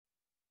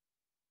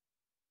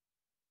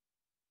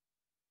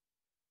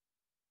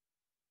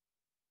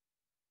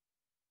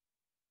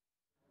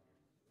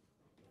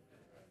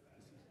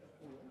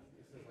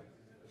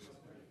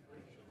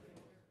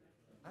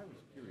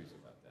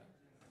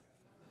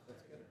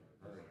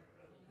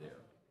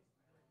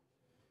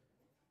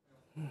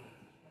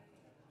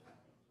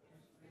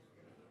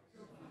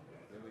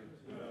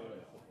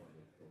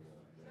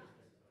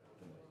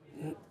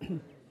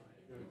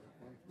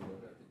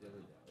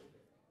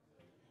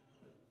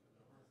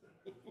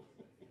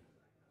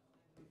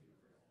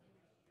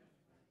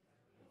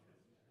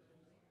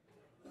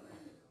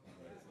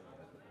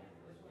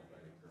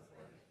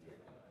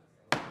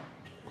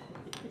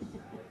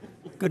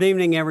Good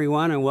evening,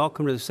 everyone, and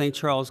welcome to the St.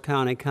 Charles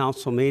County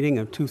Council meeting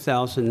of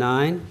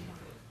 2009,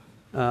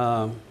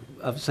 of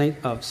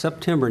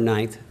September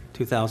 9th,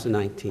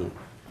 2019.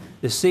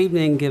 This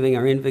evening, giving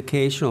our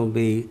invocation will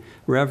be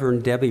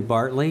Reverend Debbie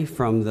Bartley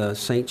from the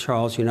St.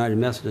 Charles United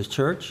Methodist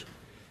Church.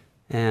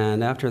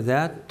 And after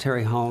that,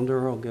 Terry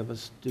Hollander will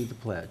do the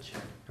pledge.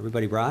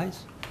 Everybody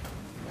rise.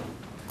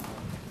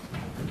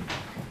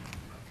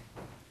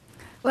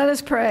 Let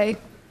us pray.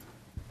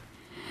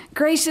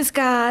 Gracious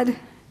God,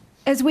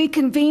 as we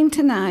convene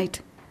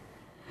tonight,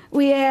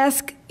 we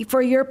ask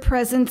for your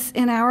presence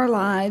in our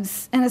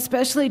lives, and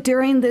especially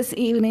during this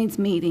evening's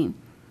meeting.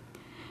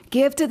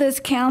 Give to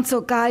this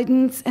council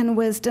guidance and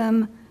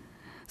wisdom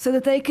so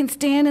that they can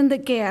stand in the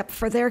gap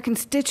for their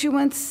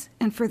constituents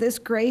and for this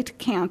great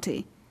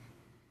county.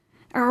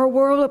 Our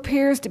world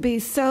appears to be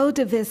so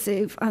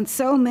divisive on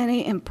so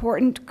many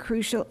important,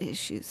 crucial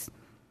issues.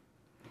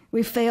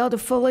 We fail to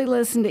fully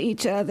listen to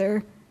each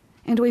other,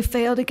 and we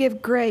fail to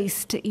give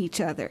grace to each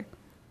other.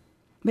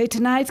 May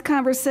tonight's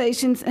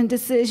conversations and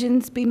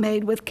decisions be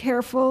made with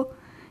careful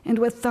and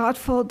with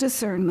thoughtful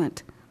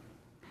discernment.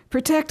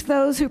 Protect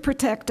those who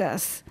protect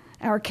us,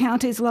 our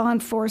county's law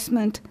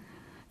enforcement,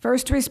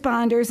 first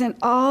responders, and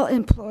all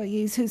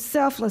employees who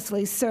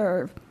selflessly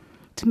serve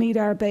to meet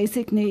our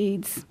basic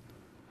needs.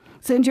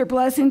 Send your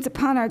blessings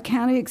upon our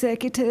county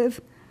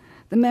executive,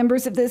 the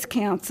members of this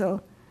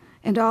council,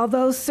 and all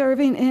those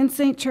serving in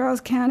St.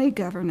 Charles County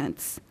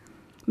governance.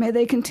 May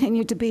they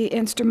continue to be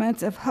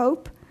instruments of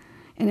hope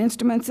and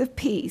instruments of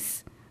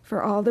peace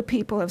for all the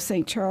people of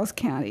St. Charles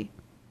County.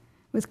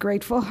 With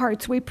grateful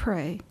hearts we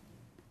pray.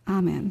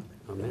 Amen.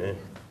 Amen.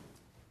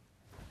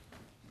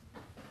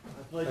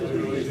 I pledge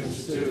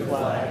allegiance to the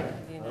flag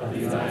of the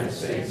United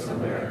States of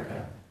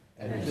America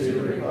and to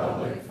the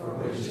republic for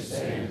which it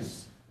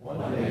stands,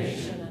 one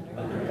nation,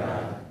 under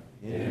God,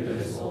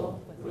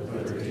 indivisible, with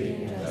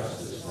liberty and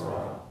justice for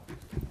all.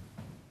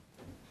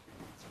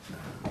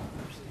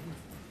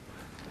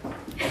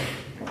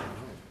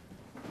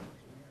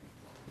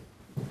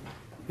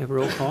 Have a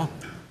roll call.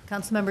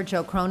 Councilmember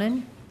Joe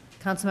Cronin.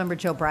 Councilmember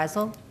Joe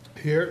Breisel.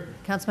 Here.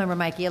 Councilmember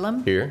Mike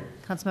Elam. Here.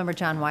 Councilmember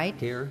John White.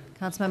 Here.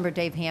 Councilmember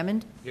Dave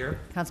Hammond. Here.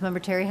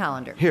 Councilmember Terry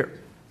Hollander.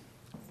 Here.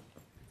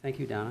 Thank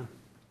you, Donna.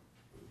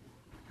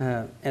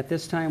 At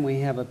this time, we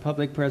have a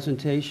public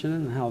presentation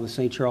on how the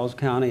St. Charles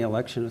County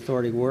Election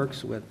Authority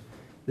works with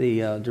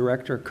the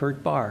Director,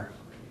 Kurt Barr.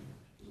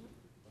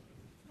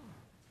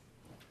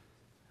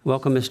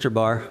 Welcome, Mr.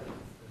 Barr.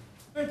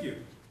 Thank you.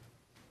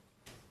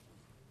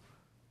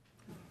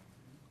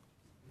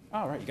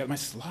 All right, you got my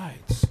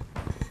slides.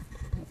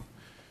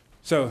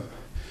 So,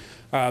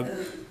 a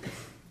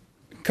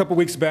couple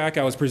weeks back,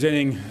 I was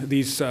presenting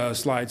these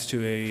slides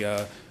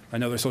to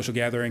another social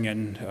gathering,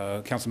 and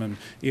Councilman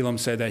Elam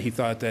said that he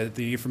thought that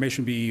the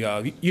information would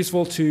be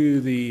useful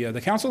to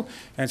the council,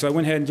 and so I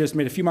went ahead and just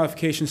made a few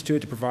modifications to it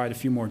to provide a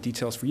few more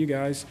details for you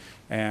guys,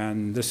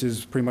 and this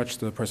is pretty much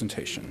the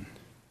presentation.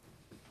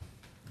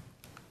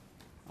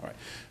 All right,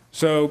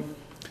 so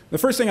the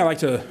first thing I like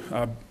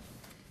to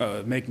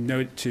make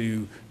note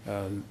to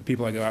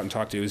people I go out and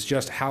talk to is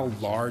just how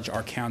large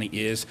our county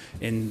is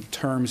in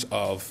terms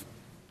of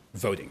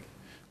voting.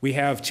 We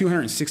have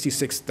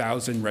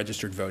 266,000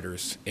 registered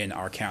voters in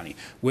our county,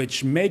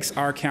 which makes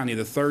our county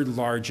the third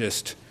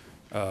largest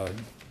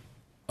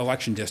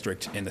election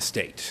district in the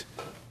state.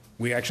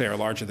 We actually are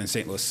larger than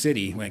St. Louis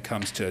City when it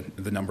comes to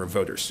the number of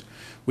voters.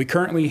 We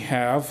currently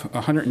have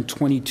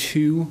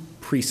 122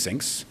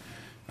 precincts.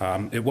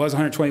 It was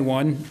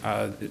 121.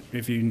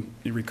 If you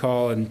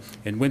recall, in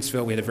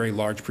Wentzville, we had a very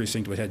large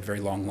precinct. We had very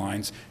long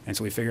lines. And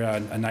so we figured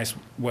out a nice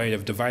way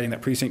of dividing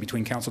that precinct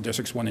between council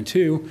districts 1 and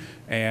 2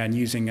 and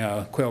using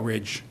Quail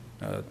Ridge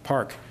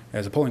Park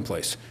as a polling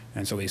place.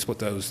 And so we split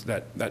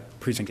that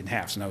precinct in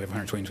half. So now we have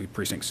 122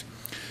 precincts.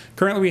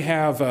 Currently, we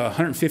have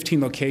 115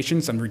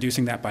 locations. I'm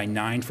reducing that by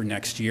 9 for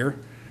next year.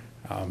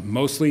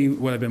 Mostly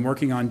what I've been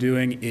working on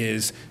doing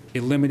is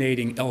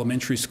eliminating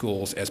elementary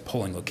schools as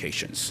polling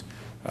locations.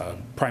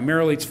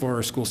 Primarily it's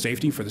for school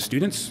safety for the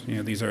students. You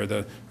know, these are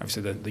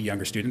obviously the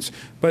younger students,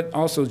 but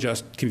also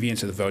just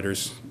convenience of the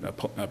voters.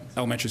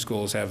 Elementary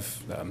schools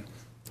have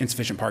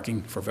insufficient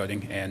parking for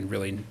voting, and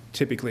really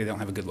typically they don't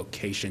have a good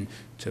location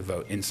to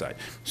vote inside.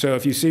 So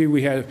if you see,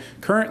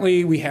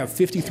 currently we have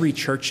 53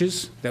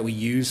 churches that we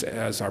use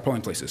as our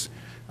polling places.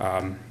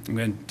 I'm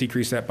going to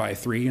decrease that by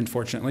 3,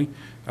 unfortunately.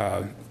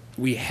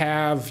 We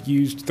have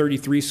used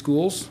 33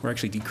 schools. We're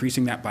actually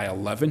decreasing that by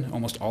 11.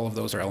 Almost all of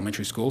those are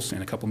elementary schools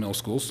and a couple middle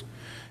schools.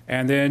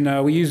 And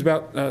then we use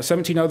about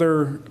 17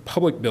 other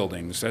public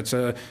buildings. That's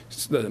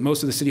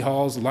most of the city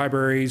halls, the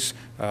libraries,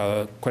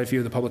 quite a few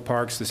of the public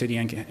parks, the city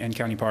and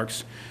county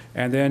parks.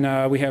 And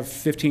then we have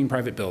 15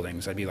 private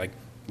buildings. That'd be like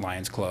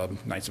Lions Club,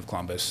 Knights of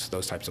Columbus,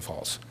 those types of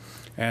halls.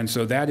 And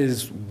so that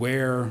is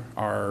where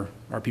our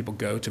people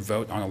go to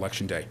vote on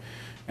Election Day.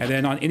 And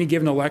then on any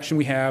given election,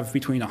 we have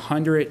between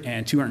 100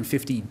 and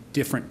 250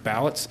 different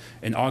ballots.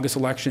 In August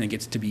election, it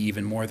gets to be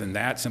even more than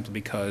that simply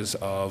because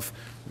of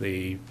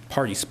the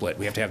party split.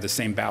 We have to have the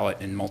same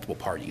ballot in multiple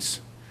parties.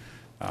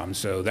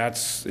 So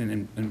that's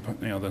in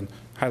the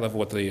high level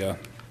what the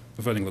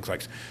voting looks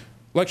like.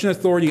 Election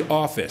Authority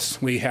Office,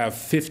 we have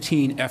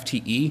 15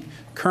 FTE.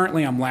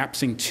 Currently, I'm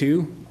lapsing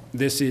 2.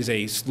 This is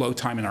a slow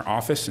time in our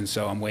office, and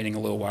so I'm waiting a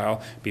little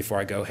while before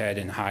I go ahead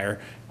and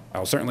hire.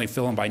 I'll certainly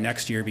fill them by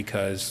next year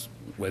because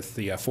with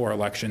the 4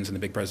 elections and the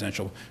big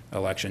presidential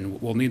election,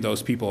 we'll need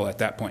those people at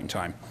that point in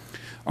time.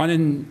 On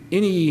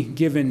any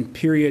given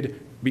period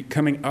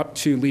leading up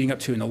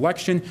to an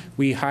election,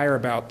 we hire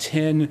about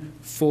 10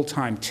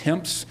 full-time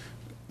temps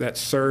that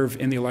serve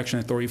in the election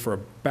authority for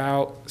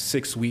about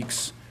 6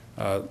 weeks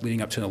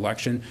leading up to an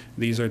election.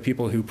 These are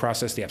people who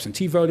process the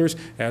absentee voters,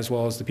 as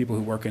well as the people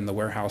who work in the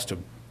warehouse to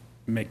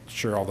make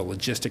sure all the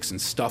logistics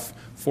and stuff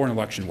for an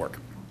election work.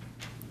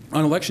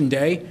 On election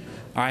day,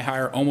 I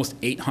hire almost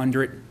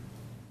 800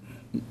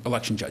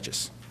 election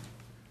judges.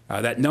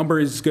 That number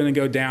is going to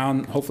go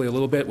down hopefully a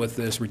little bit with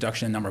this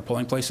reduction in number of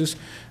polling places,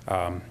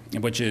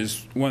 which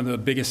is one of the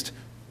biggest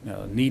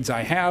needs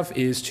I have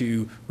is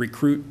to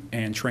recruit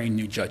and train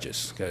new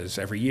judges, because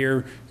every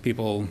year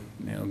people,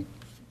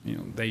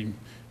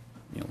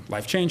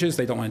 life changes,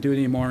 they don't want to do it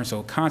anymore,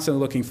 so constantly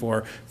looking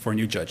for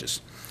new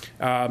judges.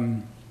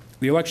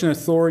 The election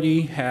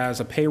authority has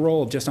a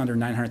payroll of just under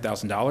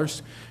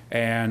 $900,000,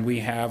 and we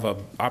have an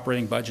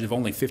operating budget of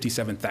only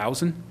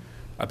 $57,000.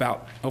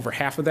 About over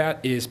half of that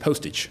is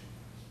postage.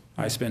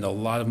 I spend a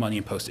lot of money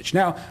in postage.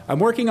 Now, I'm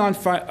working on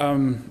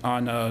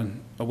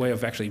a way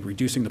of actually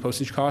reducing the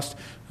postage cost.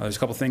 There's a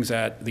couple things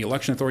that the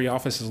election authority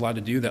office is allowed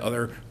to do that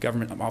other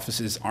government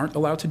offices aren't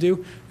allowed to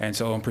do, and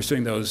so I'm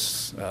pursuing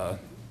those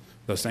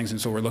things,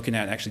 and so we're looking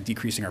at actually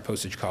decreasing our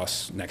postage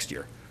costs next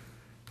year.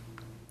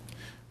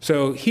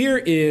 So here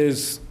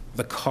is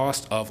the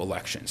cost of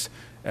elections.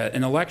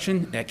 An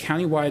election at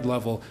countywide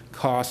level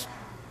costs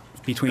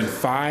between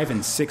 $500,000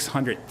 and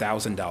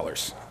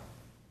 $600,000.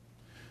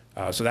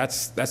 So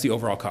that's the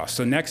overall cost.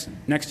 So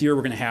next year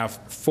we're going to have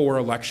 4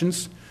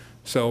 elections.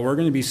 So we're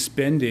going to be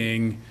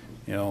spending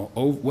well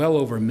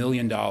over $1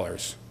 million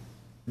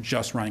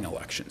just running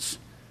elections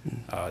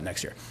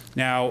next year.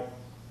 Now,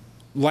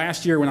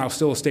 last year when I was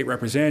still a state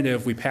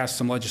representative, we passed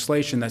some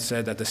legislation that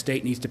said that the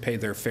state needs to pay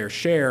their fair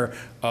share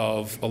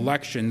of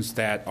elections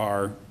that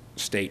are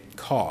state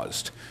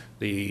caused,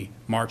 the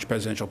March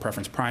presidential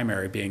preference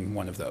primary being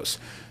one of those.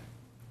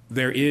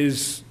 There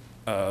is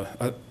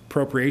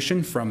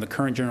appropriation from the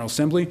current General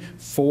Assembly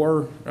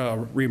for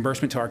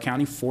reimbursement to our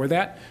county for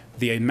that.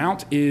 The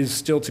amount is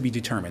still to be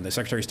determined. The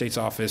Secretary of State's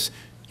office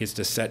is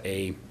to set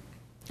a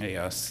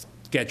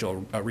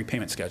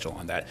repayment schedule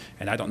on that,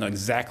 and I don't know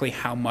exactly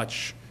how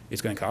much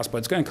it's going to cost, but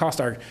it's going to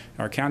cost our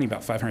county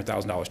about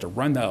 $500,000 to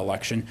run that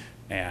election,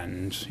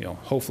 and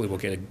hopefully we'll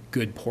get a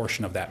good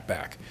portion of that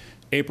back.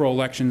 April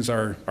elections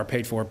are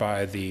paid for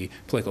by the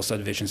political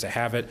subdivisions that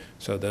have it,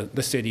 so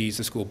the cities,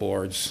 the school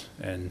boards,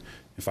 and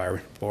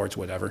fire boards,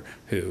 whatever,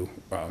 who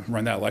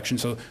run that election.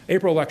 So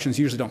April elections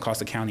usually don't cost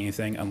the county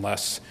anything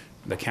unless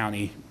the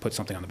county puts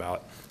something on the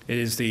ballot. It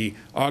is the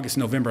August,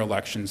 November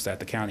elections that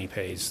the county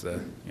pays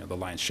the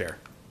lion's share.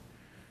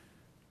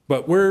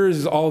 But where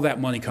does all that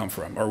money come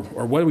from, or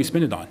what do we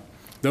spend it on?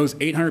 Those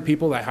 800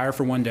 people that I hire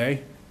for one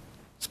day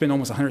spend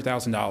almost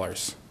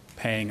 $100,000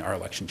 paying our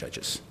election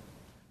judges.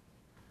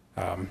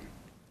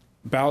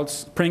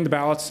 Ballots, printing the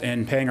ballots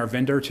and paying our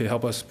vendor to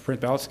help us print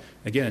ballots,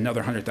 again,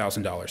 another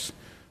 $100,000.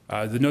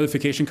 The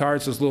notification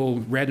cards, those little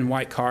red and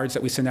white cards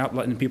that we send out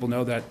letting people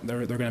know that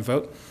they're going to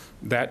vote,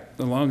 that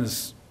alone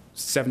is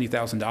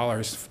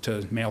 $70,000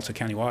 to mail to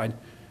countywide.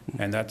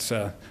 And that's,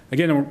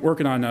 again, we're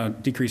working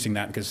on decreasing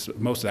that because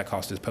most of that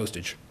cost is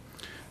postage.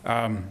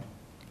 And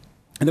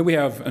then we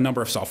have a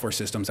number of software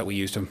systems that we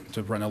use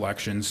to run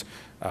elections.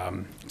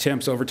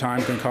 Temps over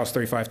time is going to cost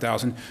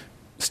 $35,000.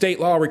 State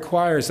law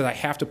requires that I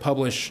have to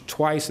publish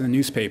twice in the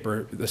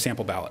newspaper the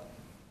sample ballot.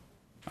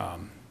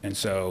 And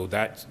so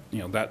that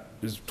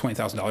is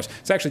 $20,000.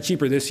 It's actually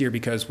cheaper this year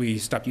because we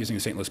stopped using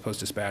the St. Louis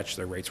Post-Dispatch.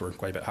 Their rates were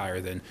quite a bit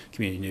higher than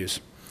community news.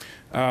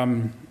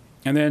 And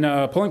then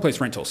polling place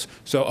rentals.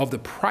 So of the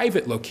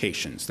private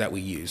locations that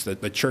we use,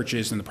 the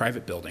churches and the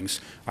private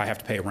buildings, I have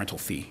to pay a rental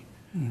fee.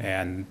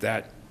 And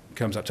that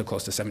comes up to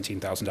close to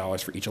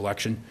 $17,000 for each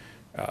election.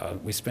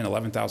 We spend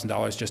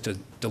 $11,000 just to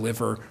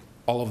deliver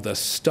all of the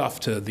stuff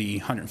to the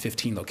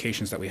 115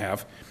 locations that we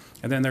have.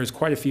 And then there's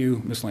quite a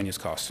few miscellaneous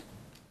costs.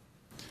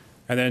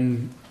 And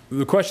then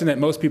the question that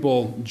most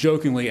people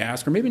jokingly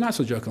ask, or maybe not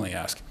so jokingly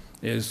ask,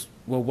 is,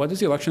 well, what does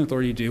the election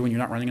authority do when you're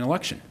not running an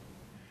election?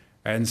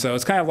 And so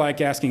it's kind of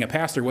like asking a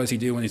pastor, what does he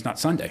do when he's not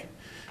Sunday?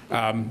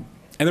 And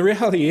the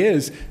reality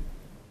is,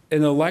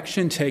 an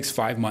election takes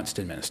 5 months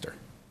to administer.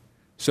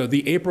 So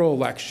the April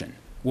election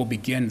will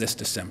begin this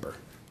December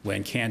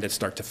when candidates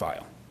start to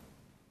file.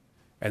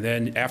 And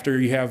then after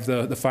you have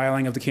the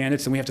filing of the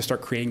candidates, then we have to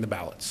start creating the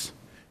ballots.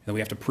 And then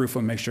we have to proof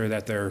them, make sure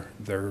that they're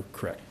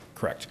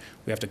correct.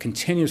 We have to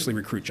continuously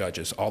recruit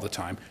judges all the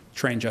time,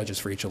 train judges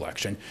for each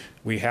election.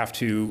 We have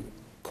to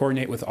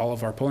coordinate with all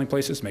of our polling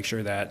places, make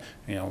sure that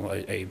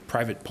a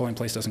private polling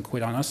place doesn't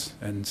quit on us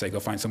and say go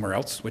find somewhere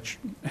else, which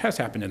has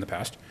happened in the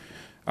past.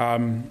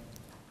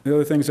 the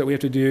other things that we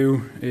have to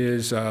do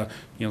is,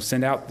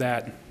 send out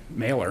that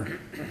mailer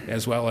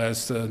as well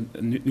as the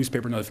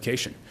newspaper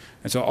notification.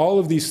 And so all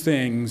of these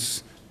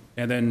things,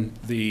 and then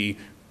the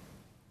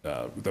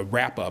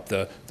wrap up,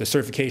 the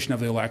certification of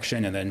the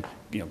election, and then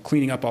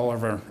cleaning up all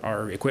of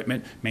our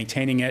equipment,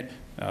 maintaining it,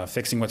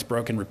 fixing what's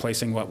broken,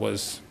 replacing what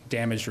was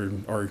damaged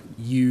or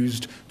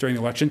used during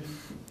the election.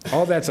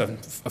 All that's a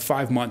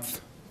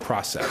 5-month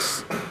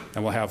process,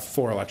 and we'll have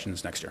 4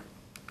 elections next year.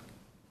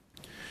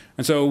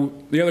 And so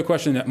the other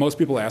question that most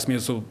people ask me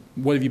is, so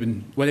what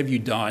have you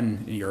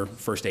done in your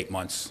first 8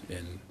 months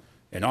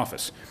in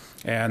office?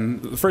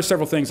 And the first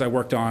several things I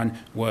worked on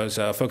was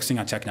focusing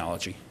on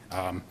technology.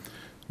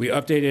 We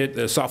updated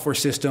the software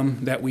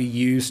system that we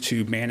use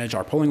to manage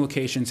our polling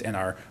locations and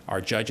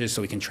our judges,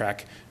 so we can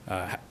track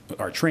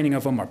our training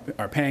of them,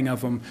 our paying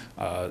of them,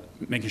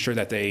 making sure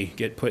that they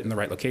get put in the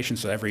right location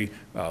so every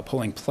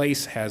polling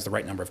place has the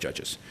right number of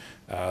judges.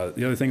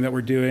 The other thing that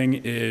we're doing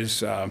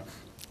is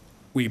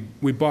we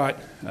bought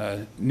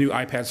new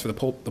iPads for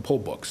the poll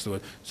books,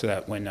 so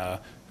that when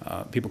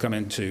people come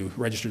in to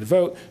register to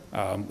vote,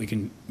 we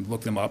can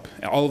look them up.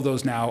 All of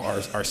those now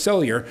are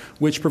cellular,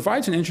 which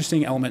provides an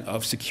interesting element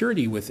of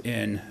security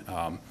within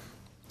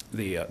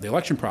the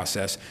election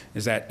process,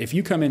 is that if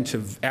you come in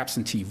to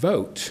absentee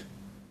vote,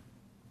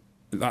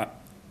 now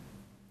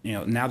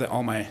that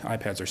all my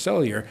iPads are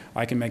cellular,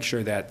 I can make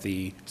sure that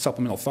the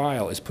supplemental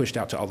file is pushed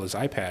out to all those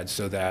iPads,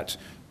 so that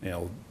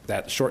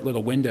that short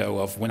little window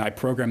of when I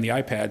program the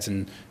iPads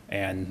and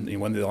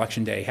when the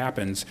election day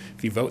happens,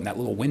 if you vote in that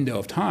little window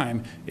of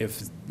time,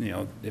 if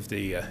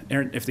the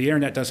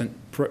internet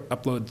doesn't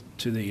upload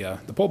to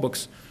the poll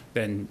books,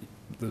 then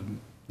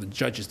the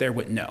judges there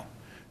wouldn't know.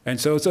 And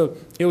so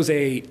it was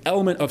a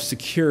element of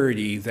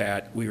security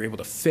that we were able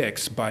to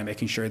fix by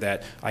making sure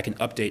that I can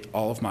update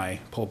all of my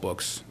poll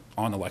books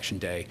on election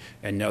day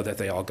and know that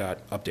they all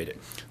got updated.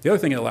 The other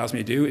thing it allows me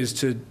to do is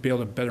to be able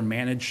to better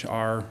manage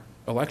our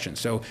election.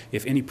 So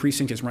if any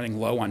precinct is running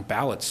low on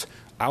ballots,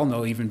 I'll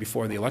know even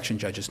before the election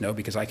judges know,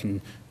 because I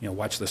can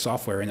watch the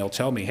software and they'll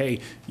tell me, hey,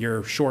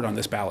 you're short on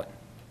this ballot.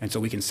 And so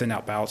we can send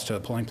out ballots to a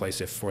polling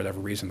place if for whatever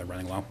reason they're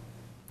running low.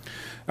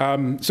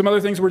 Some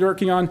other things we're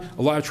working on,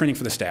 a lot of training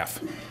for the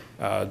staff.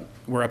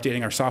 We're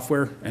updating our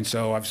software, and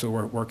so obviously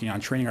we're working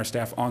on training our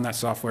staff on that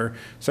software.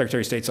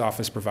 Secretary of State's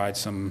office provides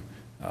some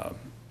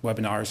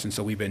webinars, and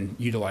so we've been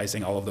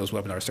utilizing all of those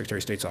webinars Secretary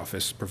of State's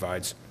office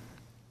provides.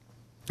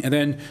 And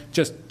then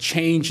just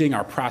changing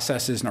our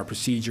processes and our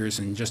procedures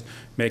and just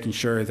making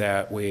sure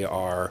that we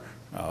are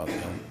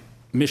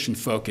mission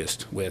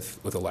focused with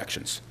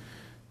elections.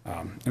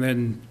 And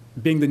then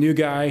being the new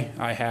guy,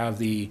 I have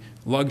the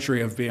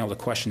luxury of being able to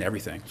question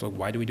everything. So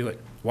why do we do it?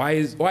 Why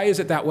is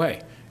it that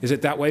way? Is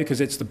it that way because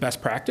it's the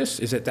best practice?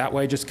 Is it that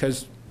way just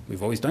because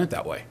we've always done it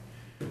that way?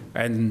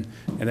 And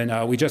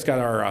then we just got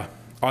our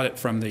audit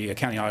from the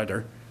county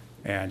auditor,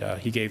 and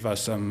he gave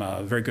us some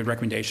very good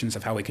recommendations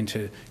of how we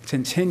can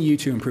continue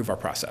to improve our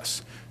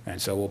process. And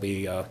so we'll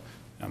be,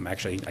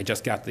 actually, I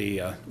just got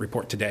the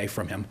report today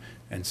from him,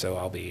 and so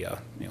I'll be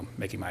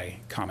making my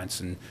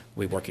comments, and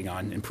we'll be working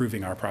on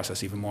improving our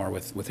process even more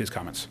with his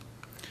comments.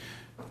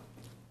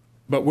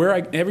 But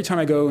every time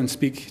I go and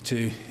speak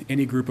to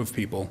any group of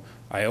people,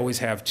 I always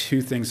have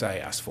 2 things I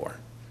ask for.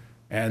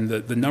 And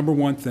the number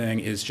one thing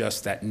is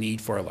just that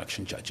need for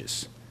election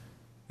judges.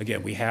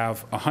 Again, we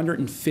have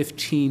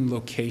 115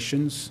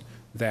 locations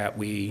that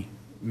we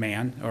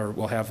man, or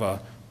we'll have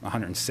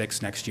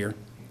 106 next year.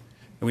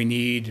 And we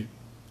need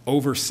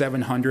over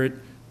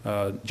 700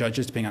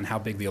 judges, depending on how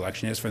big the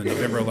election is. For the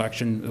November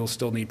election, it'll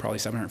still need probably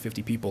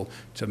 750 people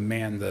to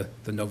man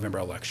the November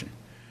election.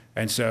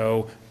 And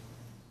so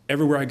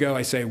everywhere I go,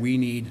 I say we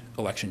need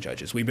election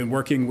judges. We've been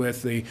working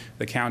with the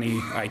county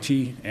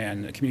IT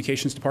and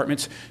communications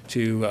departments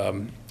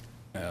to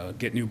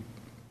get new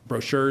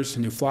brochures,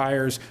 new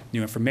flyers,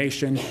 new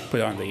information, put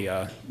on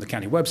the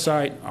county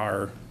website,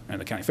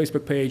 and the county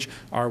Facebook page,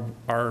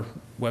 our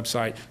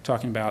website,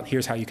 talking about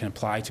here's how you can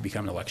apply to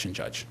become an election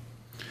judge.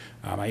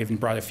 I even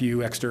brought a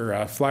few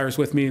extra flyers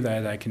with me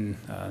that I can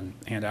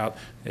hand out.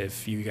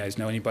 If you guys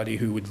know anybody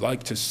who would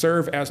like to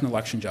serve as an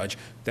election judge,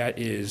 that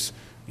is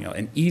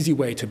an easy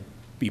way to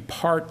be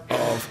part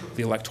of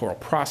the electoral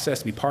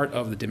process, be part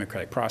of the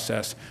democratic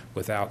process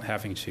without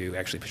having to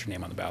actually put your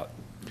name on the ballot.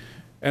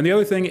 And the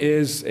other thing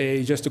is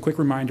just a quick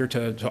reminder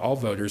to all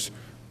voters,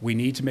 we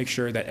need to make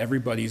sure that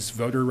everybody's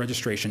voter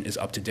registration is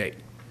up to date.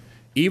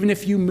 Even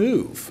if you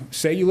move,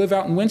 say you live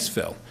out in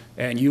Wentzville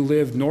and you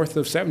live north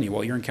of 70,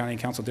 well, you're in County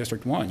Council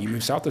District 1. You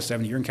move south of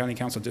 70, you're in County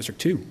Council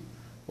District 2.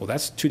 Well,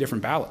 that's 2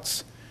 different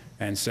ballots.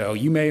 And so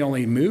you may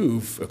only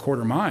move a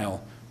quarter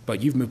mile,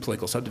 but you've moved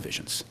political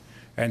subdivisions.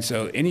 And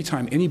so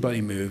anytime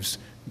anybody moves,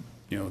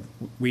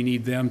 we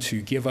need them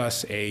to give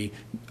us a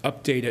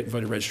updated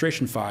voter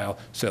registration file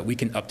so that we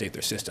can update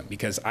their system,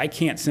 because I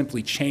can't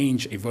simply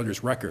change a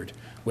voter's record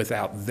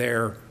without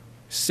their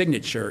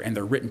signature and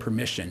their written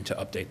permission to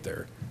update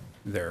their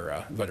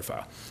voter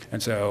file.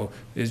 And so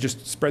is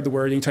just spread the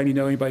word. Anytime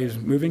anybody who's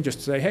moving,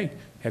 just say, hey,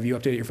 have you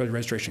updated your voter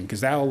registration?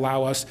 Because that'll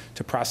allow us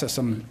to process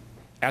them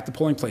at the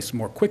polling place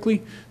more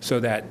quickly so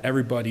that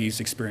everybody's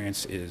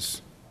experience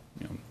is,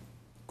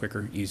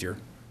 quicker, easier,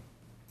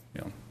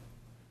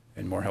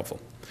 and more helpful.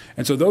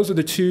 And so those are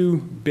the two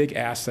big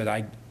asks that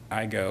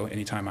I go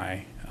anytime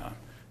I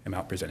am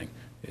out presenting,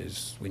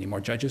 is we need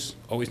more judges,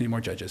 always need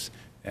more judges,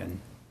 and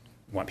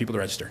want people to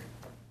register.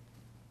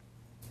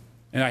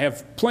 And I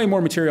have plenty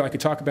more material I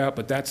could talk about,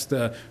 but that's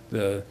the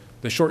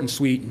short and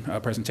sweet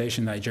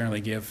presentation that I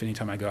generally give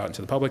anytime I go out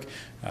into the public.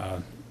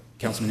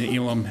 Councilman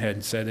Elam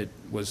had said it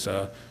was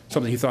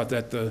something he thought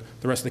that the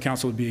rest of the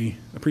council would be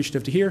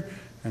appreciative to hear.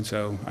 And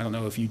so I don't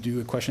know if you do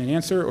a question and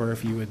answer or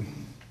if you would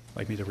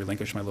like me to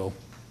relinquish my little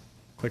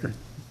clicker.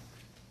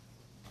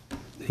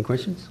 Any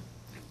questions?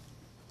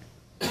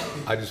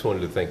 I just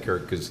wanted to thank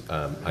Kirk because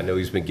I know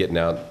he's been getting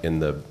out in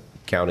the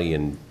county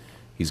and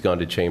he's gone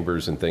to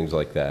chambers and things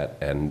like that.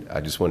 And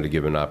I just wanted to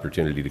give him an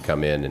opportunity to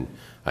come in. And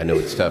I know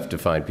it's tough to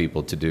find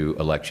people to do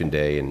election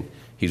day, and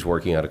he's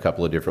working out a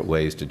couple of different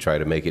ways to try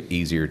to make it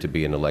easier to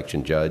be an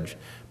election judge.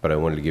 But I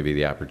wanted to give you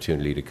the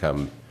opportunity to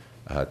come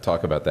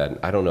talk about that. And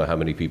I don't know how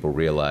many people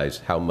realize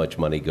how much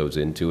money goes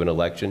into an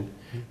election.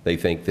 They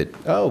think that,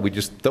 oh, we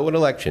just throw an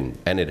election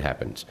and it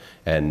happens.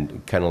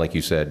 And kind of like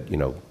you said,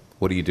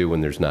 what do you do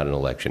when there's not an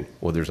election?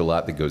 Well, there's a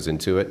lot that goes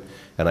into it.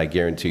 And I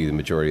guarantee you the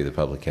majority of the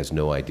public has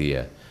no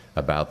idea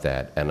about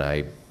that. And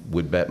I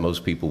would bet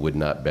most people would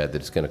not bet that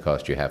it's going to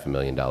cost you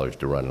 $500,000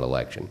 to run an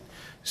election.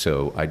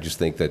 So I just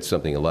think that's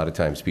something a lot of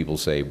times people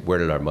say, where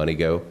did our money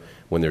go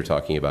when they're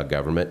talking about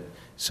government?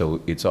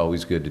 So it's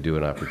always good to do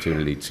an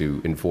opportunity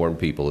to inform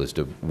people as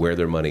to where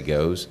their money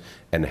goes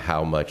and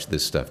how much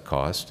this stuff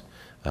costs,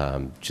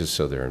 just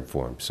so they're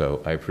informed.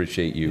 So I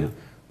appreciate you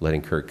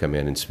letting Kirk come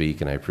in and speak,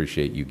 and I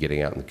appreciate you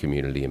getting out in the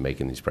community and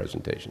making these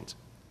presentations.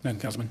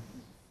 Councilman.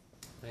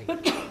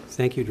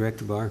 Thank you,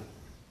 Director Barr.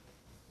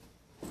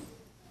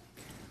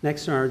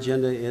 Next on our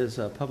agenda is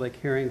a public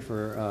hearing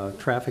for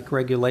traffic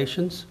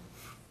regulations.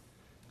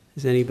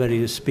 Is anybody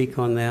to speak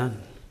on that?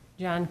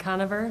 John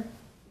Conover.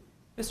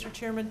 Mr.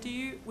 Chairman,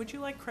 would you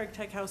like Craig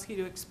Tekowski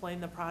to explain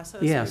the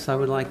process? Yes, I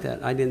would like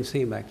that. I didn't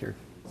see him back there.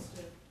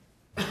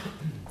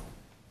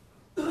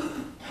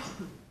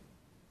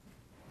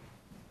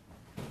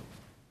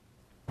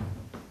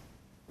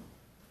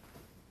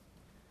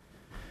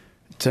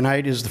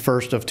 Tonight is the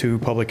first of two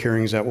public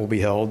hearings that will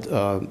be held.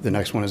 The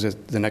next one is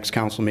at the next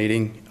council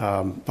meeting.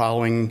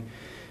 Following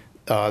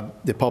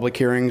the public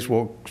hearings,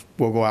 we'll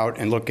go out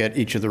and look at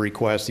each of the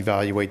requests,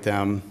 evaluate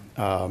them,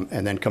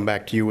 and then come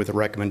back to you with a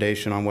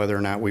recommendation on whether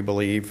or not we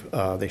believe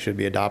they should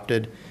be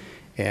adopted.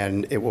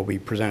 And it will be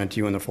presented to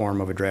you in the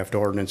form of a draft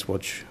ordinance,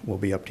 which will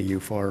be up to you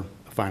for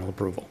final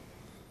approval.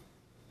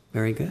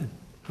 Very good.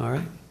 All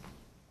right.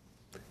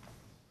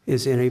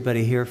 Is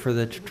anybody here for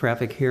the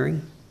traffic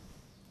hearing?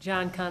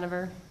 John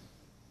Conover.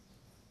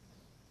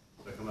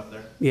 Should I come up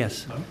there?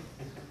 Yes. Okay.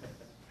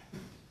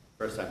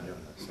 First time doing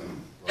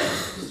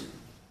this.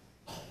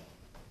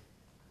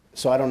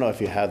 So I don't know if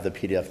you have the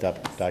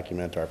PDF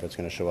document or if it's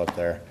going to show up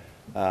there.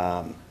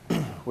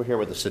 We're here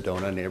with the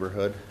Sedona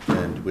neighborhood,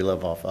 and we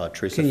live off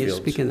Teresa Can you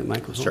Fields. speak in the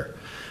microphone? Sure.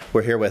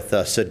 We're here with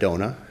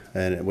Sedona,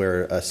 and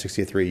we're a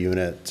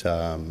 63-unit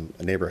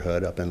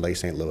neighborhood up in Lake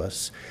St.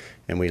 Louis.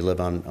 And we live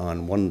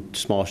on one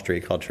small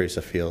street called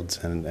Teresa Fields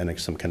and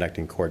some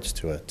connecting courts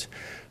to it.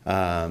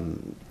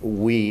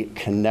 We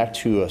connect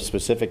to a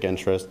specific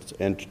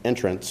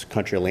entrance,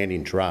 Country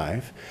Landing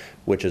Drive,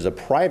 which is a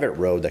private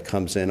road that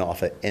comes in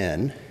off of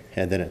N,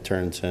 and then it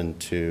turns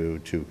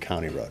into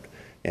County Road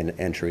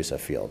in Teresa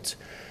Fields.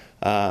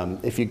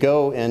 If you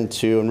go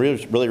into, and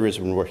really the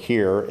reason we're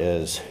here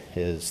is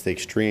the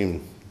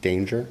extreme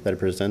danger that it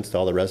presents to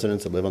all the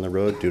residents that live on the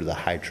road due to the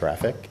high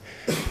traffic.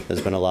 There's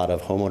been a lot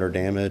of homeowner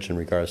damage in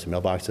regards to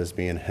mailboxes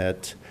being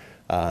hit.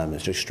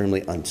 It's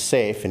extremely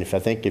unsafe, and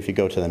if you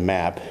go to the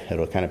map,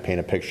 it'll kind of paint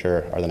a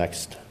picture,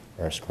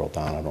 or scroll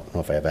down, I don't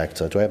know if I have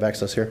access. Do I have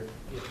access here?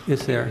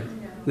 It's there.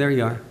 There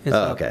you are. It's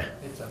up. Okay.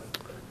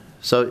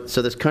 So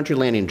this Country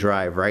Landing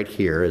Drive right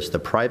here is the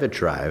private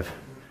drive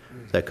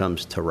that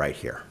comes to right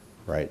here,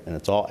 right? And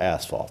it's all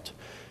asphalt.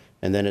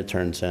 And then it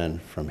turns in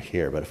from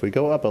here. But if we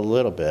go up a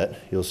little bit,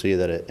 you'll see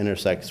that it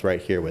intersects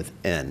right here with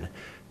N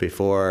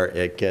before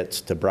it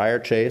gets to Briar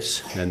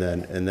Chase, and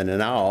then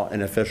now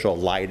an official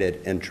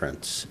lighted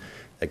entrance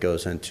that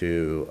goes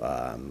into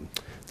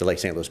the Lake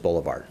St. Louis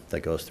Boulevard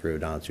that goes through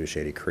down through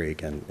Shady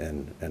Creek and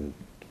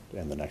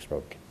the next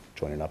road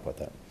joining up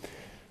with it.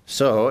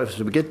 So if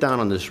we get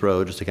down on this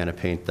road, just to kind of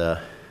paint the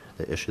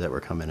issue that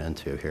we're coming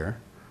into here,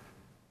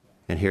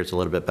 and here's a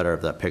little bit better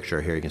of that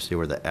picture here. You can see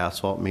where the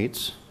asphalt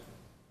meets.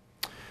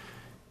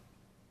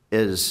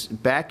 Is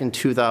back in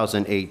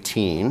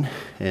 2018,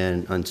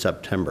 in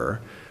September,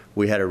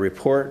 we had a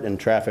report and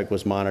traffic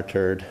was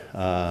monitored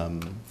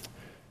of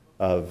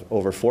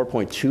over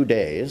 4.2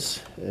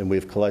 days, and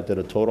we've collected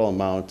a total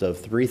amount of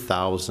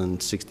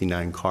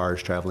 3,069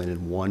 cars traveling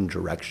in one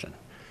direction.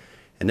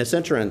 And this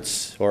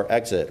entrance or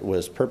exit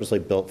was purposely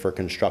built for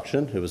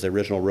construction. It was the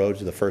original road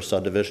to the first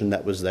subdivision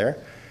that was there.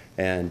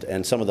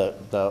 And some of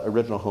the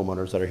original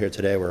homeowners that are here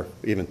today were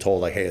even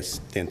told, like, hey,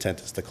 the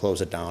intent is to close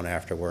it down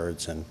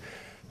afterwards. And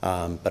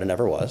but it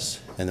never was.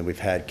 And then we've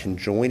had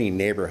conjoining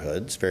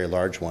neighborhoods, very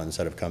large ones,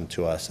 that have come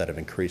to us that have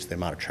increased the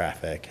amount of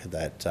traffic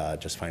that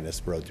just find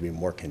this road to be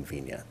more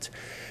convenient.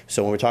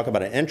 So when we talk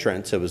about an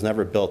entrance, it was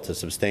never built to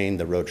sustain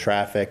the road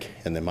traffic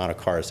and the amount of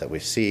cars that we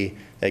see.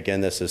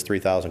 Again, this is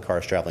 3,000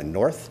 cars traveling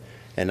north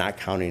and not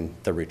counting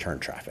the return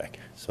traffic.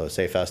 So a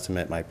safe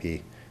estimate might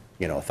be,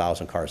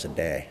 1,000 cars a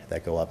day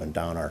that go up and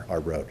down our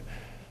road.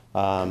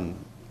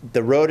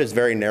 The road is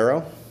very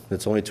narrow.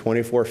 It's only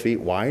 24 feet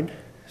wide.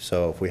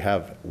 So if we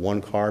have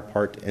one car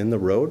parked in the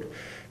road,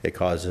 it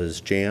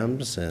causes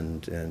jams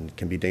and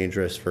can be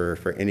dangerous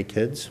for any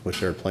kids,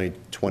 which there are plenty,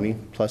 20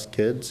 plus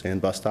kids and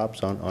bus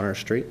stops on our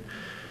street.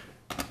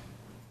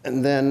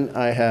 And then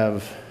I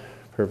have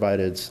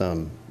provided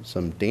some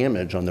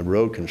damage on the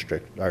road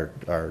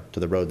to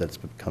the road that's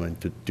coming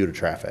due to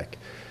traffic.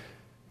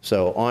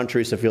 So on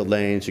Teresa Field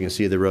lanes, you can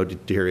see the road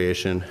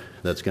deterioration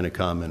that's going to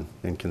come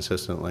and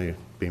consistently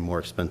be more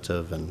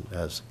expensive and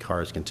as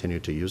cars continue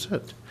to use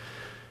it.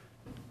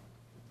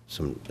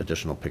 Some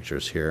additional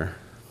pictures here.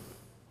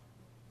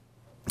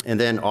 And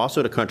then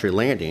also to Country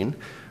Landing,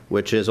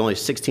 which is only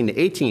 16 to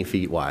 18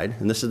 feet wide.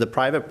 And this is the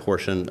private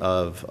portion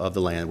of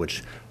the land,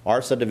 which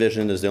our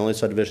subdivision is the only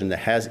subdivision that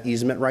has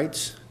easement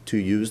rights to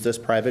use this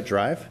private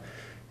drive.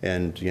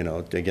 And,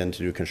 again, to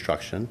do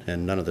construction.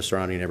 And none of the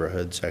surrounding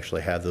neighborhoods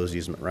actually have those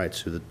easement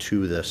rights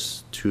to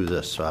this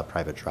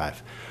private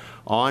drive.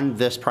 On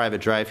this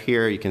private drive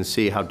here, you can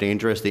see how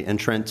dangerous the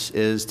entrance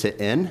is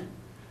to in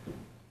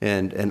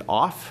and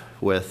off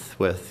with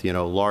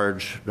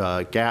large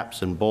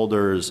gaps and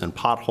boulders and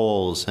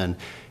potholes. And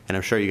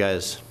I'm sure you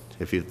guys,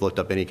 if you've looked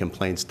up any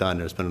complaints done,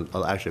 there's been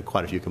actually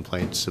quite a few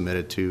complaints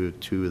submitted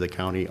to the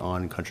county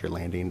on Country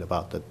Landing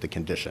about the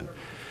condition.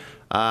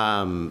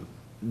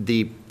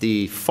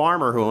 The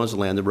farmer who owns the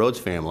land, the Rhodes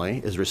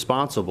family, is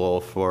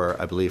responsible for,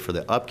 I believe, for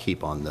the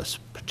upkeep on this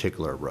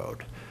particular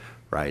road,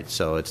 right?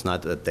 So it's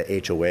not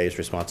the HOA's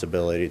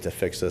responsibility to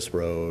fix this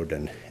road,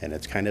 and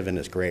it's kind of in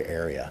this gray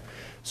area.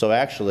 So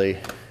actually,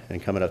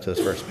 and coming up to this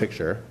first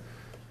picture,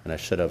 and I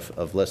should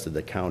have listed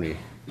the county,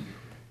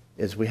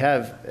 is we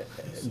have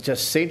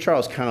just St.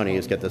 Charles County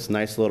has got this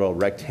nice little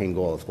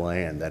rectangle of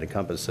land that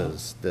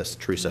encompasses this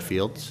Teresa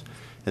Fields,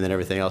 and then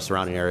everything else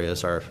surrounding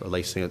areas are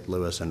Lake St.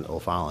 Louis and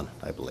O'Fallon,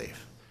 I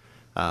believe.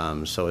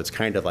 So it's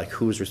kind of like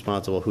who's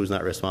responsible, who's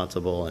not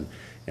responsible,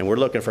 and we're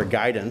looking for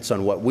guidance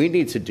on what we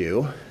need to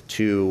do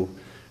to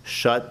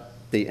shut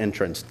the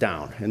entrance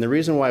down. And the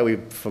reason why we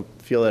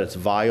feel that it's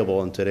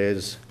viable in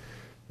today's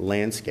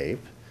landscape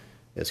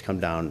is come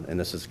down, and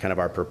this is kind of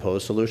our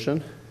proposed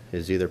solution,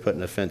 is either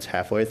putting a fence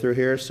halfway through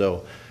here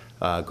so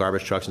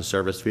garbage trucks and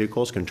service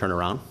vehicles can turn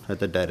around at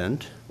the dead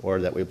end, or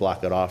that we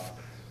block it off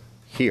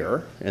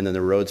here, and then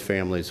the Rhodes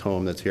family's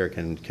home that's here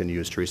can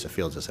use Teresa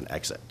Fields as an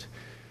exit.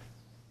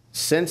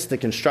 Since the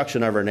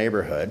construction of our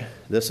neighborhood,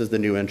 this is the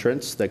new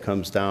entrance that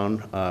comes down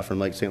from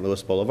Lake St.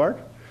 Louis Boulevard,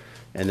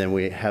 and then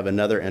we have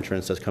another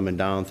entrance that's coming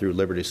down through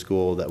Liberty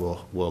School that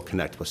will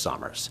connect with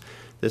Somers.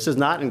 This is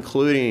not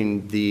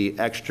including the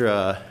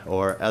extra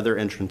or other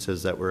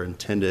entrances that were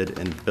intended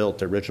and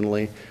built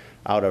originally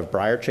out of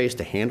Briar Chase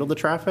to handle the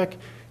traffic.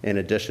 In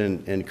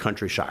addition, in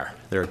Country Shire,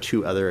 there are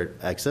 2 other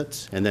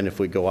exits. And then if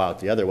we go out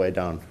the other way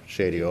down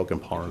Shady Oak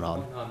and Paul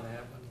on.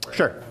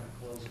 Sure.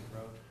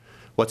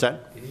 What's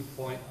that? Can you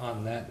point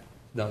on that?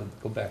 No,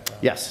 go back down.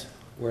 Yes.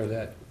 Where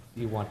that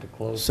you want to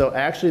close? So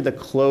actually the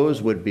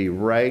close would be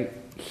right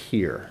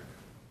here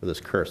where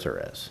this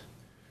cursor is.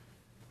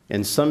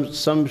 In some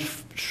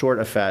sort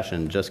of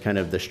fashion, just kind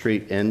of the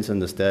street ends in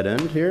this dead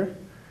end here.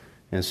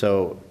 And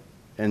so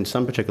in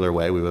some particular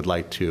way, we would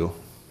like to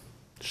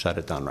shut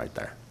it down right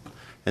there.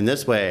 And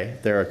this way,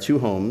 there are 2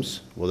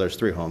 homes, well, there's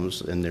 3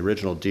 homes in the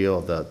original deal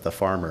of the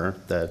farmer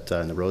that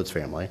in the Rhodes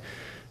family.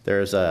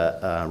 There's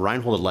a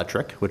Reinhold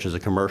Electric, which is a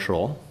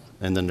commercial,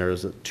 and then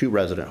there's 2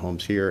 resident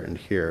homes here and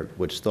here,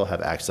 which still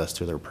have access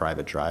to their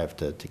private drive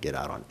to get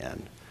out on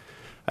end.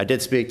 I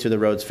did speak to the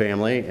Rhodes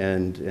family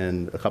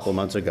and a couple of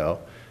months ago,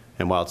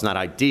 and while it's not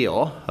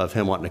ideal of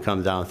him wanting to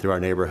come down through our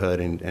neighborhood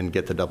and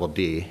get the double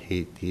D,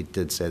 he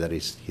did say that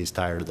he's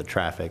tired of the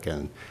traffic,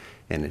 and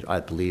I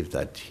believe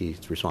that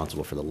he's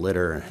responsible for the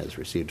litter and has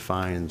received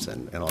fines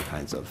and all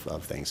kinds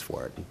of things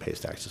for it and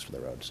pays taxes for the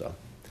road.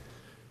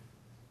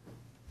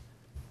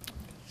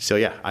 So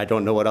yeah, I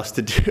don't know what else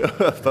to do,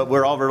 but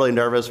we're all really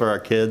nervous for our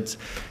kids,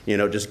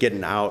 just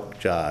getting out,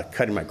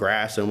 cutting my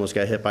grass, almost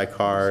got hit by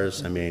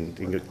cars. I mean,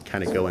 you can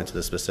kind of go into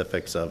the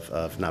specifics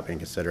of not being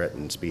considerate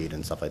and speed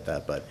and stuff like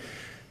that, but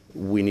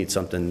we need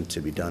something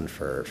to be done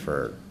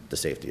for the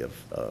safety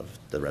of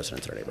the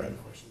residents of our neighborhood.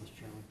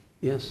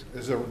 Yes.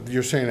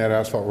 You're saying that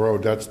asphalt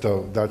road, that's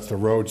the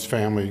Rhodes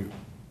family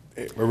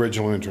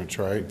original entrance,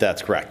 right?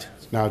 That's correct.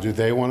 Now, do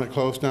they want it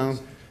closed down?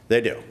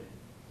 They do.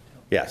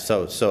 Yeah,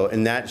 so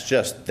and that's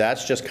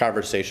just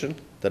conversation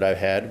that I've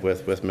had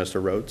with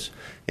Mr. Rhodes,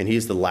 and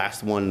he's the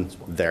last one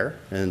there,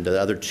 and the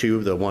other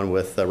 2, the one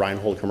with the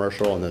Reinhold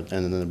commercial and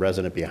then the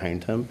resident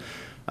behind him.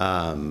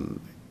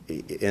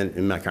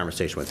 In my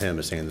conversation with him,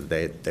 is saying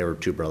that they were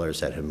 2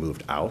 brothers that had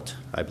moved out.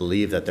 I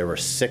believe that there were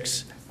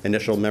 6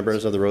 initial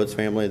members of the Rhodes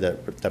family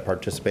that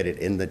participated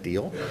in the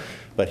deal,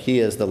 but he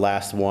is the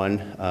last one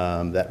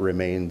that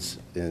remains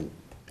in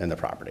the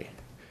property.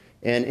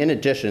 And in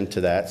addition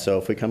to that, so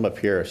if we come up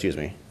here, excuse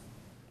me,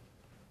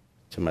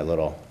 to my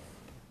little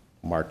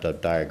marked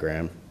up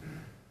diagram.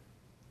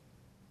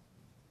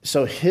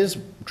 So his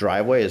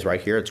driveway is right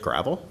here, it's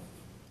gravel.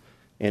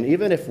 And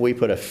even if we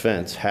put a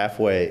fence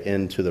halfway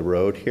into the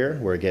road here,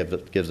 where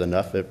it gives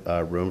enough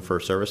room for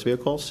service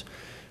vehicles,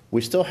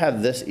 we still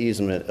have this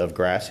easement of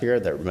grass here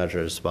that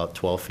measures about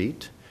 12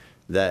 feet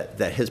that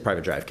his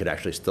private drive could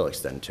actually still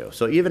extend to.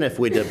 So even if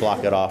we did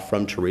block it off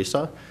from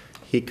Teresa,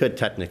 he could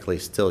technically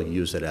still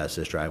use it as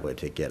his driveway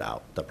to get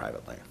out the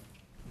private lane.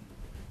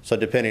 So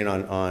depending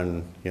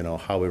on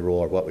how we rule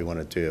or what we want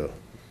to do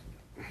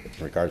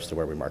in regards to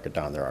where we mark it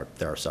down, there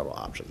are several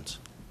options.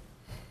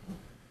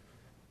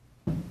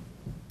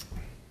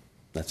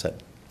 That's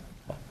it.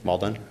 I'm all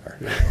done?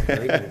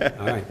 Very good.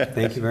 All right,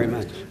 thank you very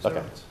much.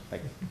 Okay,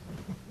 thank you.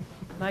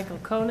 Michael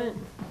Conant.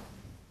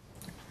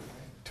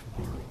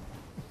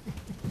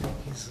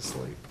 He's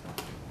asleep.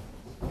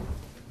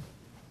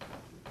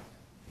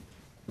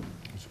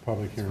 Is the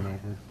public hearing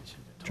over?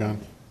 John?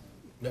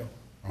 No.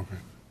 Okay.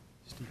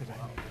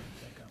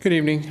 Good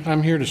evening.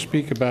 I'm here to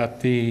speak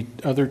about the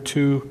other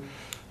two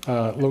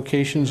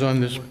locations on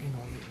this,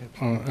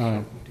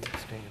 on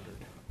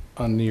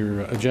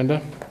your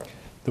agenda.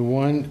 The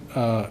one,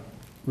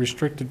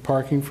 restricted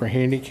parking for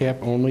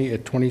handicap only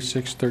at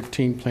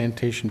 2613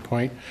 Plantation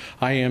Point.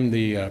 I am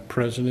the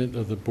president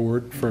of the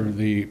board for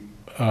the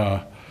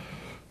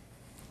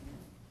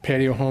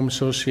Patio Home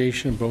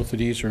Association. Both of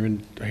these are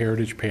in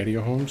Heritage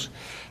Patio Homes.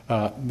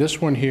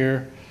 This one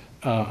here,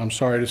 I'm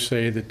sorry to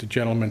say that the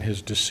gentleman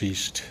has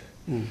deceased.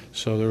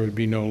 So there would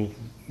be no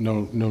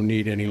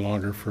need any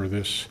longer for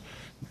this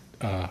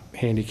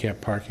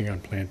handicap parking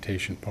on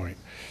Plantation Point.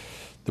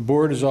 The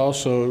board has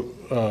also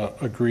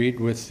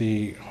agreed with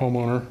the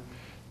homeowner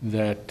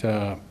that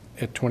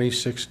at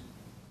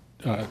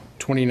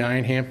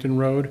 2629 Hampton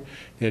Road,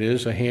 it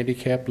is a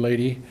handicapped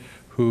lady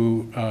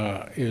who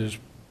is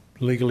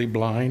legally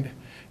blind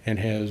and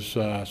has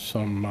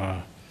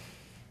some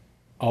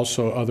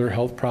also other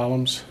health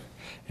problems.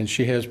 And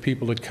she has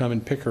people that come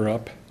and pick her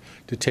up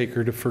to take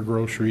her for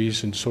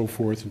groceries and so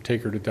forth and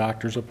take her to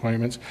doctor's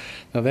appointments.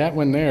 Now that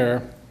one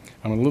there,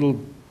 I'm a little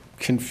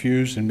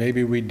confused, and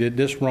maybe we did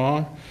this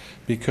wrong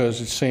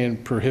because it's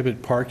saying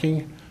prohibit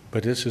parking,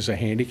 but this is a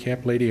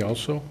handicapped lady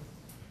also.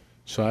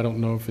 So I don't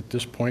know if at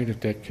this point if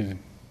that can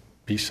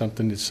be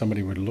something that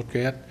somebody would look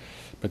at,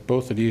 but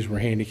both of these were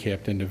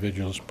handicapped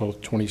individuals, both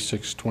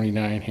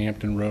 2629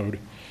 Hampton Road,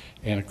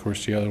 and of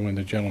course the other one,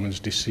 the gentleman's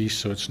deceased,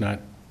 so it's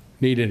not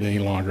needed any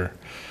longer.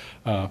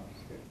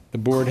 The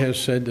board has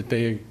said that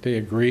they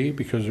agree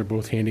because they're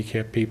both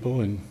handicapped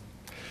people, and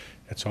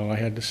that's all I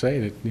had to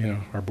say, that,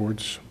 our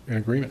board's in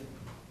agreement.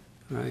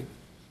 All right.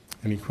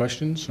 Any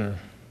questions, or?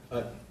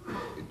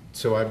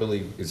 So I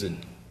believe, is it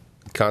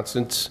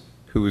Constance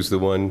who is the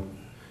one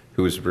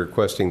who is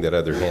requesting that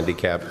other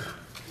handicap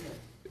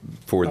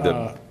for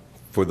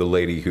the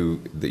lady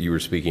that you were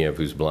speaking of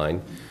who's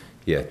blind?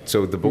 Yeah,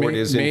 so the board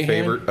is in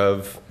favor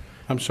of...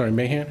 I'm sorry,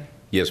 Mahan?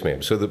 Yes,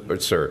 ma'am. So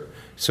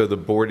the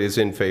board is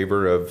in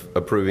favor of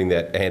approving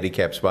that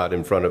handicap spot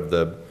in front of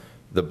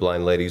the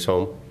blind lady's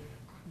home?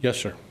 Yes,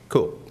 sir.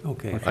 Cool.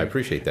 Okay. I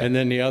appreciate that. And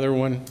then the other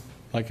one,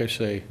 like I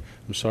say,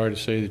 I'm sorry to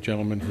say the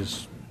gentleman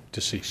is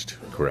deceased.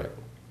 Correct.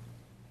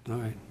 All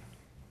right.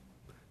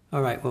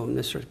 All right, well,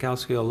 Mr.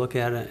 Kowski will look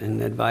at it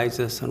and advise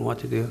us on what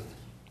to do.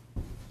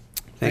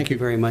 Thank you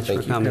very much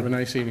for coming. Have a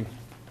nice evening.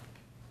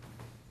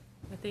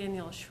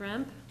 Nathaniel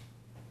Schremp.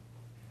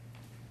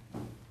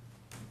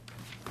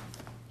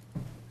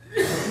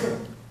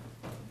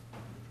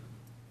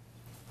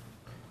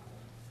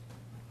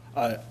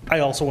 I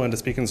also wanted to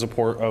speak in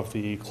support of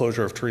the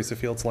closure of Teresa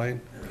Fields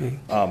Lane. Okay.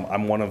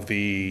 I'm one of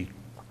the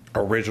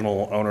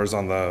original owners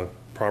on the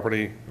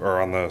property,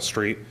 or on the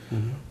street.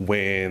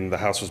 When the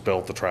house was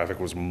built, the traffic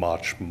was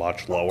much,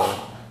 much lower.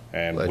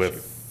 And Bless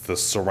with the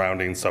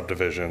surrounding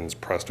subdivisions,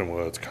 Preston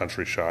Woods,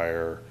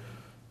 Countryshire,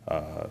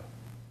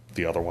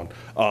 the other one,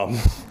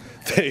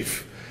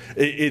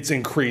 it's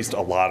increased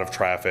a lot of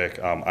traffic.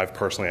 I've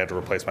personally had to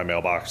replace my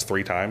mailbox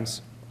 3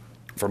 times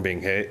from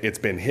being hit. It's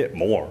been hit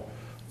more.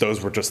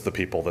 Those were just the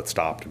people that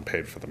stopped and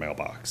paid for the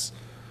mailbox.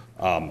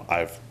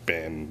 I've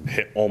been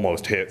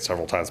almost hit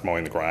several times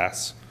mowing the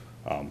grass.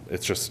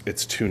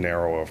 It's too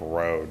narrow of a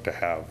road to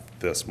have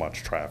this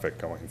much traffic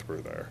going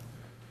through there.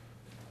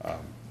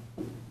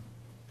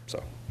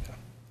 So, yeah,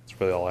 that's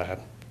really all I had.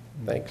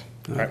 Thanks.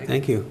 All right,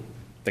 thank you.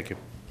 Thank you.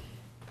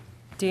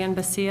 Dan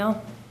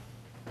Basile.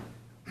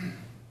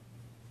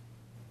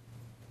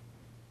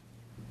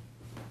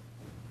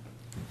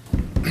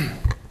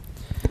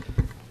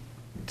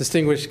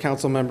 Distinguished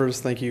council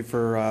members, thank you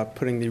for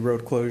putting the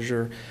road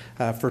closure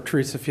for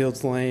Teresa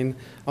Fields Lane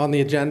on the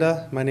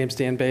agenda. My name's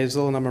Dan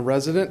Basil, and I'm a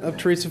resident of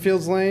Teresa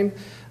Fields Lane.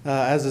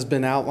 As has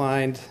been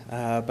outlined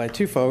by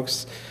 2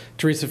 folks,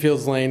 Teresa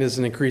Fields Lane is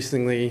an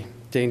increasingly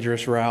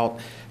dangerous route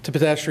to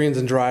pedestrians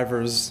and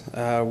drivers,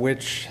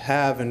 which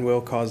have and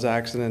will cause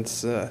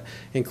accidents,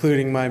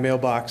 including my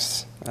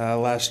mailbox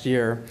last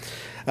year.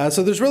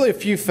 So there's really a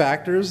few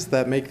factors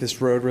that make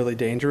this road really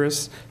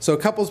dangerous. So a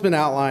couple's been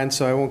outlined,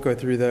 so I won't go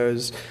through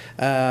those.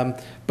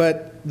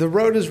 But the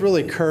road is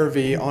really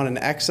curvy on an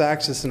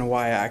x-axis and a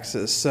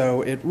y-axis.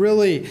 So it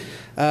really,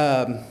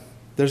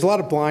 there's a lot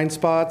of blind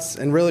spots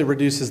and really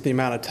reduces the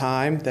amount of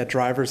time that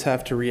drivers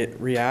have to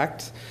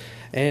react.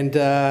 And,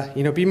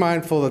 be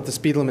mindful that the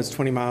speed limit's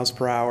 20 miles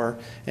per hour.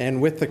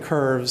 And with the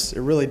curves,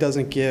 it really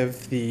doesn't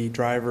give the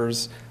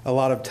drivers a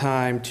lot of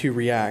time to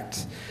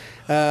react.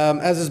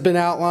 As has been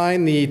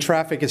outlined, the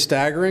traffic is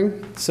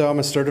staggering. So I'm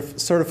a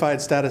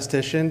certified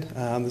statistician.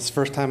 This is the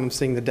first time I'm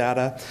seeing the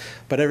data.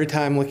 But every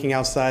time looking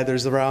outside,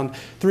 there's around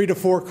 3 to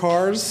 4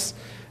 cars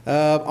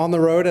on the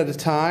road at a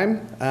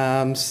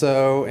time.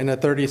 So in a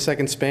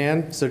 30-second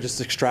span. So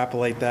just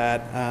extrapolate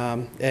that.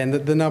 And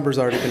the number's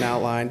already been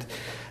outlined.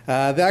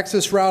 The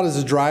access route is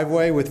a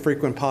driveway with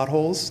frequent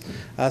potholes.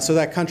 So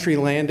that country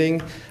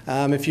landing,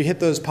 if you hit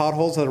those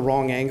potholes at a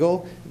wrong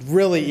angle,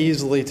 really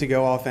easily to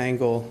go off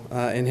angle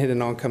and hit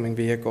an oncoming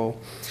vehicle.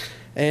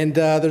 And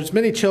there's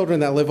many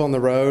children that live on the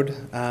road.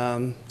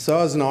 So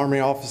as an Army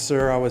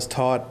officer, I was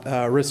taught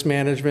risk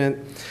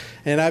management.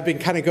 And I've been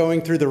kind of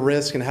going through the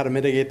risk and how to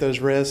mitigate those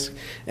risks.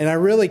 And I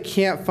really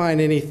can't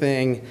find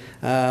anything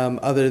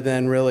other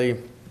than really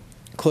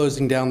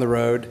closing down the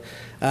road.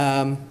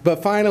 But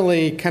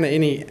finally, kind of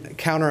any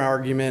counter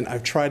argument,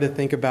 I've tried to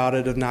think about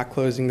it of not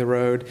closing the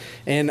road,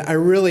 and I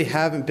really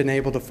haven't been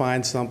able to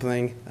find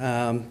something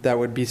that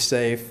would be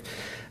safe.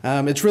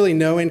 It's really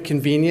no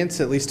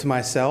inconvenience, at least to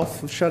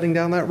myself, of shutting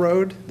down that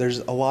road. There's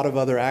a lot of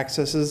other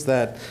accesses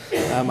that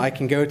I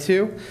can go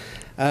to.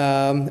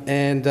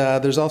 And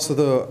there's also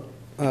the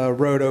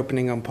road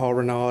opening on Paul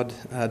Renaud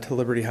to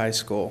Liberty High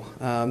School.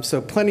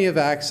 So plenty of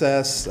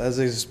access, as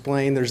I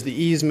explained. There's the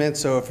easement,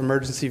 so if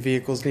emergency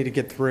vehicles need to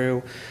get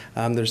through,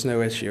 there's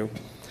no issue.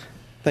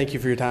 Thank you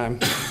for your time.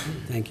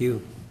 Thank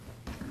you.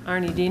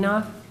 Arnie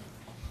Dienoff.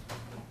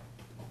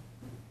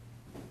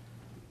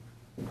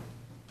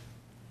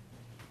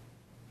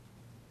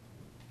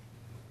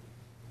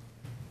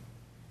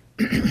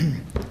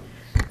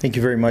 Thank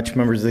you very much,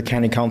 members of the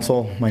County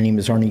Council. My name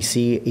is Arnie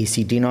C.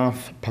 A.C.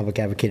 Dienoff, public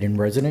advocate and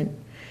resident.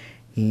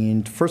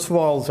 And first of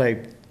all, as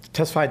I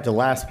testified at the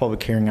last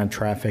public hearing on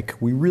traffic,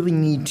 we really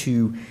need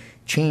to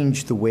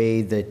change the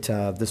way that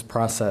this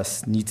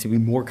process needs to be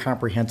more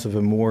comprehensive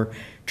and more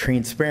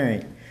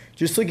transparent.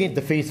 Just looking at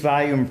the face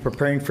value and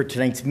preparing for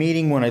tonight's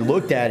meeting, when I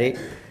looked at it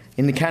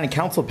in the County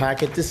Council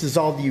packet, this is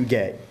all that you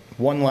get,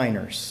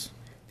 one-liners.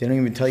 They don't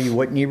even tell you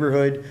what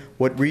neighborhood,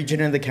 what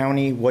region of the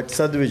county, what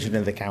subdivision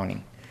of the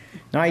county.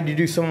 Now, I had to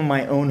do some of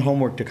my own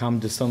homework to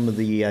come to some of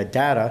the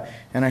data,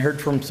 and I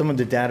heard from some of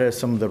the data,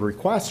 some of the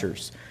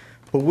requesters.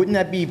 But wouldn't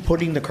that be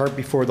putting the cart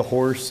before the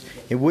horse?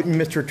 And wouldn't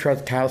Mr.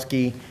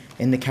 Trzaskowski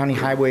and the County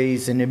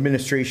Highways and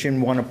Administration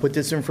want to put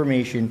this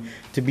information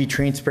to be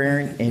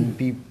transparent and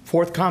be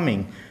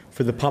forthcoming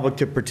for the public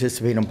to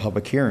participate in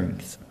public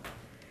hearings?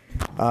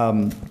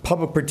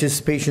 Public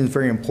participation is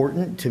very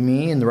important to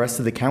me and the rest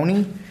of the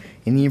county.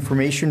 In the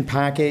information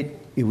packet,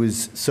 it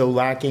was so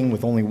lacking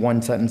with only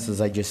one sentence,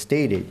 as I just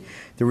stated.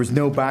 There was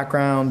no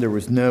background, there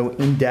was no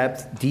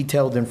in-depth,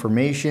 detailed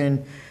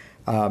information.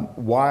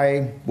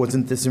 Why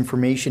wasn't this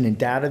information and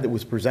data that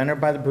was presented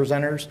by the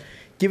presenters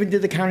given to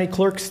the county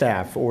clerk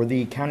staff or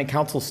the county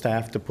council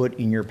staff to put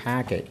in your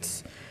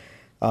packets?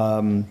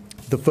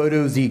 The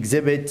photos, the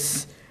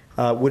exhibits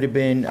would have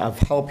been of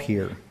help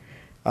here.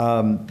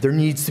 There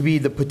needs to be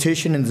the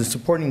petition and the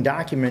supporting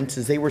documents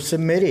as they were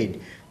submitted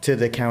to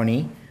the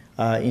county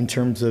in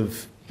terms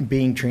of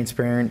being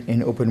transparent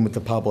and open with the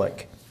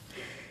public.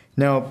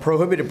 Now,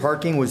 prohibited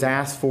parking was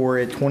asked for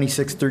at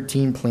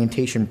 2613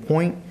 Plantation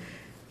Point.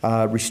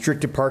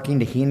 Restricted parking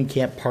to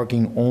handicap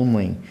parking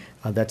only.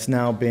 That's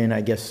now been,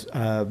 I guess,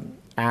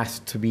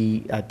 asked to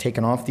be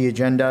taken off the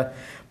agenda.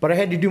 But I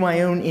had to do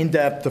my own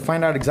in-depth to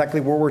find out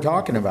exactly what we're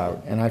talking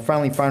about. And I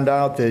finally found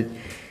out that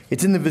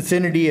it's in the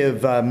vicinity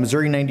of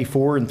Missouri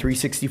 94 and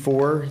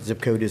 364.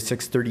 Zip code is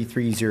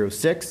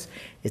 63306.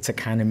 It's a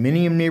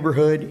condominium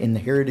neighborhood in the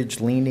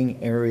Heritage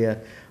Landing area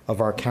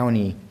of our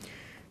county.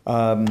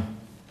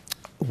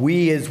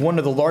 We, as one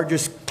of the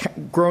largest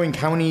growing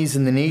counties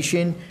in the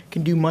nation,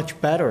 can do much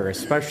better,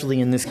 especially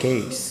in this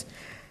case,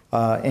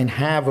 and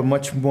have a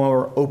much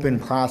more open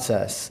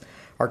process.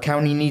 Our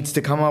county needs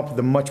to come up with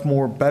a much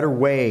more better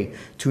way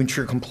to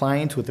ensure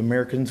compliance with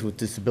Americans with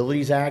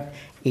Disabilities Act,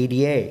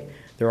 ADA.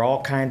 There are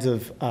all kinds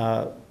of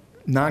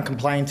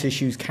non-compliance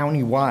issues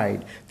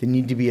countywide that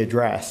need to be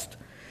addressed.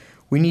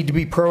 We need to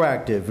be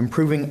proactive,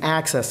 improving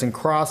access and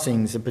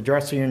crossings,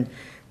 and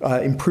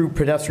improve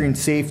pedestrian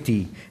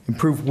safety,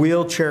 improve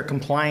wheelchair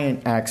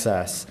compliant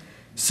access,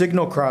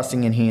 signal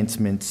crossing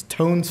enhancements,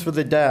 tones for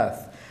the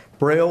deaf,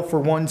 braille for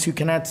ones who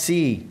cannot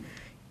see,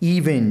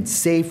 even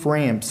safe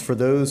ramps for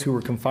those who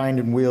are confined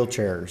in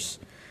wheelchairs.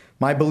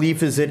 My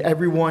belief is that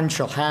everyone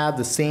shall have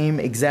the same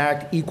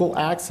exact equal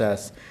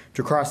access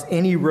to cross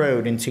any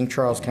road in St.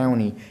 Charles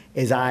County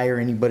as I or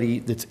anybody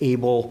that's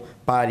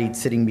able-bodied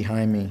sitting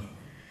behind me.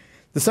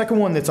 The second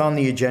one that's on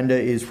the agenda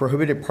is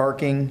prohibited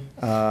parking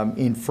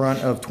in front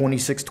of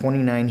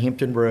 2629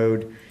 Hampton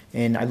Road.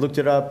 And I looked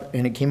it up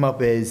and it came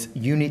up as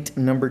unit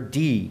number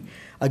D.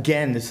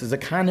 Again, this is a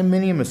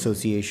condominium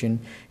association.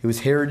 It was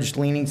Heritage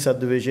Leaning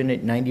Subdivision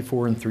at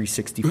 94 and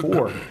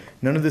 364.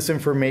 None of this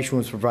information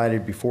was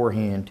provided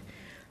beforehand.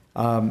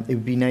 It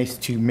would be nice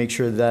to make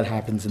sure that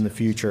happens in the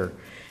future.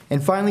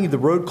 And finally, the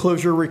road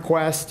closure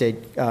request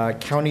at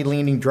County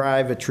Landing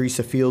Drive at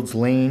Teresa Fields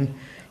Lane.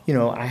 You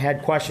know, I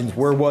had questions.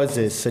 Where was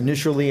this?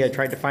 Initially, I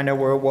tried to find out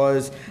where it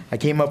was. I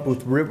came up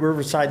with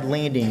Riverside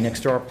Landing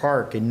next to our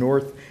park in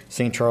North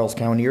St. Charles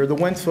County, or the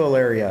Wentzville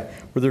area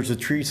where there's a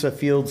Teresa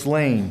Fields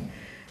Lane.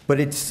 But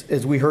it's,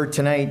 as we heard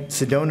tonight,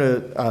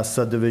 Sedona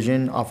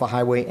subdivision off of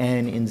Highway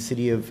N in the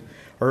city of,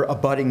 or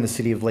abutting the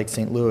city of Lake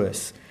St.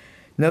 Louis.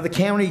 Now, the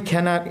county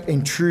cannot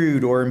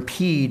intrude or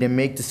impede and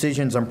make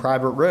decisions on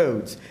private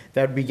roads.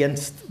 That would be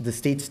against the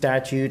state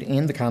statute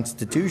and the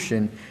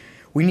Constitution.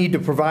 We need to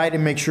provide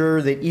and make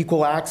sure that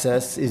equal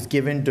access is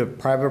given to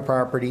private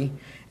property.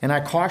 And I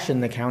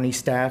caution the county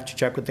staff to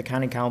check with the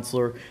county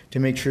councilor to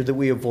make sure that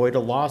we avoid a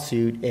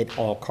lawsuit at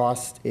all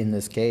costs in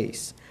this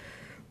case.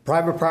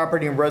 Private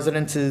property and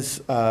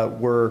residences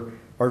are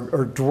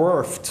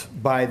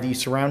dwarfed by the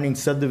surrounding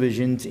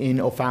subdivisions in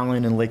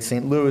O'Fallon and Lake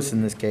St. Louis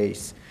in this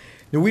case.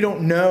 Now, we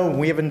don't know,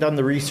 we haven't done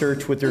the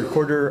research with the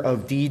Recorder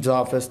of Deeds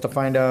office to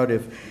find out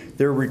if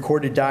there are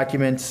recorded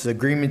documents,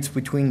 agreements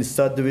between the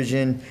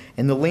subdivision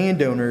and the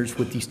landowners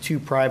with these two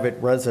private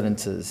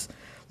residences.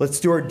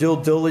 Let's do our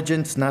due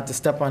diligence not to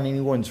step on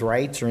anyone's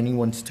rights or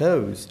anyone's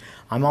toes.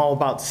 I'm all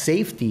about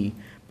safety,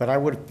 but I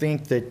would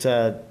think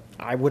that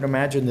I would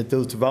imagine that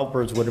those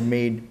developers would have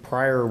made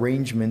prior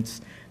arrangements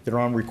that are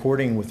on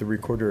recording with the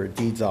Recorder of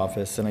Deeds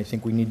office, and I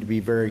think we need to be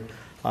very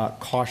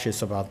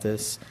cautious about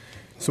this.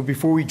 So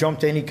before we jump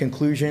to any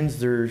conclusions,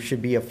 there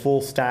should be a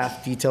full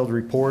staff detailed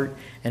report,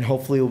 and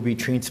hopefully it will be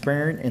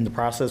transparent and the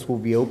process will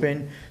be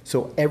open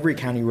so every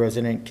county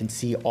resident can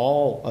see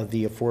all of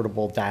the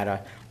affordable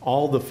data,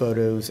 all the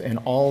photos, and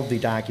all of the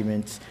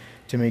documents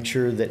to make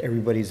sure that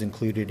everybody's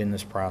included in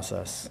this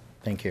process.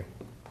 Thank you.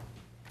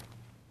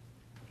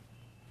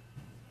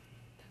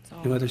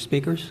 No other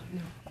speakers?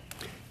 No.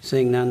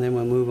 Seeing none, then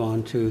we'll move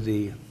on to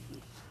the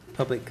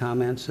public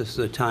comments. This is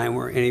a time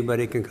where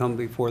anybody can come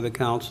before the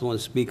council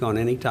and speak on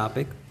any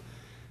topic.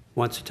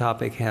 Once a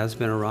topic has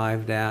been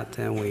arrived at,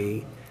 and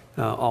we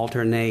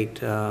alternate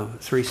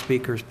 3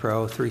 speakers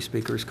pro, 3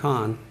 speakers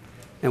con,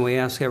 and we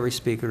ask every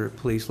speaker to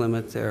please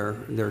limit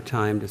their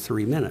time to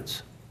 3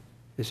 minutes.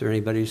 Is there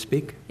anybody to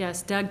speak?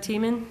 Yes, Doug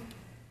Tiemann.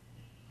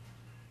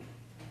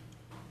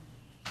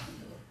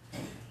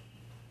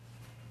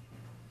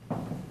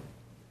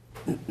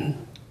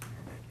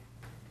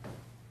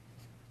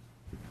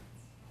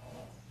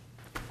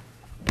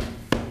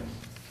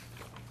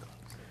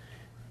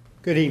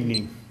 Good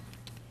evening.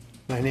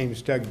 My name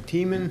is Doug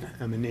Tiemann.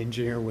 I'm an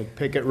engineer with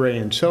Pickett, Ray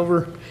and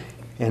Silver,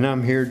 and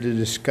I'm here to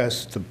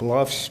discuss the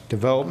Bluffs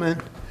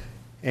development.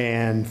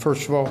 And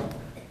first of all,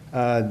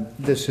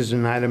 this is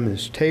an item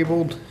that's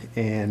tabled,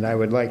 and I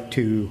would like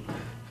to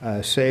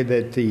say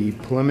that the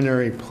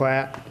preliminary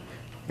plat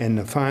and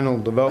the final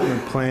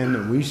development plan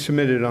that we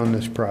submitted on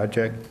this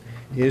project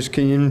is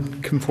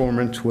in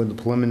conformance with the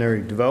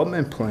preliminary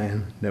development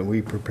plan that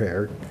we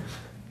prepared.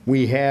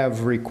 We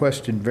have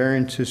requested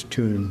variances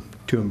to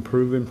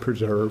improve and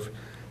preserve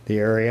the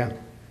area,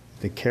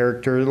 the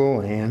character of the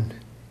land,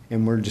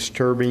 and we're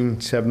disturbing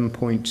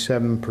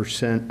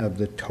 7.7% of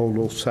the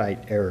total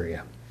site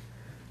area.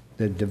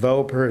 The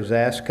developer has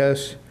asked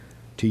us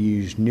to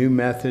use new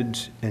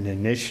methods and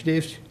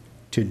initiatives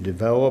to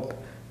develop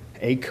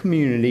a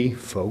community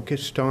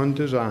focused on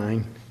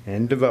design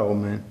and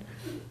development,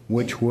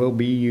 which will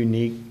be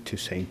unique to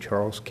St.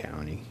 Charles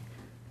County.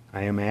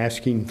 I am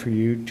asking for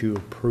you to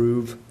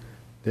approve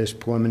this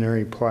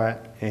preliminary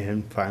plat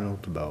and final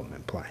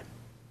development plan.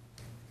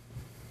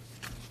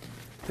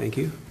 Thank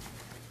you.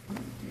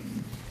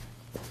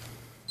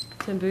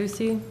 Tim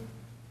Boosie.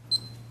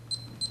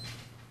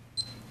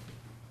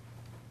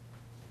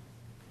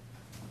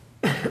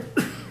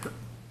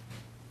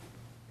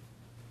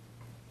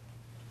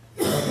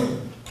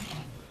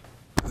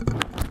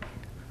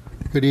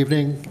 Good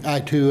evening. I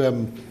too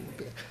am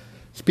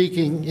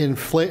speaking in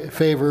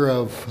favor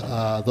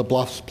of the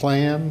Bluffs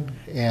plan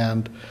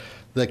and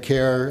the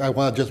care.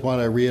 I just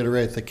want to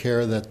reiterate the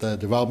care that the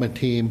development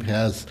team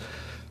has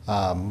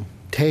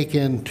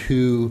taken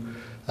to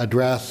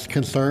address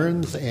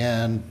concerns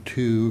and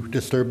to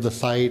disturb the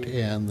site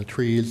and the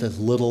trees as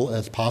little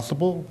as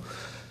possible.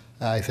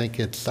 I think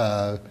it's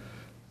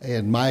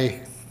in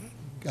my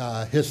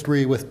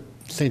history with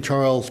St.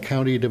 Charles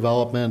County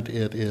development,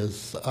 it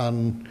is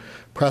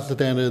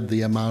unprecedented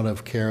the amount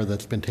of care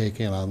that's been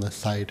taken on this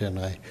site, and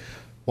I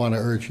want to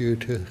urge you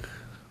to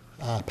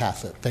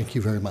pass it. Thank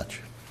you very much.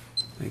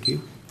 Thank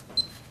you.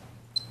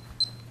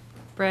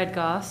 Brad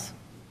Goss.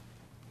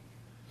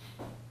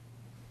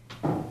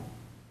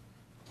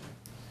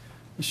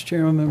 Mr.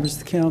 Chairman, members of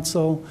the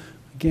council.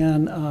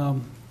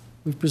 Again,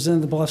 we've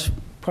presented the BLUFs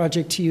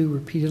project to you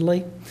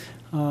repeatedly.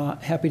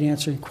 Happy to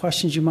answer any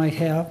questions you might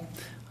have.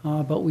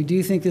 But we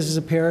do think this is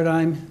a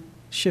paradigm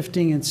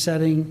shifting and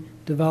setting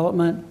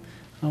development.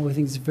 We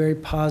think it's very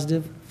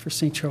positive for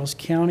St. Charles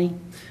County.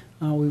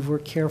 We've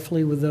worked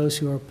carefully with those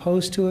who are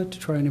opposed to it to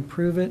try and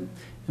improve it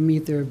and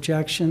meet their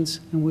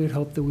objections, and we would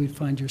hope that we'd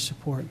find your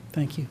support.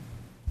 Thank you.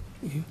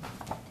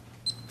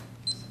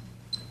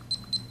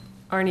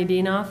 Arnie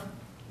Dienoff.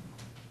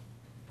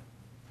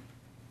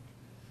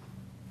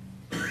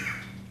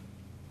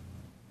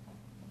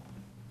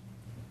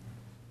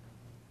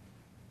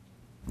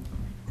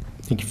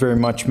 Thank you very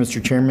much,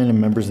 Mr. Chairman and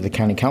members of the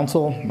County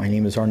Council. My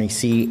name is Arnie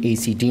C.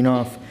 A.C.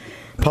 Dienoff,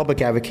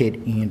 public advocate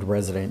and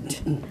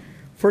resident.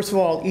 First of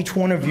all, each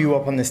one of you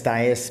up on this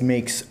dais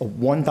makes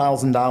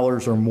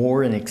 $1,000 or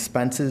more in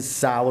expenses,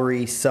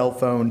 salary, cell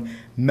phone,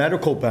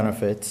 medical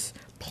benefits,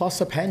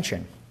 plus a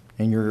pension,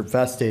 and you're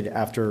vested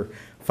after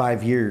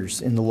 5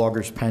 years in the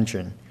logger's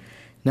pension.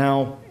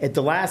 Now, at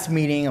the last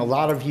meeting, a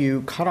lot of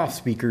you cut off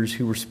speakers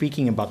who were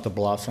speaking about the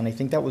BLUFs, and I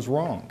think that was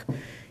wrong.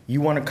 You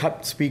want to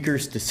cut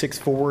speakers to 6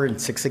 for and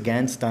 6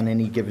 against on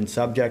any given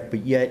subject,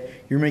 but yet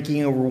you're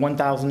making over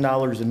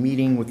 $1,000 a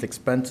meeting with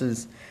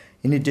expenses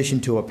in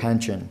addition to a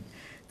pension.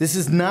 This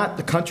is not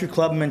the country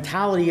club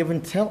mentality of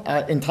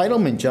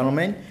entitlement,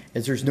 gentlemen,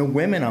 as there's no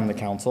women on the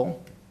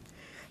council.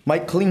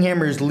 Mike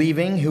Klinghammer is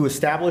leaving, who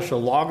established the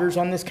loggers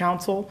on this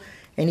council,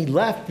 and he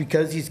left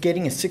because he's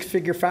getting a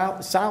 6-figure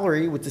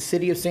salary with the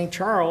city of St.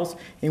 Charles,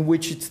 in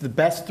which it's the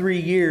best 3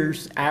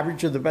 years,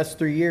 average of the best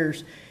 3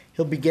 years.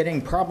 He'll be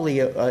getting probably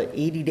a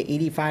 $80,000 to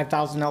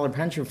 $85,000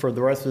 pension for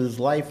the rest of his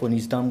life when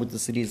he's done with the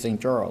city of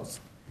St. Charles.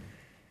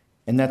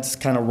 And that's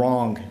kind of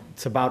wrong.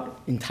 It's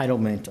about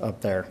entitlement up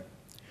there.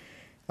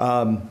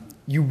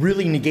 You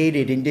really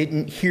negated and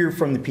didn't hear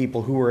from the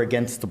people who were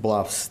against the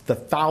BLUFs, the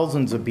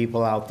thousands of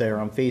people out there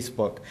on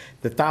Facebook,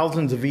 the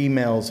thousands of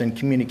emails and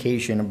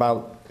communication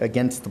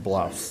against the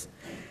BLUFs.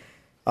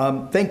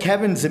 Thank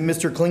heavens that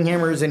Mr.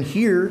 Klinghammer isn't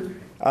here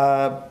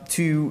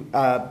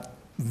to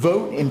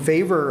vote in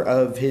favor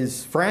of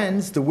his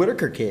friends, the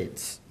Whitaker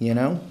kids, you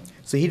know?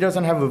 So he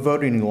doesn't have a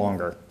vote any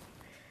longer.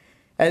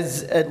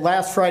 As at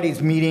last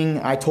Friday's meeting,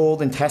 I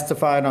told and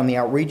testified on the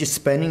outrageous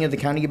spending of the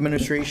county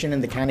administration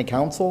and the county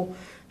council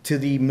to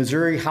the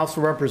Missouri House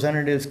of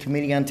Representatives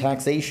Committee on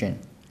Taxation.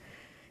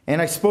 And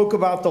I spoke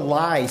about the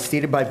lie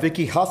stated by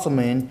Vicki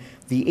Husselman,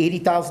 the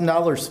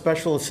 $80,000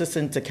 special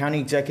assistant to County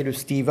Executive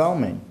Steve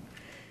Ellman.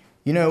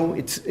 You know,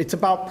 it's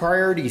about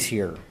priorities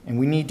here, and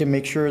we need to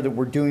make sure that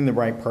we're doing the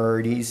right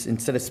priorities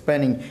instead of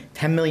spending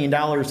 $10 million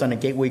on a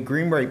Gateway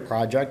Greenbrier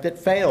project that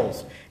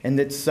fails, and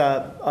that's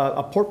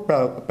a pork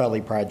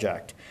belly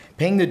project.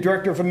 Paying the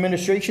Director of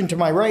Administration to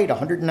my right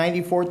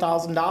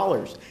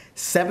 $194,000,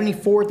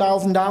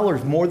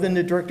 $74,000 more than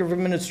the Director of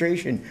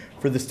Administration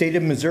for the state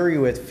of Missouri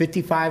with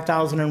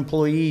 55,000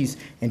 employees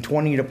and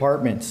 20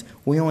 departments.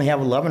 We only have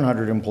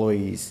 1,100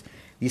 employees.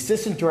 The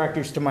assistant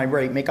directors to my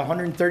right make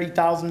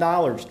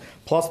 $130,000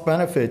 plus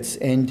benefits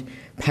and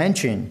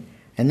pension.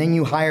 And then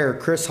you hire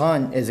Chris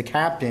Hunt as a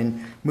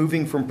captain,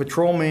 moving from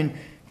patrolman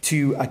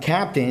to a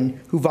captain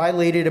who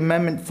violated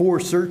Amendment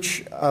 4,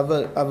 search of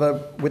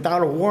a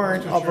without a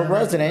warrant of a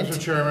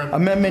resident.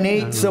 Amendment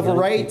 8, civil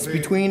rights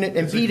between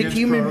and beat a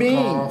human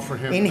being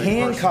in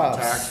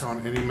handcuffs.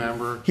 On any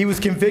member. He was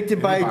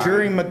convicted by a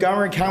jury in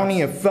Montgomery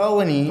County of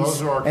felonies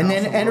and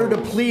then entered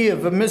a plea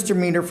of a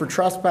misdemeanor for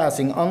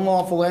trespassing,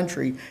 unlawful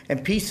entry,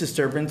 and peace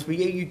disturbance, but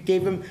yet you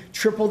gave him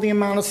triple the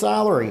amount of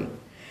salary.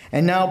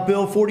 And now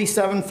Bill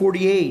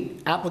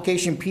 4748,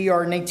 application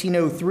PR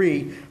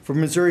 1903 for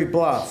Missouri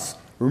BLUFs.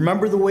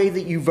 Remember the way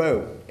that you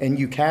vote, and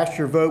you cast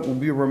your vote will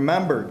be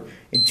remembered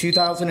in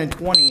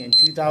 2020 and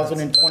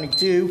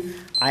 2022.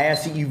 I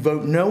ask that you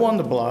vote no on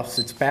the BLUFs.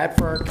 It's bad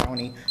for our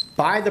county.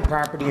 Buy the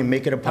property and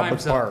make it a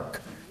public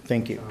park.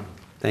 Thank you.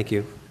 Thank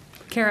you.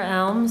 Kara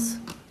Elms.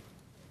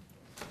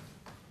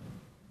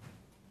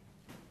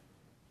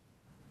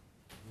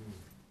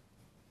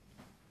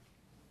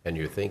 And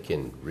you're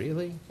thinking,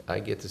 really? I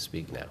get to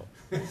speak now?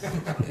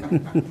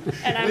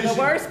 And I'm the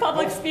worst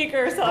public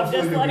speaker, so I'm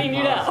just letting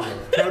you know.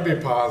 Try to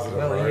be positive,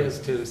 Well, right? he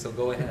is too, so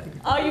go ahead.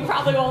 Oh, you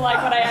probably won't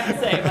like what I have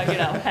to say, but you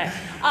know, hey.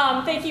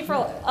 Thank you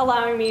for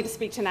allowing me to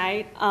speak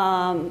tonight.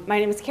 My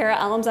name is Kara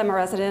Elms. I'm a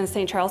resident of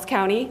St. Charles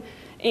County,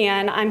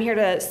 and I'm here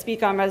to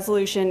speak on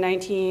Resolution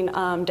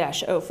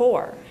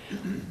 19-04.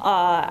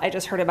 I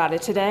just heard about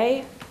it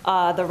today.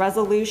 The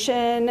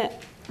resolution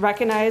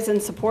recognizes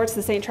and supports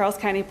the St. Charles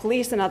County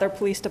Police and other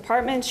police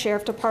departments,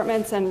 sheriff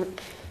departments, and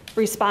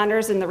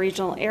responders in the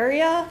regional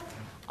area.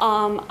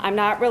 I'm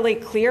not really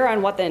clear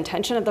on what the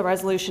intention of the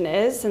resolution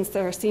is, since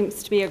there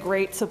seems to be a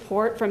great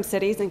support from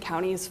cities and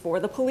counties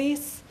for the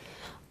police.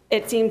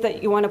 It seems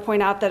that you want to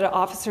point out that an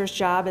officer's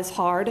job is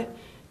hard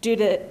due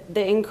to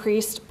the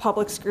increased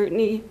public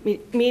scrutiny,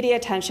 media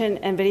attention,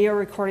 and video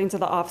recordings of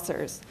the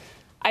officers.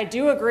 I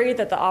do agree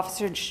that the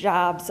officers'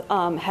 jobs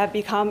have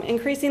become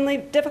increasingly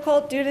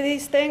difficult due to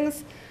these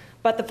things,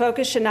 But the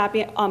focus should not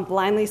be on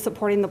blindly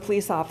supporting the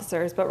police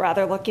officers, but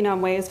rather looking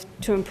on ways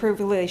to improve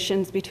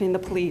relations between the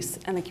police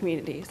and the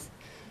communities.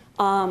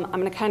 I'm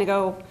going to kind of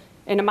go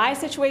into my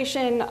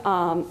situation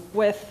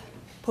with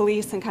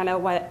police and kind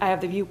of what I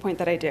have the viewpoint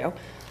that I do.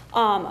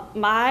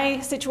 My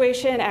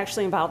situation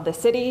actually involved the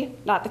city,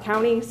 not the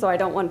county, so I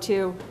don't want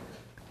to,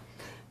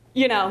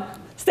 you know,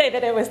 say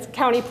that it was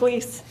county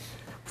police,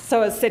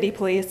 so it's city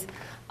police.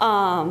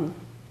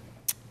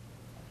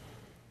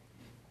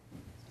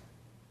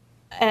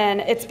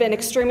 And it's been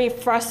extremely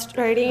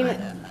frustrating,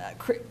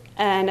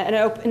 and an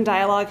open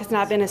dialogue has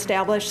not been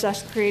established,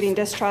 thus creating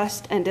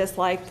distrust and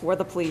dislike for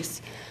the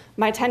police.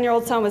 My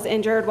 10-year-old son was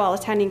injured while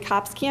attending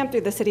cops camp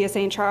through the city of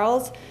St.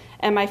 Charles,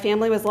 and my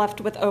family was left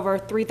with over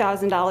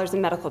 $3,000 in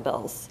medical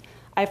bills.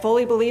 I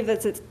fully believe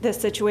that this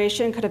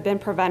situation could have been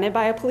prevented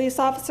by a police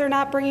officer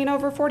not bringing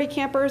over 40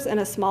 campers in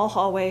a small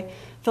hallway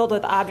filled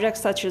with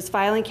objects such as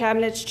filing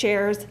cabinets,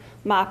 chairs,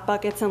 mop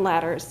buckets, and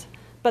ladders.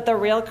 But the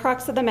real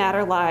crux of the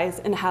matter lies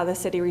in how the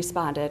city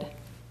responded.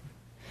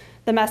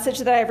 The message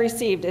that I've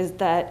received is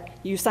that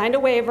you signed a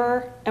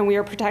waiver and we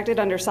are protected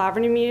under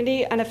sovereign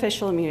immunity and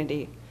official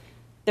immunity.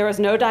 There was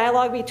no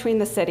dialogue between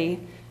the city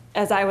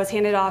as I was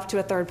handed off to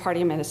a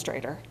third-party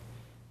administrator.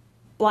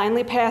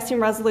 Blindly passing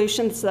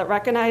resolutions that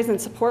recognize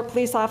and support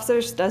police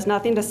officers does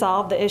nothing to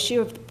solve the issue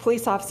of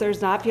police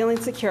officers not feeling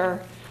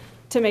secure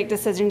to make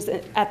decisions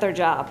at their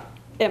job.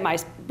 It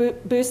might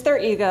boost their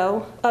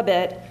ego a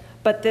bit,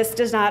 but this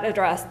does not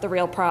address the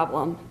real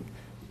problem.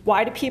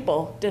 Why do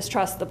people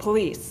distrust the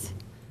police?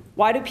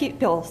 Why do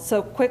people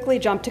so quickly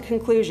jump to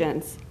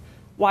conclusions?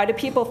 Why do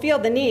people feel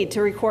the need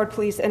to record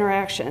police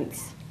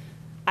interactions?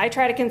 I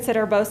try to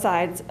consider both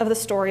sides of the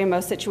story in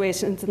most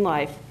situations in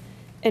life.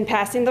 In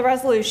passing the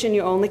resolution,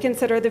 you only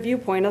consider the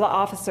viewpoint of the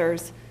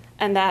officers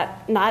and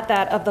not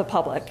that of the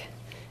public.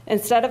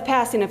 Instead of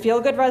passing a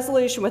feel-good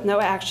resolution with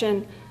no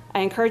action, I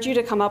encourage you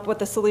to come up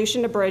with a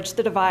solution to bridge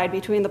the divide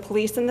between the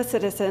police and the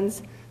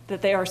citizens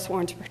that they are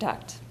sworn to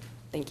protect.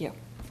 Thank you.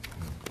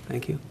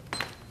 Thank you.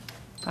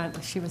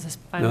 She was a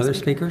final No other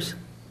speaker. speakers?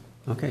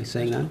 Okay,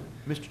 saying none?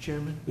 Mr.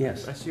 Chairman?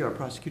 Yes. I see our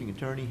prosecuting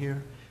attorney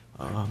here.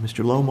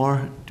 Mr.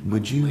 Lomar,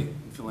 would you?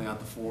 Filling out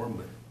the form,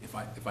 but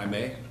if I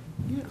may?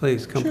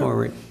 Please come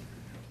forward.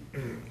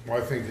 Well,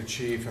 I think the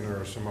chief and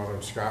there are some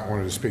other, Scott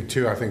wanted to speak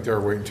too. I think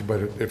they're waiting to,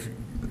 but if,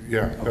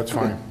 yeah, that's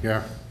fine,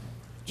 yeah.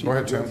 Go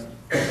ahead, Tim.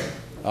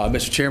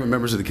 Mr. Chairman,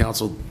 members of the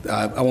council,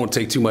 I won't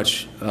take too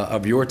much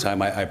of your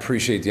time. I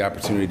appreciate the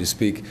opportunity to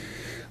speak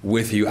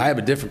with you. I have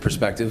a different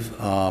perspective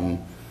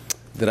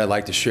that I'd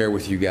like to share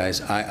with you guys.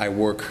 I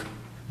work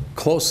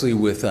closely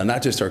with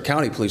not just our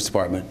county police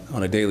department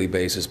on a daily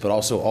basis, but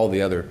also all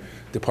the other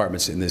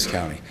departments in this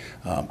county.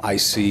 I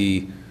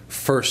see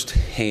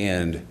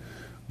firsthand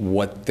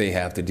what they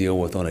have to deal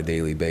with on a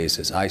daily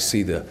basis. I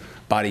see the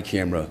body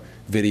camera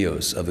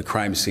videos of the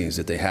crime scenes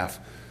that they have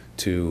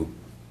to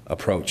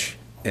approach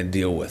and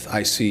deal with.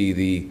 I see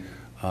the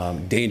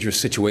dangerous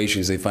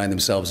situations they find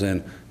themselves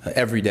in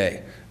every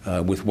day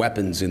with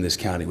weapons in this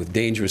county, with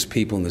dangerous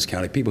people in this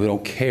county, people who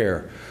don't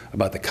care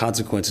about the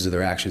consequences of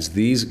their actions.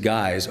 These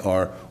guys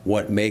are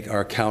what make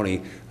our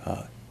county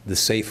the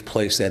safe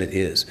place that it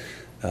is.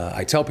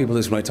 I tell people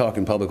this when I talk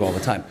in public all the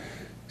time.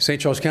 St.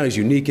 Charles County is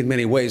unique in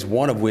many ways,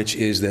 one of which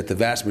is that the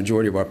vast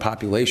majority of our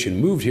population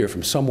moved here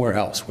from somewhere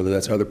else, whether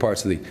that's other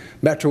parts of the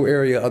metro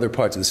area, other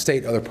parts of the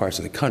state, other parts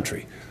of the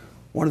country.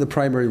 One of the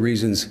primary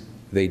reasons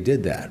they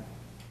did that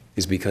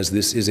is because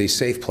this is a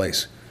safe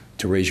place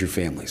to raise your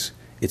families.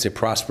 It's a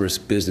prosperous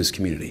business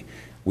community.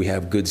 We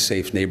have good,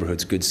 safe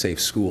neighborhoods, good, safe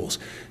schools.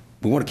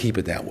 We want to keep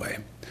it that way.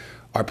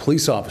 Our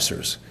police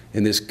officers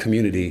in this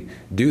community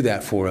do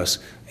that for us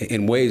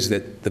in ways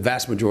that the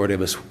vast majority of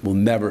us will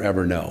never,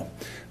 ever know.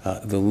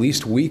 The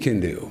least we can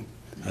do,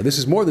 this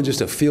is more than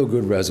just a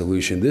feel-good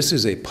resolution. This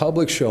is a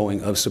public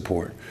showing of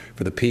support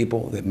for the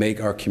people that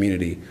make our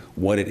community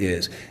what it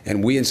is.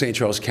 And we in St.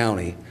 Charles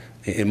County,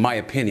 in my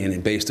opinion,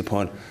 and based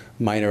upon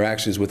my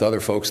interactions with other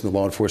folks in the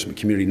law enforcement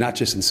community, not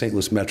just in St.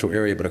 Louis metro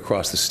area, but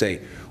across the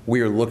state, we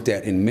are looked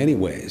at in many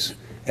ways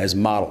as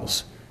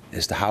models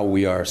as to how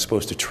we are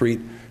supposed to treat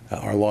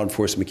our law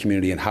enforcement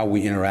community and how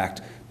we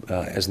interact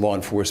as law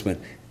enforcement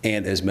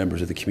and as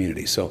members of the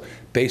community. So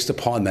based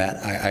upon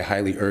that, I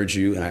highly urge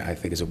you, and I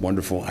think it's a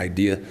wonderful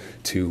idea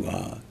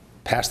to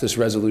pass this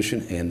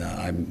resolution, and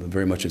I'm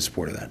very much in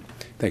support of that.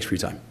 Thanks for your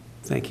time.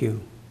 Thank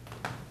you.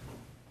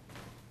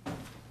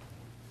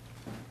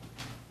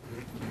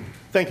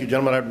 Thank you,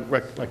 gentlemen.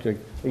 I'd like to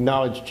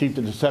acknowledge Chief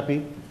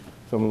Giuseppe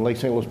from the Lake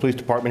St. Louis Police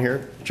Department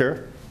here.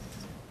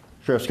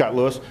 Sheriff Scott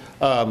Lewis.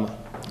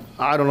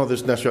 I don't know if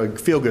this is necessarily a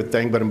feel-good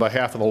thing, but on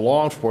behalf of the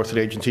law enforcement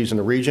agencies in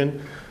the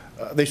region,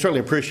 they certainly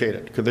appreciate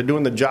it because they're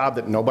doing the job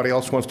that nobody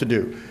else wants to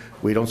do.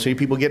 We don't see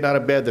people getting out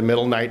of bed in the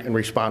middle of the night and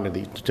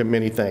responding to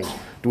many things.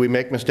 Do we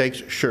make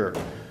mistakes? Sure.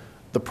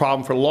 The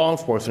problem for law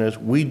enforcement is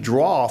we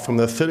draw from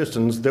the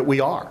citizens that we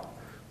are.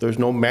 There's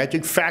no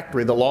magic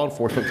factory that law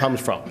enforcement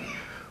comes from.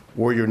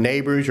 We're your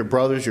neighbors, your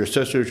brothers, your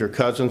sisters, your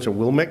cousins, and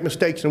we'll make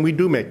mistakes, and we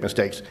do make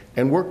mistakes,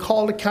 and we're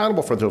called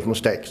accountable for those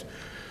mistakes.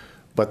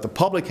 But the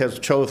public has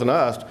chosen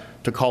us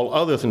to call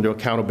others into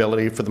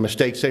accountability for the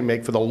mistakes they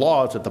make, for the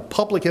laws that the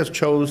public has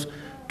chose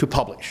to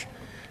publish.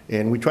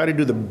 And we try to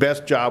do the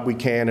best job we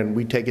can, and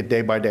we take it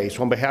day by day.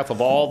 So on behalf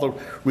of all the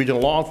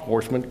regional law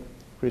enforcement,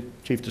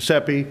 Chief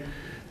Giuseppe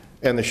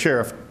and the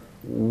sheriff,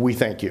 we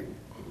thank you.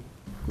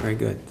 Very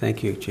good.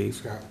 Thank you, Chief.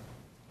 Scott.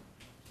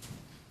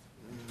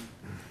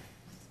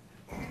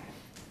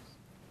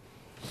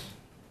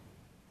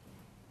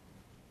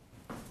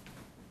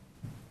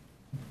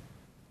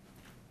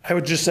 I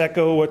would just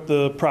echo what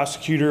the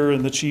prosecutor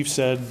and the chief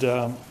said.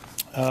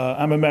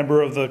 I'm a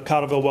member of the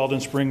Cottleville Weldon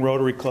Spring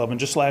Rotary Club, and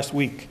just last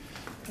week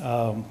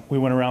we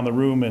went around the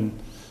room and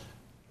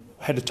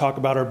had to talk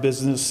about our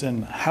business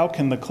and how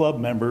can the club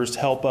members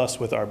help us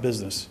with our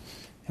business.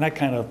 And I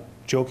kind of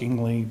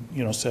jokingly,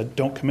 said,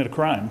 "Don't commit a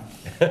crime.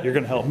 You're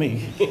going to help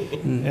me."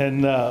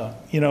 And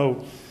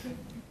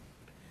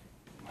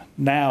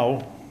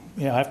now,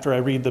 after I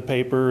read the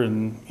paper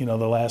and the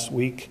last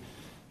week,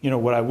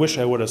 what I wish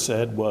I would have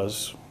said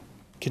was,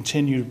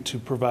 continue to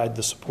provide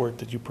the support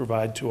that you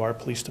provide to our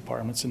police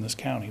departments in this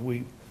county.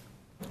 We,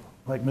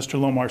 like Mr.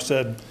 Lomar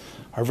said,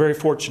 are very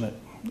fortunate.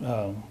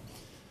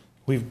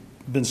 We've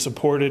been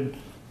supported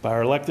by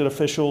our elected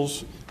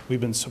officials.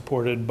 We've been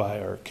supported by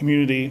our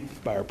community,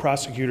 by our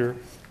prosecutor,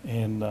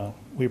 and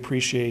we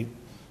appreciate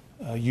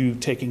you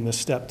taking this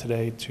step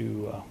today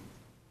to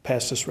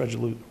pass this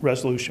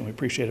resolution. We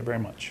appreciate it very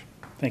much.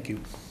 Thank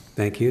you.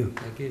 Thank you.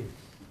 Thank you.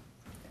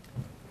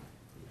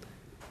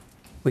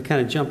 We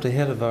kind of jumped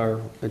ahead of our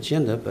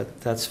agenda,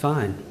 but that's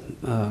fine.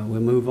 We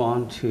move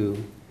on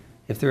to,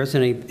 if there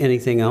isn't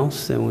anything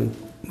else, then we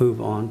move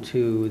on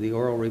to the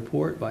oral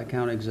report by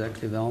County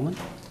Executive Elman.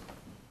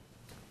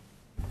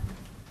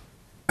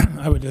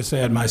 I would just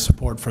add my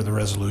support for the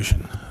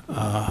resolution.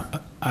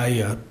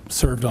 I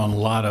served on a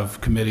lot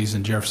of committees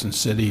in Jefferson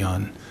City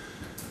on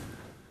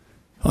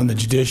the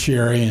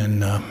judiciary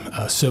and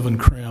civ and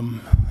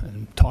crim,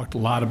 and talked a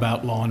lot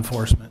about law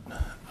enforcement.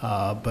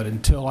 But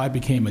until I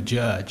became a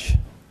judge,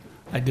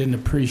 I didn't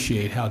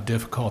appreciate how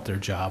difficult their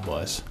job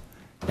was.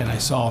 And I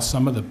saw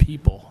some of the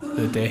people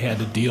that they had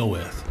to deal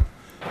with,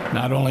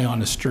 not only on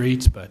the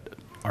streets, but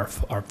our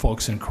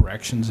folks in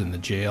corrections in the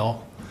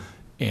jail.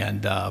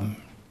 And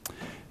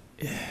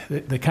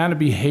the kind of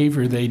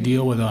behavior they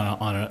deal with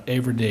on an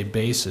everyday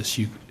basis,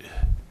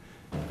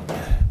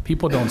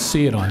 people don't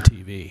see it on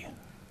TV.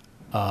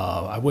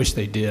 I wish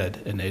they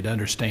did, and they'd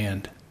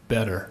understand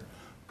better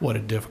what a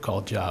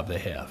difficult job they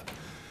have.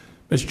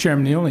 Mr.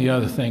 Chairman, the only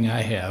other thing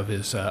I have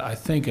is I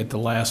think at the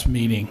last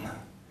meeting,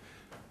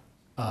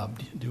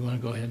 do you want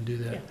to go ahead and do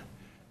that?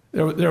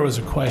 Yeah. There was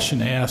a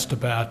question asked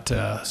about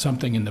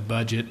something in the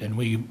budget, and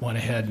we went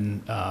ahead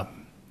and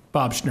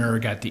Bob Schnurr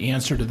got the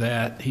answer to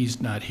that. He's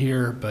not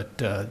here, but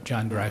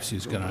John Greifsey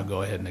is going to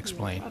go ahead and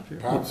explain.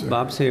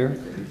 Bob's here.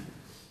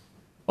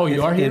 Oh,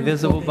 you are here?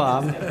 Invisible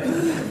Bob.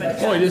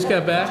 Oh, you just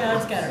got back?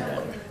 John's got her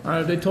back. All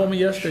right, they told me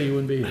yesterday you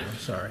wouldn't be here. I'm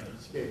sorry.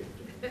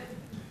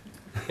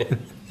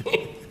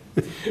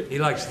 He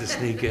likes to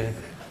sneak in.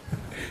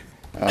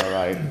 All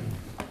right.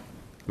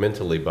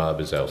 Mentally,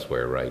 Bob is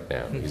elsewhere right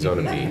now. He's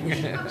on a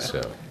beach,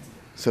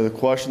 So the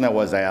question that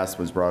was asked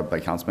was brought up by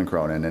Councilman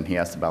Cronin, and he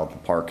asked about the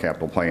park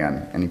capital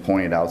plan, and he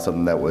pointed out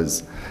something that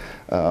was,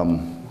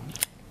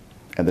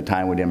 at the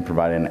time, we didn't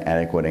provide an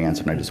adequate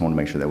answer, and I just want to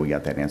make sure that we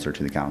got that answer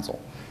to the council.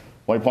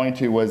 What he pointed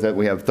to was that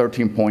we have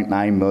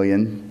 $13.9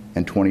 million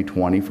in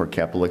 2020 for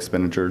capital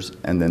expenditures,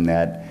 and then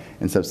that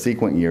in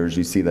subsequent years,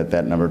 you see that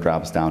that number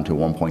drops down to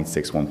 1.6,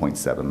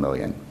 1.7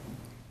 million.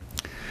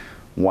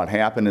 What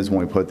happened is when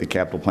we put the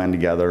capital plan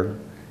together,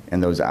 in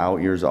those out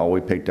years, all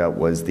we picked up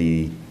was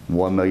the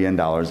 $1 million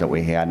that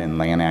we had in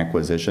land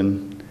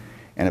acquisition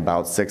and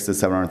about $600,000 to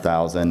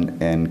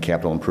 $700,000 in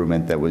capital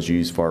improvement that was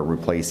used for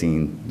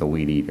replacing the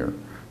weed eater,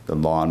 the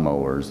lawn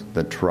mowers,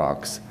 the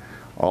trucks,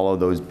 all of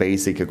those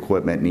basic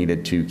equipment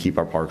needed to keep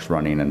our parks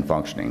running and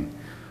functioning.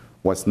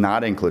 What's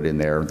not included in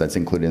there, that's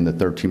included in the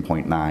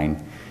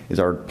 13.9, is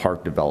our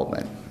park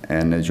development.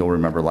 And as you'll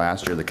remember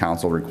last year, the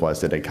council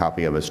requested a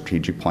copy of a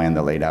strategic plan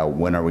that laid out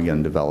when are we going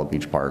to develop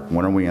each park,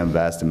 when are we going to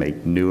invest and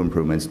make new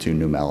improvements to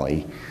New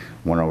Melly,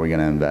 when are we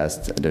going to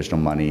invest additional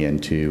money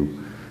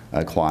into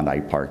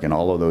Klondike Park, and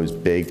all of those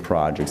big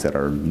projects that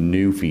are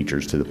new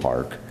features to the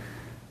park.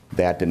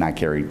 That did not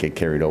get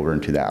carried over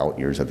into the out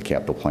years of the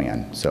capital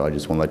plan. So I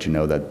just want to let you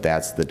know that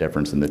that's the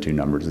difference in the two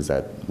numbers, is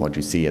that what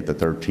you see at the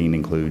 13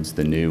 includes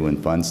the new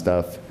and fun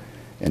stuff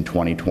in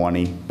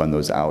 2020, but in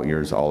those out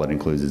years, all it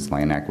includes is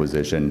land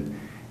acquisition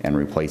and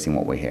replacing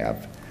what we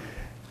have.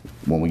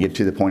 When we get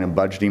to the point of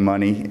budgeting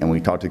money, and we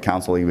talk to the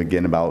council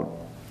again about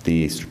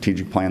the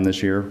strategic plan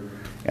this year,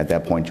 at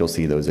that point, you'll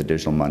see those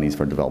additional monies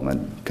for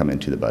development come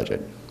into the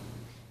budget.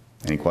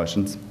 Any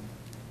questions?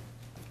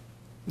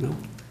 No.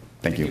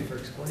 Thank you.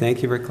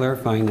 Thank you for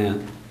clarifying that.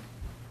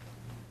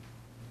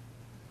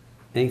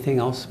 Anything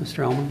else,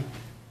 Mr. Elman?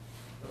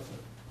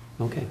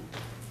 Okay.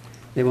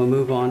 Then we'll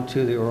move on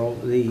to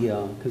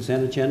the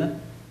consent agenda.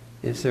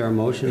 Is there a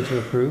motion to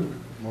approve?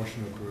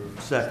 Motion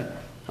approved. Second.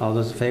 All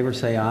those in favor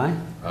say aye.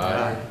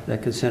 Aye.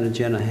 That consent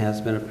agenda has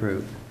been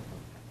approved.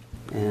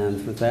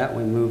 And with that,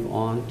 we move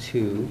on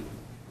to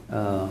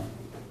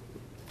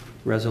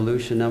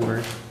resolution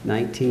number 19-04.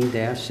 Resolution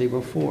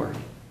 -19-04,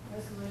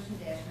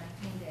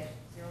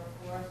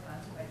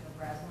 sponsored by Joe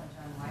Brazel and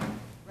John White.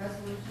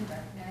 Resolution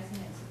recognizing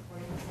and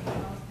supporting the St.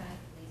 Charles County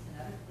Police and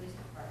other police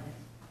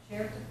departments,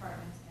 sheriff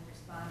departments, and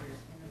responders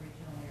in the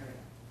regional area.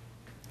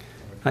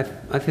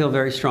 I feel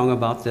very strong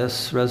about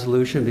this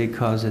resolution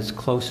because it's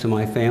close to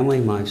my family.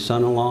 My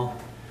son-in-law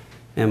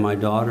and my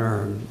daughter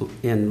are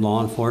in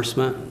law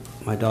enforcement.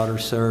 My daughter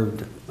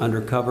served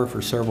undercover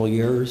for several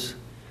years.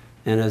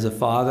 And as a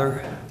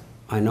father,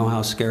 I know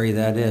how scary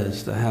that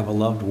is to have a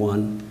loved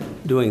one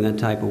doing that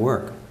type of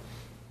work.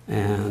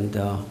 And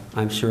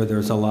I'm sure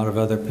there's a lot of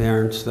other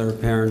parents that are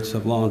parents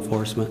of law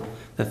enforcement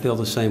that feel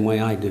the same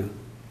way I do.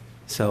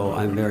 So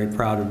I'm very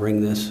proud to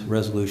bring this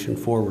resolution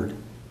forward.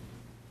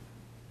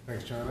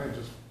 Thanks, John. I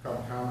just a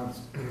couple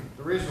comments.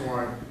 The reason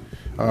why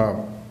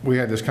we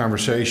had this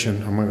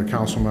conversation among the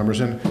council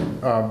members, and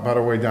by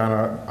the way,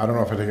 Donna, I don't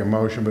know if I take a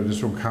motion, but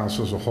just from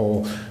council as a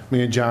whole,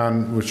 me and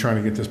John was trying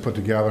to get this put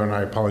together, and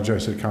I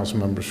apologize to the council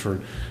members for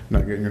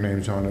not getting your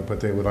names on it, but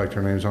they would like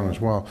their names on it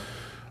as well.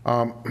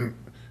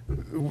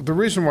 The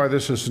reason why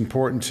this is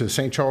important to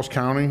St. Charles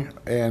County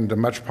and the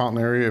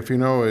metropolitan area, if you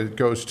know, it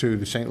goes to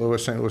the St.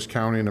 Louis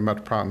County and the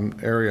metropolitan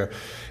area,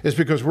 is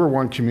because we're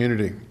one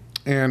community.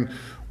 And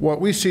what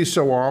we see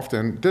so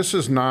often, this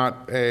is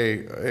not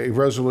a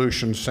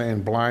resolution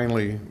saying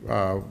blindly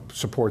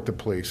support the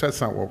police.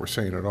 That's not what we're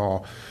saying at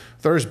all.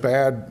 There's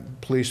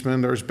bad policemen,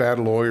 there's bad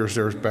lawyers,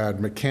 there's bad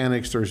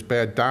mechanics, there's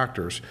bad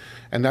doctors,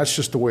 and that's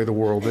just the way the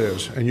world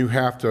is. And you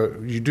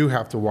do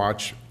have to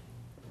watch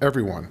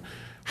everyone.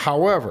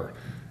 However,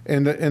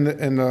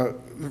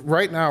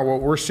 right now,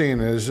 what we're seeing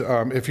is,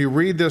 if you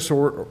read this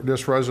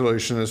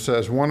resolution, it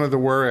says, one of the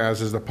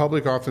whereas is the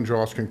public often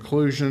draws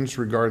conclusions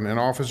regarding an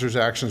officer's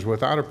actions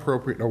without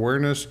appropriate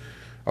awareness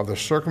of the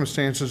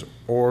circumstances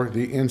or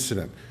the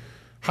incident.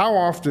 How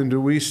often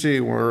do we see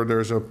where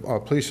there's a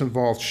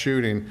police-involved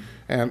shooting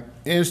and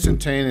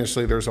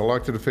instantaneously there's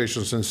elected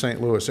officials in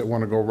St. Louis that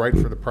want to go right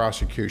for the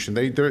prosecution?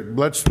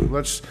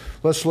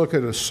 Let's look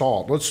at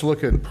assault. Let's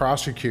look at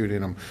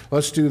prosecuting them.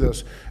 Let's do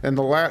this. In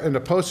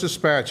the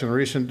Post-Dispatch in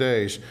recent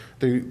days,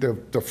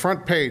 the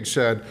front page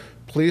said,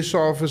 police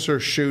officer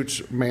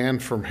shoots man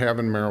from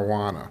having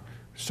marijuana.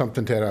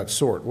 Something to that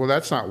sort. Well,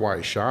 that's not why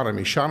he shot him.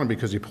 He shot him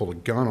because he pulled a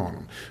gun on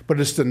him.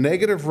 But it's the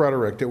negative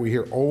rhetoric that we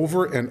hear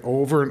over and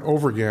over and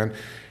over again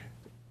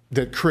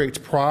that creates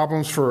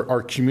problems for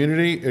our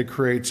community. It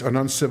creates an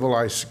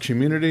uncivilized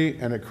community,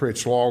 and it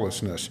creates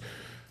lawlessness.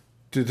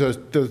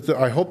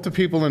 I hope the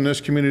people in this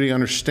community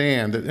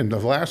understand that in the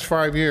last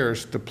 5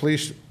 years, the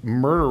police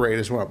murder rate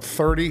has went up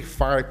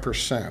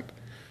 35%.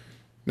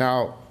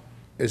 Now,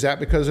 is that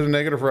because of the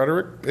negative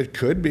rhetoric? It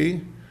could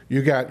be.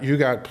 You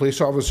got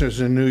police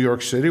officers in New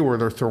York City where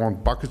they're throwing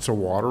buckets of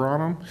water on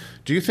them.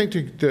 Do you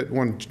think that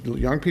when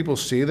young people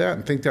see that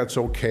and think that's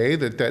okay,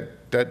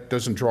 that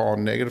doesn't draw a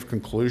negative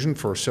conclusion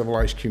for a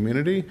civilized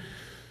community?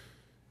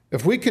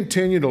 If we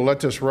continue to let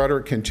this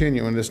rhetoric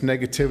continue and this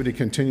negativity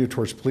continue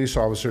towards police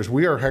officers,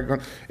 we are going.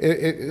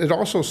 It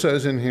also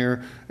says in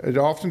here, it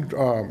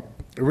often.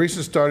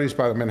 Recent studies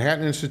by the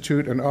Manhattan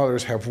Institute and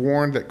others have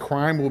warned that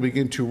crime will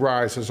begin to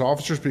rise as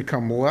officers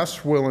become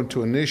less willing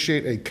to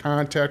initiate a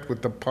contact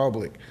with the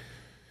public.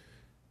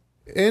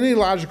 Any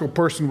logical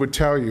person would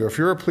tell you, if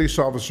you're a police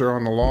officer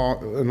in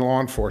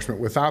law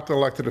enforcement without the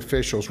elected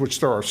officials,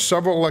 which there are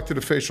several elected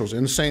officials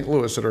in St.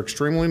 Louis that are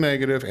extremely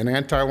negative and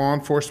anti-law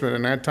enforcement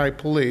and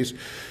anti-police,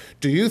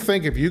 do you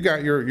think if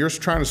you're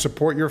trying to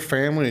support your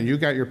family and you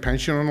got your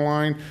pension on the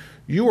line,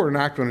 you are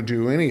not going to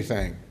do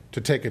anything to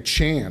take a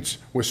chance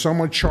with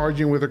someone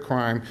charging with a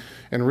crime?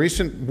 In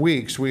recent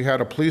weeks, we had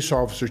a police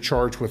officer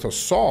charged with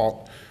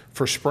assault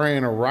for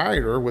spraying a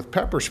rider with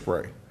pepper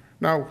spray.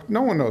 Now,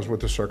 no one knows what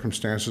the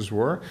circumstances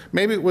were.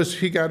 Maybe it was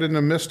he got in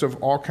the midst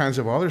of all kinds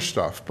of other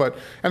stuff,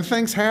 and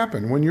things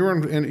happen. When you're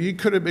in, it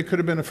could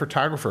have been a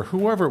photographer,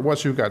 whoever it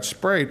was who got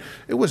sprayed,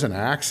 it was an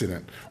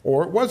accident.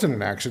 Or it wasn't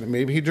an accident,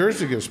 maybe he deserves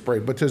to get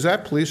sprayed. But does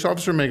that police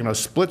officer making a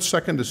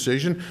split-second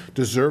decision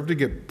deserve to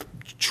get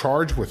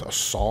charged with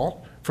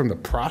assault from the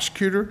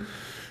prosecutor?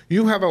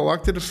 You have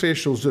elected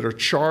officials that are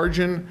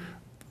charging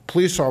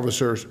police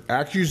officers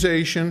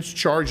accusations,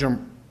 charge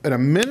them at a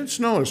minute's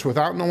notice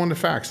without knowing the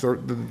facts. The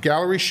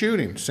gallery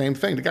shooting, same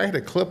thing. The guy had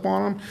a clip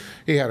on him.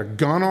 He had a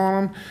gun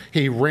on him.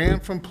 He ran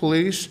from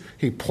police.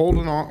 He pulled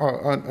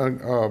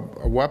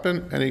a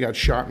weapon, and he got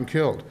shot and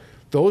killed.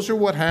 Those are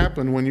what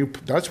happened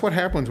that's what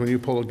happens when you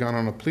pull a gun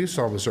on a police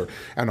officer.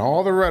 And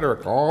all the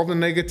rhetoric, all the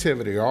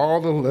negativity,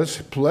 all the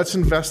let's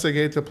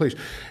investigate the police.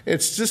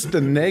 It's just the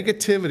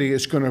negativity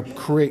is going to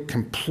create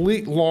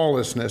complete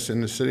lawlessness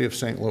in the city of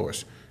St.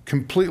 Louis.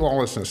 Complete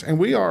lawlessness. And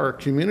we are a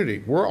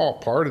community. We're all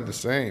part of the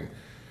same.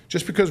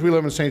 Just because we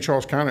live in St.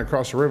 Charles County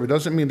across the river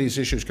doesn't mean these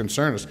issues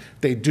concern us.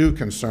 They do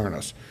concern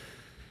us.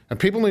 And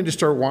people need to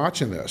start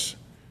watching this.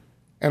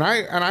 And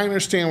I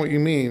understand what you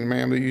mean,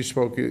 ma'am, that you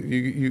spoke.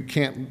 You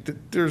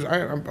can't. There's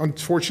an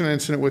unfortunate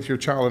incident with your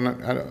child,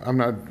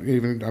 and I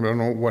don't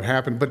know what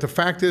happened. But the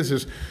fact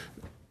is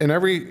in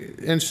every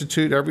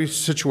institute, every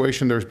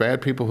situation, there's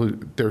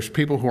there's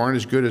people who aren't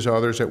as good as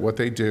others at what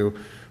they do.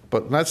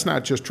 But let's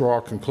not just draw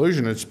a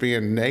conclusion. It's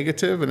being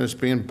negative and it's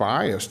being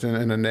biased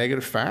in a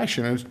negative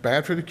fashion, and it's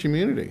bad for the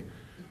community.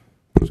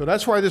 So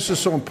that's why this is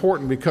so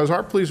important, because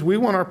we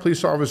want our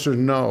police officers to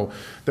know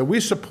that we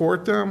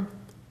support them.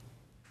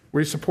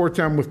 We support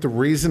them with the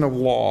reason of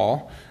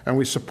law, and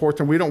we support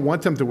them. We don't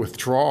want them to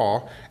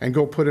withdraw and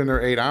go put in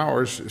their 8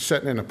 hours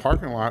sitting in a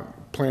parking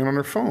lot playing on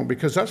their phone,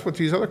 because that's what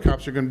these other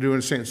cops are going to do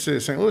in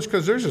St. Louis,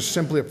 because they're just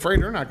simply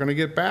afraid they're not going to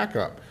get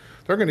backup.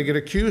 They're going to get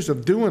accused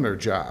of doing their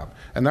job,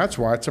 and that's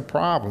why it's a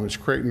problem. It's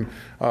creating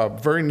a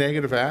very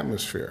negative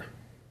atmosphere.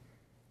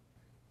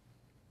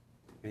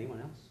 Anyone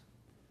else?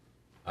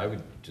 I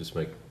would just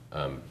make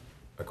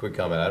a quick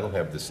comment. I don't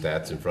have the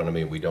stats in front of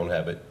me, and we don't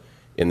have it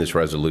in this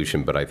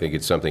resolution, but I think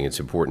it's something that's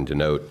important to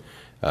note.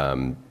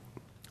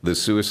 The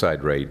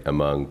suicide rate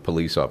among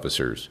police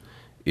officers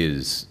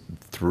is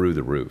through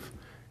the roof,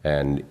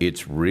 and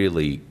it's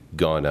really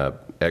gone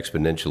up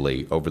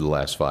exponentially over the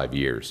last 5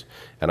 years.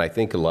 And I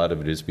think a lot of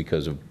it is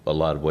because of a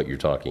lot of what you're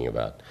talking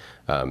about.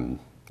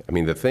 I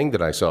mean, the thing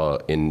that I saw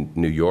in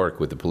New York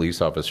with the police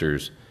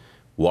officers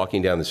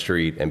walking down the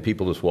street and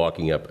people just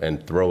walking up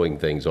and throwing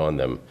things on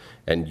them,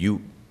 and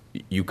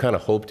you kind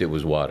of hoped it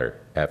was water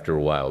after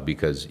a while,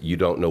 because you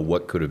don't know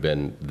what could have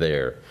been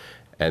there.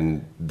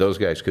 And those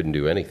guys couldn't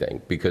do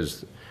anything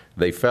because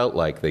they felt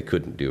like they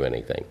couldn't do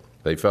anything.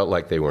 They felt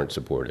like they weren't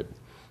supported.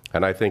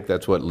 And I think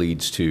that's what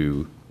leads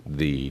to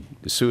the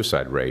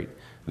suicide rate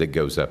that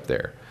goes up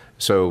there.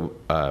 So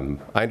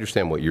I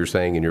understand what you're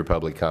saying in your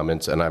public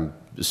comments, and I'm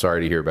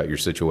sorry to hear about your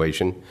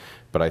situation.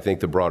 But I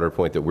think the broader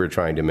point that we're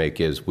trying to make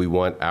is we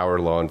want our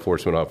law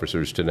enforcement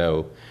officers to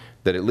know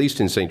that at least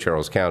in St.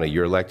 Charles County,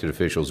 your elected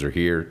officials are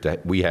here.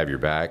 We have your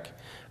back.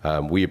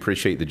 We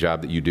appreciate the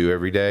job that you do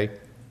every day.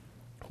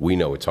 We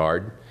know it's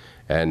hard.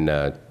 And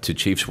to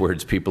Chief's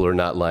words, people are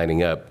not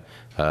lining up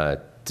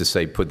to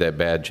say, put that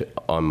badge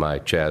on my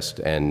chest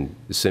and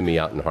send me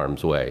out in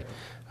harm's way.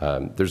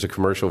 There's a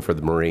commercial for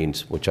the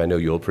Marines, which I know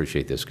you'll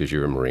appreciate this because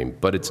you're a Marine,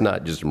 but it's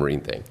not just a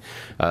Marine thing.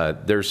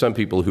 There are some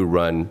people who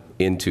run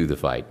into the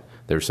fight.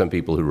 There are some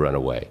people who run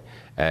away.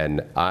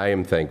 And I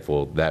am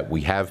thankful that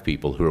we have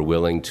people who are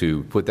willing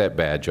to put that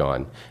badge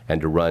on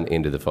and to run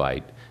into the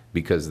fight,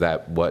 because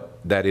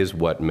that is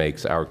what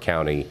makes our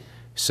county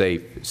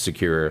safe,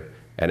 secure,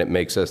 and it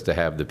makes us to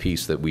have the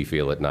peace that we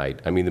feel at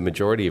night. I mean, the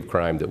majority of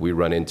crime that we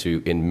run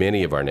into in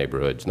many of our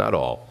neighborhoods, not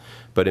all,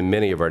 but in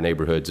many of our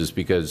neighborhoods, is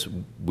because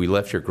we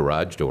left your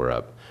garage door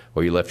up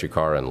or you left your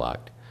car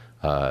unlocked.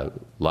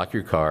 Lock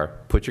your car,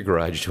 put your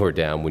garage door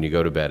down when you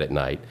go to bed at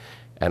night,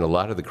 and a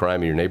lot of the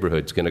crime in your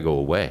neighborhood is going to go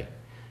away.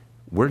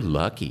 We're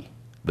lucky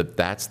that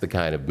that's the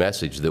kind of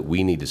message that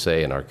we need to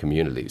say in our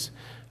communities.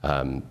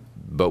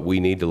 But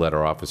we need to let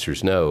our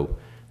officers know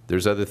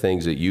there's other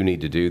things that you need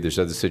to do. There's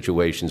other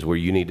situations where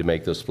you need to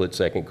make those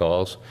split-second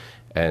calls.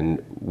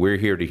 And we're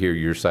here to hear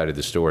your side of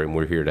the story, and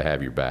we're here to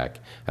have your back.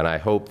 And I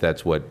hope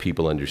that's what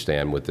people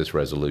understand with this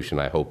resolution.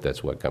 I hope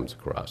that's what comes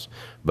across.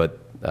 But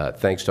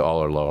thanks to all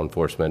our law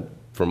enforcement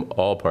from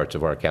all parts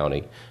of our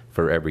county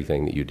for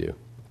everything that you do.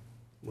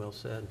 Well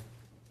said.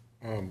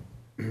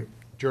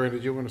 Jerry,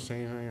 did you want to say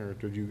anything, or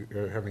did you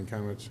have any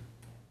comments?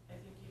 I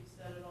think you've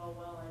said it all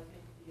well. I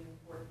think the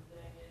important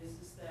thing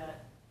is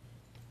that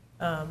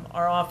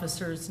our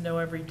officers know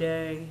every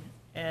day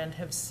and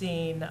have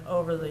seen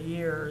over the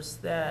years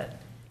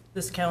that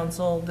this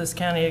council, this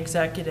county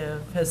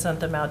executive has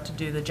sent them out to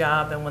do the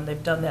job, and when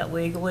they've done that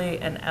legally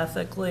and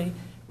ethically,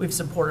 we've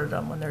supported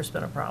them when there's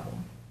been a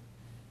problem.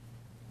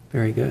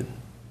 Very good.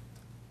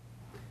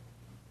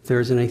 If there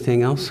isn't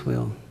anything else,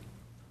 we'll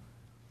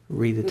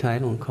read the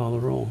title and call the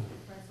roll.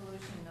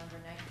 Resolution number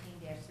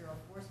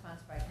 19-04,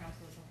 sponsored by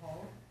council as a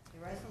whole.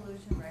 A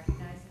resolution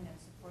recognizing and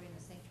supporting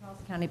the St. Charles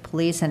County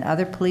Police and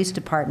other police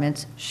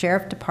departments,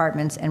 sheriff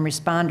departments, and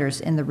responders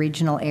in the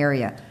regional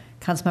area.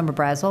 Councilmember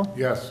Brazel?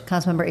 Yes.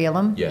 Councilmember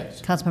Elam?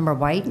 Yes. Councilmember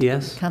White?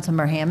 Yes.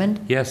 Councilmember Hammond?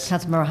 Yes.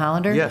 Councilmember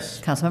Hollander?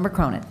 Yes. Councilmember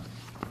Cronin?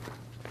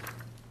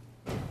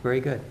 Very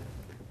good.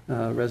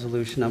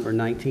 Resolution number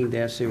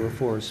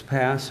 19-04 is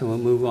passed, and we'll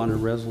move on to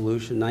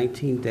resolution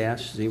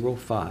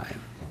 19-05.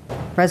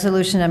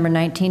 Resolution number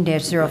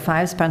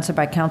 19-05, sponsored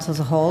by council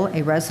as a whole,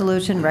 a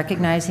resolution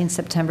recognizing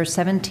September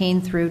 17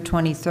 through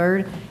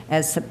 23rd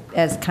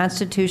as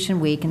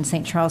Constitution Week in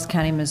St. Charles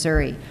County,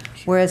 Missouri.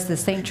 Whereas the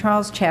St.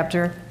 Charles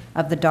chapter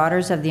of the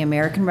Daughters of the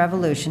American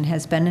Revolution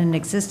has been in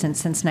existence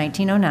since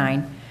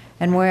 1909,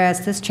 and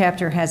whereas this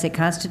chapter has a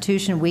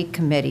Constitution Week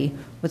committee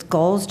with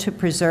goals to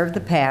preserve the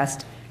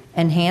past,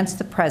 enhance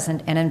the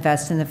present, and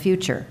invest in the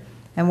future.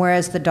 And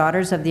whereas the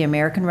Daughters of the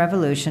American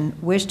Revolution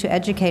wish to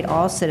educate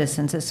all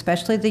citizens,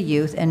 especially the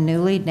youth and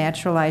newly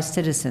naturalized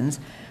citizens,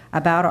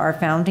 about our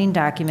founding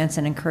documents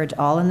and encourage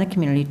all in the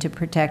community to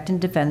protect and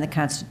defend the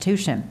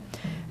Constitution.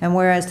 And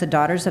whereas the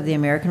Daughters of the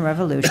American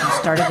Revolution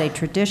started a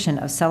tradition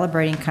of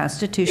celebrating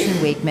Constitution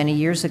Week many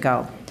years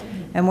ago.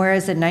 And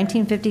whereas in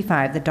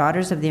 1955, the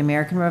Daughters of the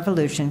American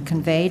Revolution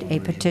conveyed a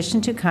petition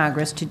to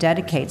Congress to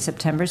dedicate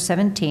September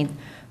 17th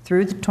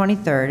through the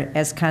 23rd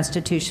as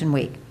Constitution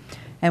Week.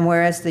 And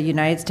whereas the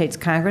United States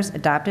Congress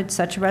adopted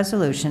such a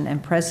resolution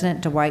and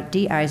President Dwight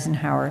D.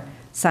 Eisenhower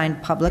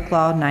signed Public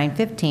Law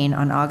 915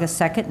 on August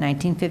 2,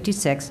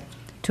 1956,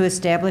 to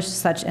establish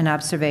such an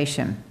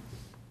observation.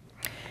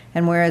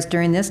 And whereas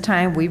during this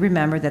time we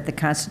remember that the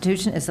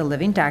Constitution is a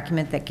living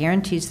document that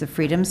guarantees the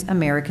freedoms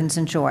Americans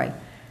enjoy.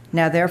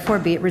 Now therefore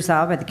be it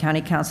resolved by the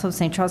County Council of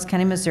St. Charles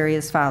County, Missouri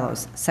as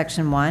follows.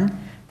 Section 1,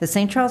 the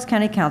St. Charles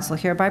County Council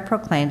hereby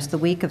proclaims the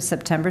week of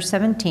September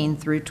 17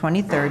 through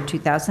 23,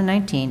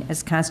 2019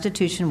 as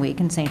Constitution Week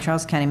in St.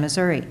 Charles County,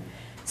 Missouri.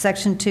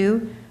 Section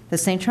 2, the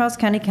St. Charles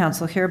County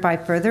Council hereby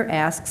further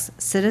asks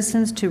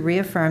citizens to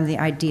reaffirm the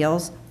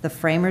ideals the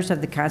framers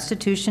of the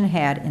Constitution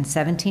had in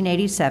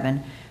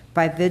 1787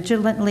 by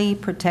vigilantly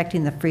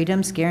protecting the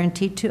freedoms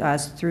guaranteed to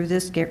us through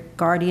this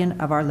guardian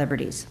of our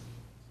liberties.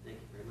 Thank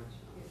you very much.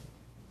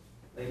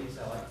 Ladies,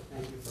 I'd like to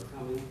thank you for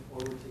coming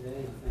forward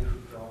today, and thank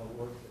you for all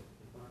the work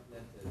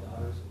that the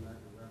Daughters of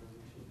American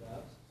Revolution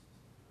does.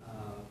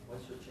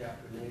 What's your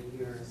chapter name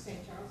here?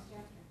 St. Charles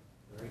chapter.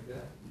 Very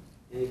good.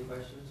 Any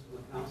questions from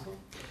the council?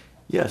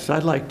 Yes,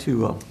 I'd like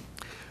to,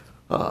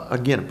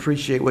 again,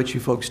 appreciate what you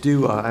folks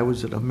do. I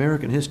was an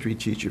American history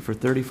teacher for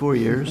 34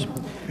 years.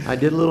 I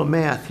did a little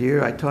math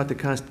here. I taught the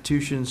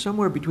Constitution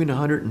somewhere between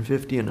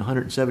 150 and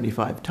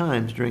 175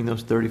 times during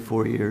those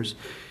 34 years.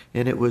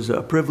 And it was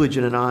a privilege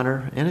and an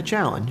honor and a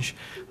challenge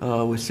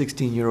with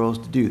 16-year-olds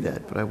to do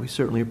that. But we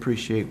certainly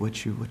appreciate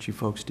what you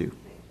folks do.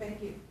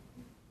 Thank you.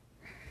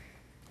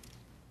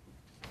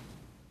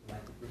 I'd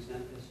like to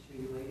present this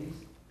to you, ladies.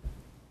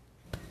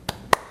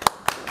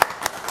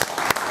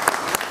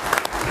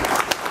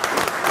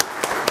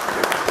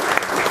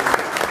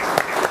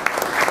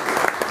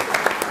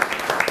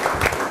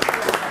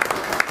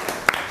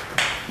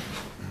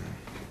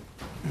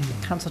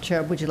 Council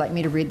Chair, would you like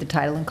me to read the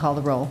title and call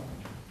the roll?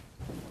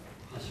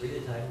 Let's read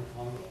the title.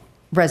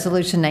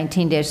 Resolution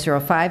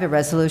 19-05, a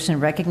resolution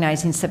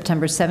recognizing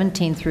September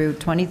 17 through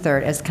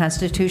 23rd as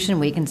Constitution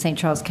Week in St.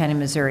 Charles County,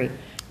 Missouri.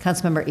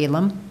 Councilmember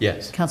Elam?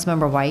 Yes.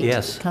 Councilmember White?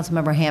 Yes.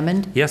 Councilmember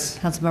Hammond? Yes.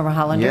 Councilmember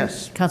Hollander?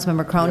 Yes.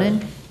 Councilmember Cronin?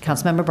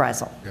 Councilmember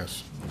Brazel?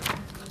 Yes.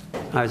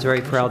 I was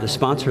very proud to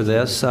sponsor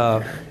this.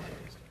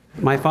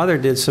 My father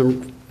did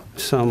some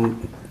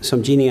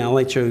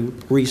genealogy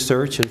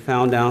research and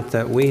found out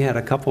that we had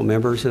a couple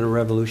members in the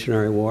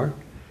Revolutionary War.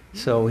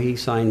 So he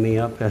signed me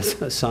up as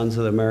Sons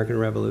of the American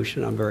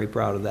Revolution. I'm very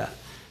proud of that.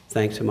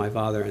 Thanks to my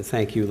father, and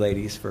thank you,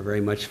 ladies, for very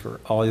much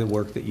for all the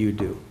work that you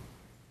do.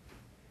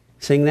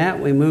 Seeing that,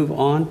 we move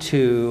on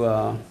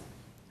to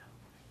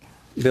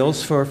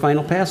bills for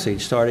final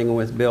passage, starting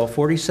with Bill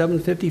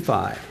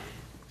 4755.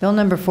 Bill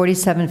number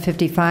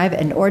 4755,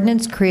 an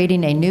ordinance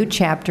creating a new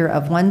chapter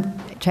of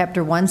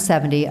Chapter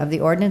 170 of the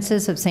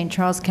Ordinances of St.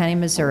 Charles County,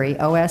 Missouri,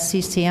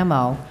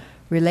 OSCCMO,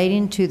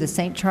 relating to the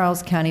St.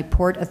 Charles County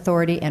Port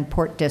Authority and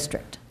Port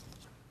District.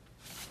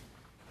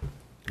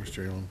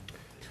 Mr. Elam.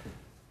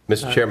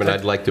 Mr. Chairman,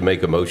 I'd like to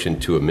make a motion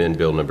to amend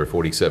Bill number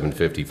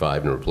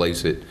 4755 and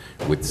replace it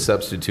with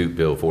substitute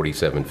Bill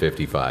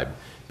 4755.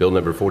 Bill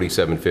number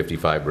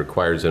 4755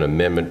 requires an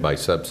amendment by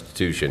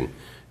substitution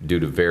due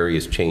to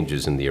various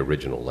changes in the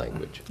original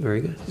language.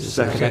 Very good. Is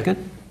there a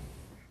second?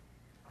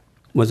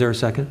 Was there a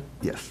second?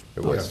 Yes.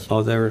 There was.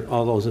 All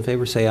those in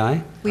favor say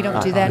aye. We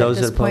don't do that at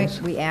Those this point.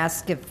 opposed? We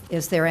ask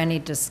is there any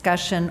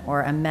discussion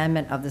or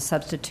amendment of the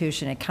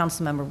substitution a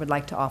council member would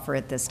like to offer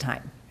at this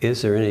time?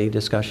 Is there any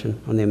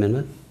discussion on the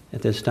amendment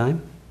at this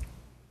time?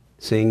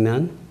 Seeing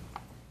none?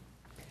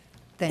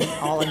 Then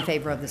all in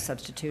favor of the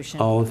substitution?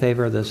 All in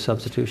favor of the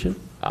substitution?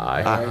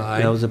 Aye.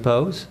 Aye. Those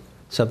opposed?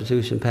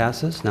 Substitution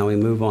passes. Now we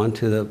move on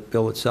to the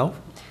bill itself.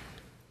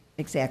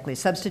 Exactly.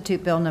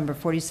 Substitute Bill number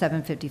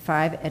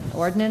 4755, an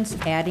ordinance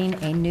adding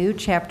a new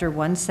Chapter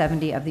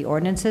 170 of the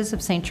Ordinances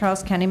of St.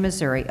 Charles County,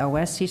 Missouri,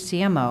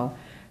 OSCCMO,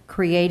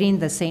 creating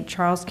the St.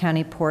 Charles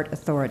County Port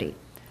Authority.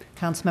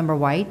 Councilmember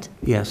White?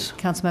 Yes.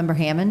 Councilmember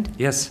Hammond?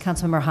 Yes.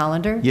 Councilmember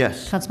Hollander?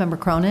 Yes. Councilmember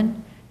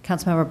Cronin?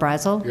 Councilmember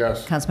Brazel?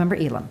 Yes.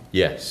 Councilmember Elam?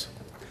 Yes.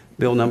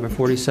 Bill number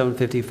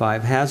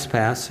 4755 has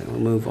passed, and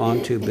we'll move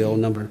on to bill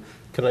number...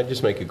 Can I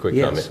just make a quick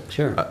Yes, comment?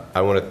 sure.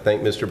 I want to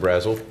thank Mr.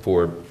 Brazel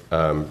for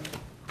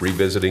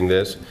revisiting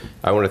this.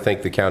 I want to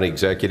thank the county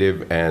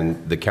executive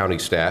and the county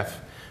staff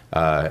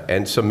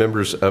and some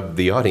members of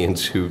the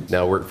audience who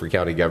now work for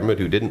county government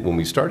who didn't when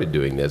we started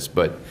doing this.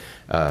 But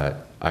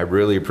I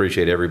really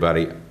appreciate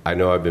everybody. I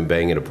know I've been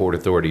banging a Port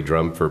Authority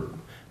drum for,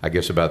 I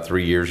guess, about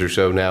 3 years or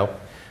so now.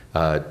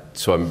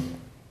 So I'm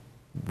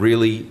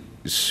really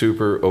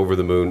super over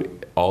the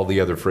moon. All the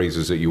other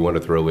phrases that you want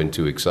to throw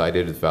into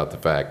excited about the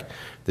fact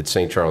that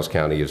St. Charles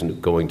County is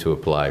going to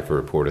apply for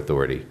a Port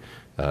Authority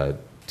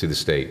to the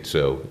state.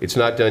 So it's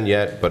not done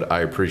yet, but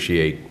I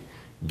appreciate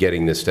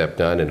getting this step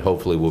done, and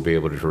hopefully we'll be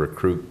able to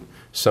recruit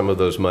some of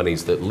those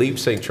monies that leave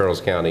St.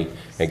 Charles County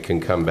and can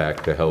come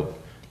back to help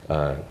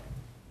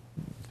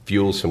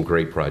fuel some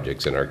great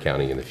projects in our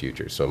county in the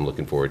future. So I'm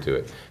looking forward to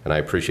it, and I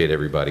appreciate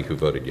everybody who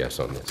voted yes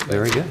on this.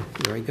 Very good,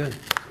 very good.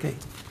 Okay.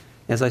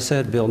 As I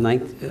said, Bill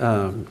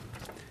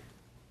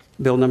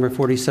Bill number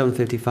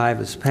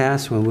 4755 is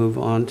passed. We'll move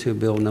on to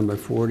Bill number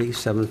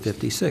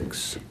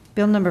 4756.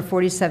 Bill number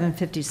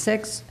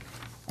 4756,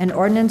 an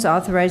ordinance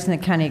authorizing the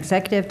county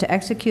executive to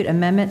execute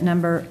amendment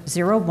number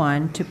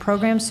 01 to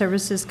program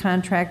services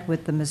contract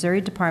with the Missouri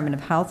Department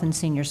of Health and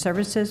Senior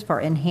Services for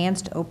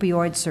enhanced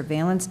opioid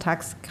surveillance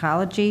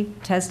toxicology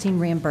testing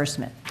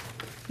reimbursement.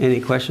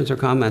 Any questions or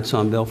comments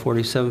on Bill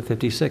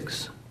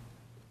 4756?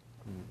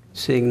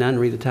 Seeing none,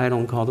 read the title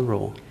and call the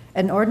roll.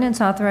 An ordinance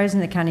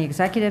authorizing the county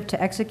executive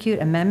to execute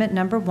amendment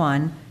number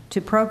 1 to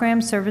program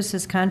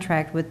services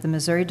contract with the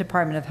Missouri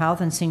Department of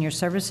Health and Senior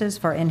Services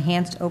for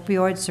enhanced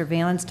opioid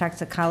surveillance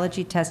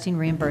toxicology testing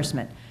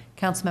reimbursement.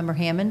 Councilmember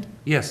Hammond?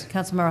 Yes.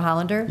 Councilmember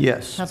Hollander?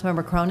 Yes.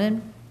 Councilmember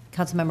Cronin?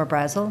 Councilmember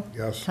Brazel?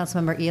 Yes.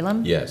 Councilmember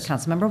Elam? Yes.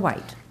 Councilmember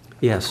White?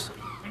 Yes.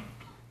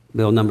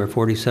 Bill number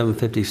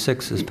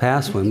 4756 is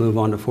passed. We move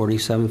on to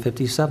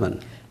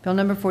 4757. Bill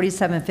number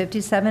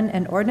 4757,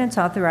 an ordinance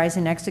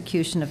authorizing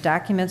execution of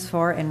documents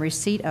for and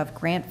receipt of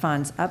grant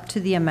funds up to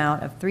the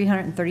amount of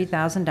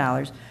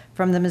 $330,000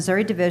 from the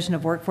Missouri Division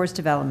of Workforce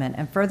Development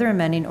and further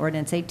amending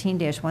Ordinance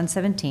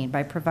 18-117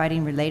 by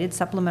providing related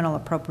supplemental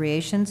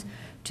appropriations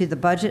to the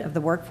budget of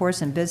the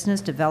Workforce and Business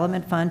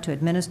Development Fund to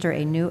administer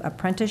a new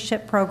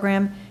apprenticeship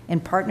program in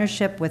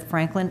partnership with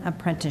Franklin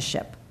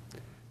Apprenticeship.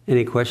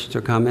 Any questions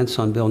or comments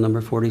on Bill number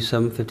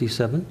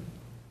 4757?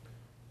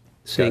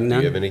 Seeing Scott, do none?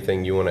 you have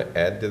anything you want to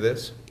add to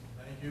this?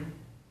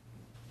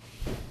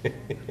 Thank you.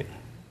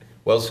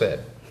 Well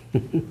said.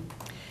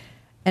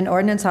 An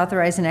ordinance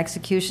authorizing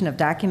execution of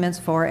documents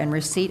for and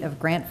receipt of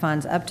grant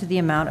funds up to the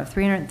amount of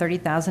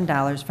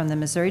 $330,000 from the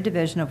Missouri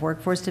Division of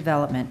Workforce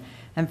Development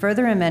and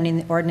further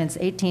amending Ordinance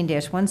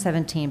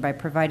 18-117 by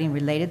providing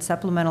related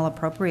supplemental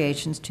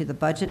appropriations to the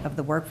budget of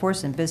the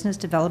Workforce and Business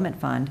Development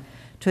Fund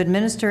to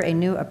administer a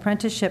new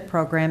apprenticeship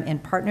program in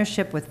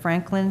partnership with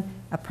Franklin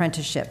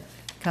Apprenticeship.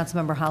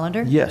 Councilmember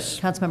Hollander? Yes.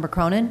 Councilmember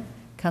Cronin?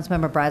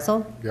 Councilmember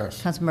Brazel?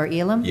 Yes. Councilmember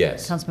Elam?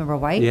 Yes. Councilmember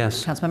White?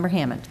 Yes. Councilmember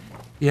Hammond?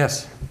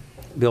 Yes.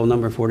 Bill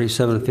number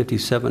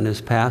 4757 is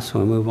passed.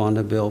 We'll move on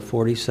to Bill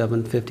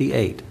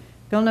 4758.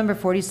 Bill number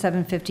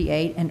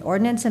 4758, an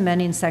ordinance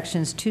amending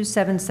sections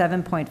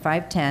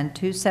 277.510,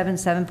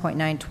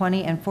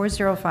 277.920, and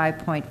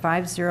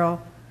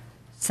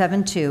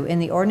 405.5072 in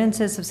the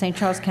ordinances of St.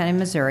 Charles County,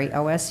 Missouri,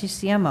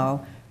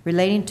 OSCCMO,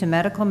 relating to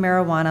medical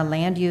marijuana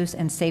land use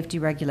and safety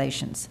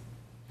regulations.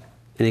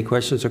 Any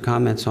questions or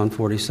comments on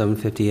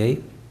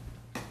 4758?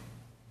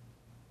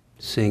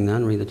 Seeing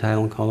none, read the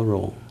title and call the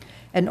roll.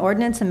 An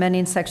ordinance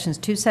amending sections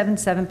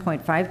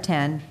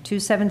 277.510,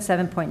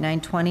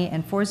 277.920,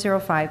 and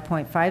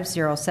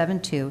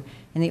 405.5072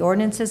 in the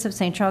ordinances of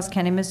St. Charles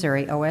County,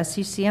 Missouri,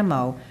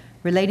 OSCCMO,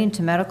 relating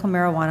to medical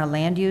marijuana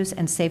land use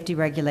and safety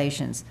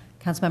regulations.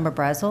 Councilmember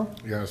Brazel?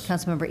 Yes.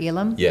 Councilmember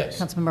Elam? Yes.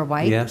 Councilmember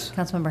White? Yes.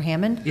 Councilmember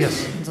Hammond?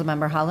 Yes.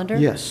 Councilmember Hollander?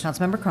 Yes.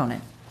 Councilmember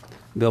Cronin?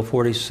 Bill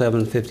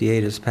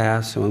 4758 is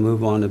passed, and we'll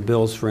move on to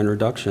bills for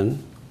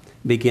introduction,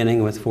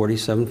 beginning with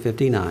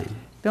 4759.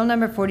 Bill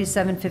number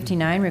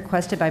 4759,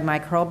 requested by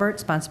Mike Hurlbert,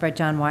 sponsored by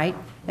John White,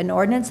 an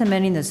ordinance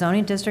amending the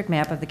zoning district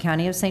map of the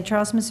County of St.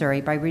 Charles,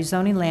 Missouri by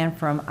rezoning land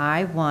from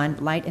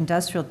I-1 Light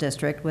Industrial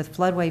District with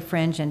floodway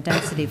fringe and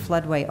density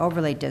floodway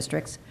overlay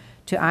districts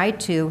to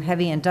I-2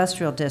 Heavy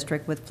Industrial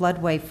District with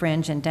floodway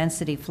fringe and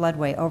density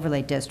floodway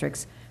overlay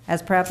districts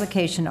as per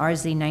application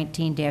RZ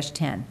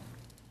 19-10.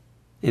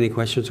 Any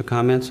questions or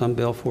comments on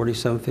Bill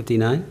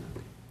 4759?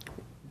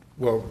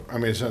 Well, I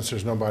mean, since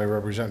there's nobody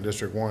representing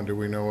District 1, do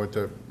we know what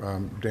the,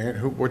 Dan,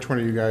 which one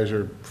of you guys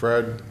are,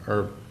 Fred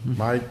or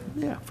Mike?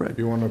 Yeah, Fred.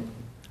 Do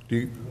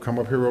you come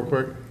up here real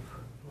quick?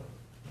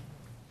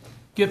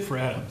 Get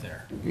Fred up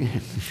there.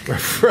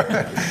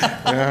 Fred,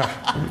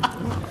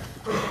 yeah.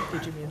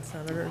 Did you mean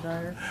Senator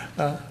Dyer?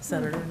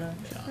 Senator Dyer?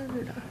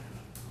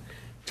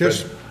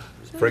 Just,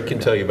 Fred can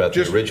tell you about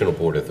the original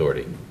Port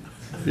Authority.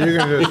 you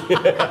can just,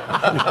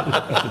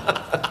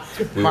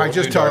 We Mike, won't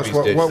just do tell us,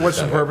 Darby's ditch what's this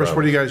the time, I purpose?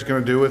 What are you guys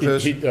going to do with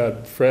this?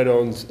 Fred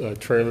owns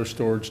trailer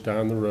storage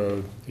down the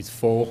road. He's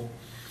full.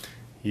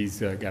 He's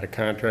got a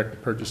contract to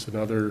purchase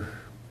another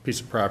piece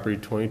of property,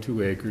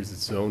 22 acres.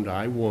 It's zoned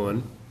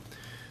I-1.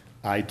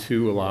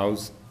 I-2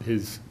 allows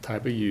his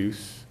type of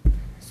use,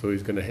 so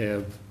he's going to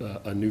have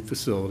a new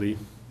facility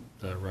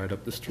right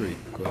up the street.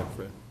 Go ahead,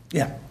 Fred.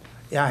 Yeah.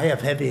 Yeah, I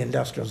have heavy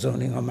industrial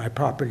zoning on my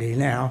property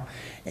now,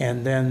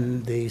 and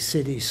then the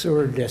city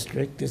sewer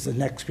district is the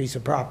next piece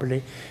of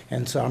property,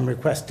 and so I'm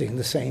requesting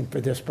the same for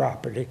this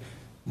property,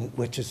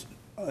 which is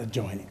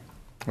adjoining.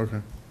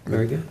 Okay.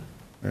 Very good.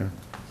 Yeah.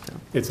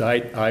 It's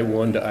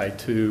I-1 to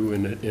I-2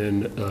 and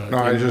No,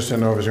 I just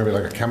didn't know if it was going to be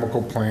like a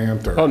chemical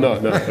plant or. Oh, no,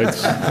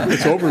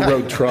 it's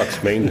over-road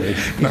trucks mainly.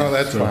 No,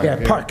 that's fine. Yeah,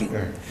 parking.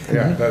 Yeah,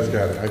 that's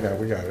got it.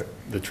 We got it.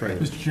 The train.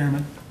 Mr.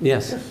 Chairman?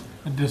 Yes.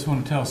 I just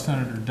want to tell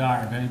Senator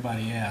Dyer, if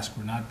anybody asks,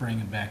 we're not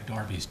bringing back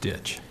Darby's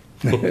ditch.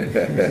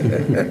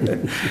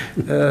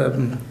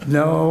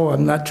 No,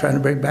 I'm not trying to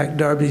bring back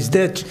Darby's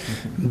ditch,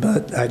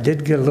 but I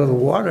did get a little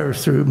water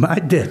through my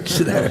ditch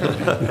there. We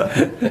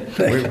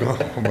get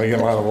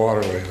a lot of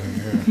water lately.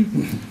 Yeah.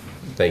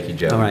 Thank you,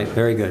 Jeff. All right,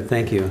 very good.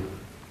 Thank you.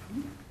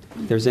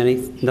 If there's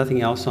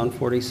nothing else on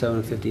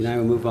 4759,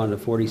 we'll move on to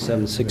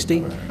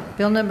 4760.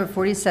 Bill number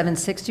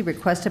 4760,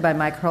 requested by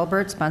Mike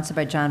Hurlbert, sponsored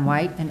by John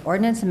White, an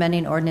ordinance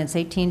amending ordinance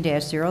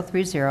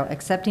 18-030,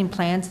 accepting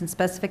plans and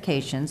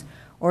specifications,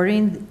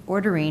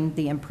 ordering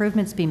the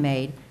improvements be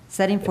made,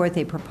 setting forth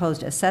a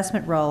proposed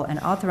assessment roll, and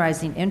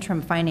authorizing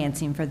interim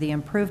financing for the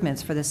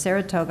improvements for the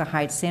Saratoga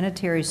Heights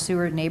Sanitary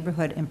Sewer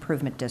Neighborhood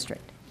Improvement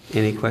District.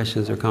 Any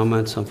questions or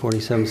comments on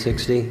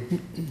 4760?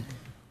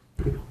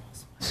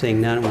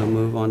 Seeing none, we'll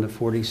move on to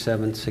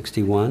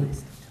 4761.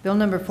 Bill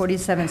number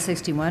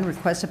 4761,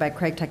 requested by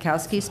Craig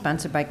Tchaikovsky,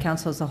 sponsored by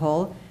council as a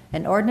whole,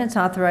 an ordinance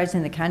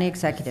authorizing the county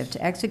executive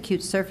to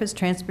execute Surface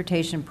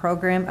Transportation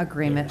Program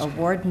Agreement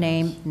Award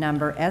Name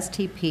Number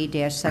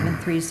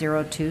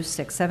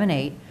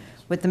STP-7302678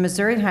 with the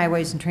Missouri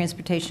Highways and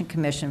Transportation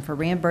Commission for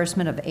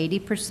reimbursement of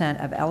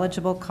 80% of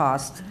eligible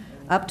costs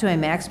up to a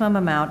maximum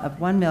amount of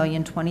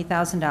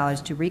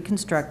 $1,020,000 to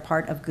reconstruct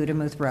part of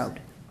Gudamuth Road.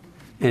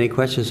 Any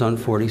questions on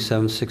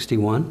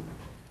 4761?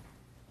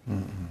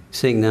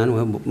 Seeing none,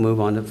 we'll move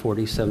on to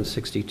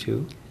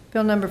 4762.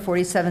 Bill number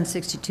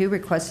 4762,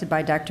 requested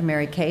by Dr.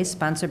 Mary Kay,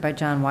 sponsored by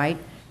John White,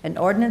 an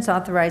ordinance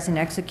authorizing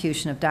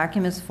execution of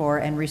documents for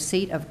and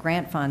receipt of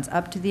grant funds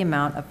up to the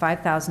amount of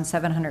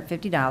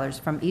 $5,750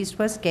 from East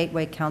West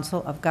Gateway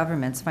Council of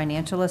Governments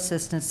Financial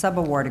Assistance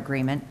Subaward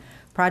Agreement,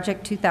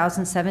 Project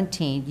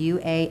 2017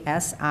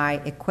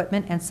 UASI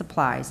Equipment and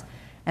Supplies,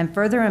 and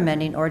further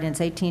amending Ordinance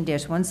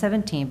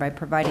 18-117 by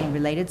providing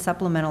related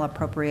supplemental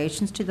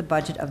appropriations to the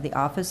budget of the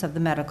Office of the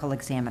Medical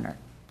Examiner.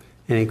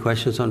 Any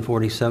questions on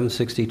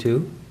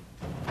 4762?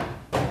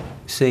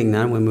 Seeing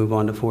none, we move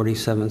on to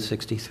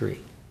 4763.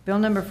 Bill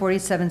number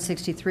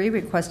 4763,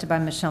 requested by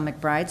Michelle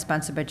McBride,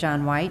 sponsored by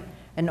John White,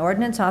 an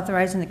ordinance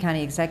authorizing the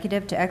county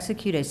executive to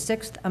execute a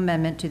sixth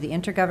amendment to the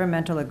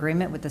intergovernmental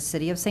agreement with the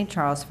City of St.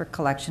 Charles for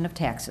collection of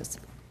taxes.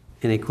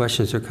 Any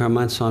questions or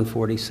comments on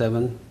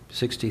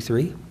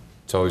 4763?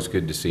 It's always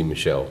good to see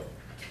Michelle.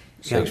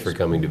 Thanks for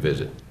coming to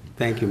visit.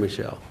 Thank you,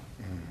 Michelle.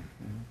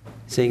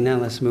 Seeing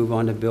none, let's move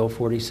on to Bill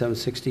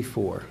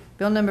 4764.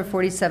 Bill number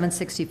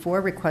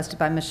 4764, requested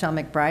by Michelle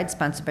McBride,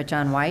 sponsored by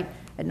John White,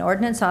 an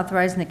ordinance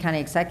authorizing the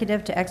county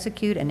executive to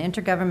execute an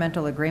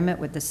intergovernmental agreement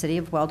with the City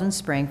of Weldon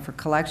Spring for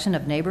collection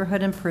of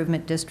neighborhood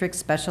improvement district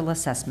special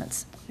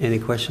assessments. Any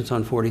questions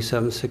on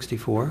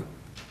 4764?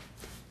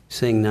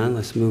 Seeing none,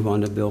 let's move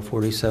on to Bill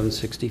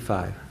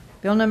 4765.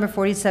 Bill number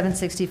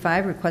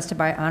 4765, requested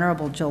by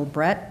Honorable Joel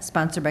Brett,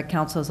 sponsored by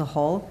council as a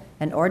whole,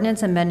 an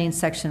ordinance amending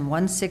Section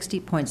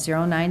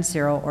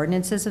 160.090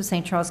 Ordinances of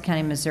St. Charles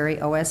County, Missouri,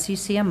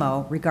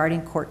 OSCCMO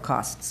regarding court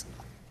costs.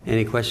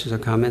 Any questions or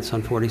comments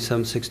on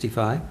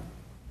 4765?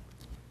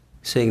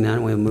 Seeing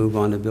none, we'll move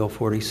on to Bill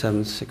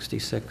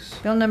 4766.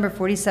 Bill number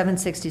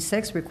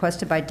 4766,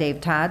 requested by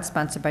Dave Todd,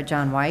 sponsored by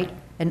John White,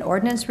 an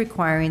ordinance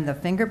requiring the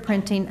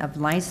fingerprinting of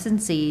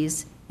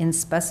licensees in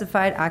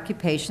specified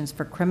occupations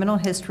for criminal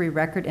history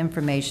record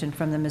information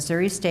from the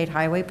Missouri State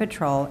Highway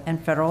Patrol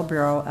and Federal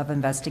Bureau of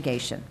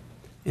Investigation.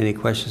 Any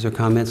questions or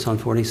comments on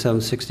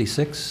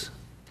 4766?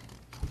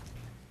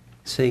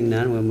 Seeing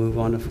none, we'll move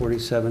on to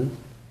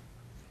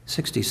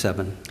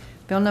 4767.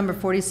 Bill number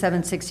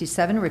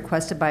 4767,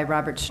 requested by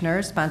Robert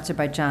Schnurr, sponsored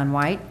by John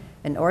White,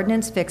 an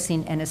ordinance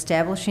fixing and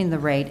establishing the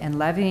rate and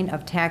levying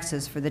of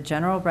taxes for the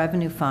General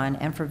Revenue Fund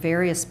and for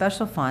various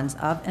special funds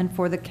of and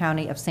for the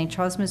County of St.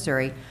 Charles,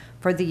 Missouri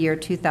for the year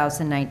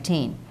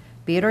 2019.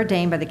 Be it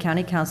ordained by the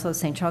County Council of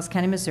St. Charles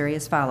County, Missouri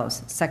as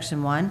follows.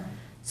 Section 1,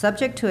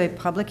 subject to a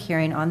public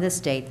hearing on this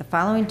date, the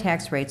following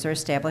tax rates are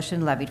established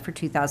and levied for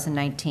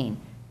 2019.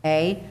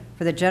 A,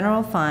 for the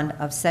general fund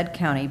of said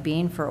county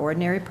being for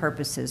ordinary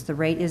purposes, the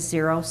rate is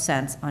 0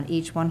 cents on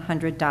each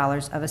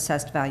 $100 of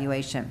assessed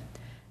valuation.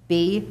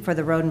 B, for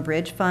the road and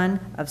bridge fund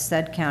of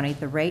said county,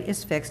 the rate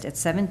is fixed at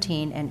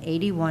 17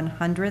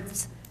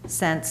 81/100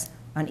 cents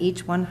on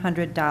each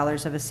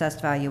 $100 of assessed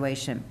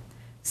valuation.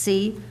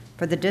 C,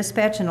 for the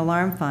dispatch and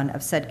alarm fund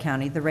of said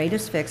county, the rate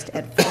is fixed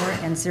at 4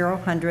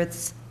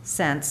 0.0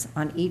 cents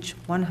on each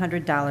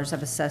 $100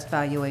 of assessed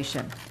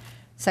valuation.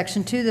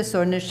 Section 2, this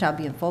ordinance shall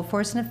be in full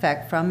force and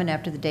effect from and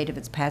after the date of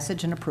its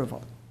passage and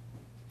approval.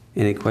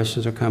 Any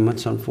questions or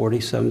comments on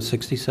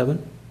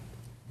 4767?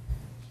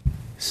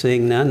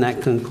 Seeing none,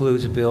 that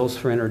concludes bills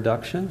for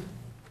introduction.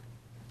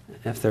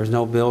 If there's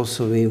no bills,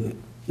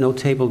 no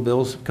tabled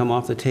bills come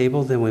off the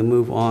table, then we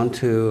move on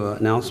to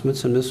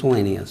announcements and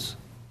miscellaneous.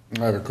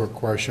 I have a quick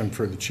question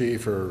for the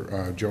chief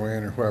or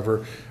Joanne or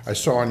whoever. I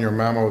saw in your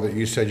memo that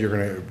you said you're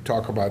going to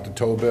talk about the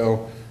tow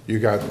bill. You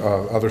got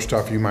other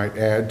stuff you might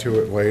add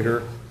to it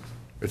later.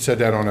 It said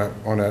that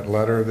on that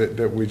letter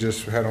that we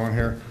just had on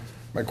here.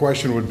 My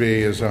question would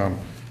be is on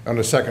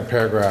the second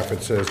paragraph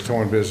it says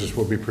towing business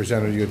will be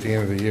presented to you at the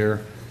end of the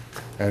year,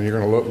 and you're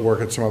going to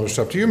work at some other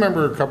stuff. Do you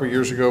remember a couple of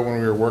years ago when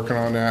we were working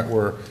on that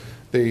where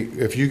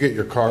if you get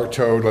your car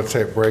towed, let's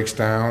say it breaks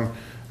down,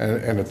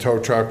 and the tow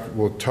truck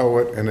will tow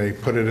it and they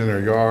put it in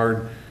their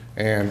yard,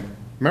 and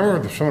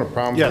remember some of the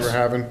problems we were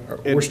having?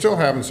 We're still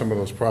having some of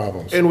those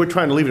problems. And we're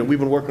trying to leave it. We've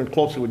been working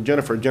closely with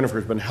Jennifer.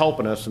 Jennifer's been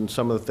helping us, and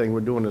some of the thing we're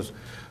doing is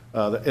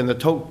And the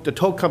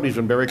tow company's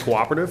been very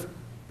cooperative,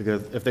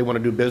 because if they want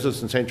to do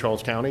business in St.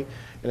 Charles County,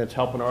 and it's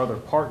helping our other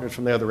partners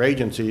from the other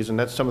agencies, and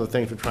that's some of the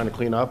things we're trying to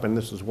clean up, and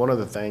this is one of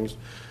the things.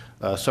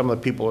 Some of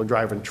the people who are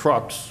driving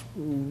trucks,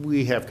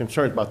 we have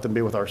concerns about them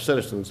being with our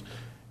citizens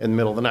in the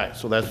middle of the night.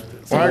 So that's,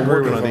 so I we're agree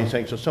working with on these that.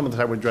 things. So some of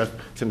this I would address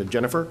to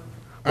Jennifer.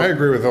 I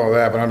agree with all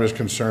that, but I'm just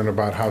concerned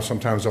about how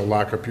sometimes they'll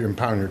lock up, you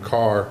impound your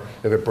car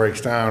if it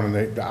breaks down,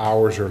 and the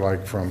hours are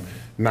like from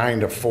 9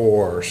 to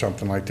 4 or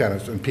something like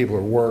that, and people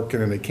are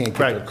working and they can't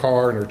get their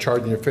car, and they're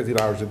charging you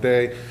 $50 a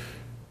day.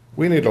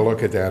 We need to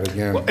look at that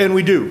again. Well, and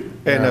we do.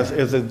 And Yeah.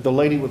 as the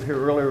lady was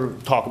here earlier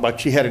talked about,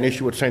 she had an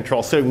issue with St.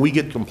 Charles City. We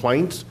get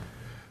complaints,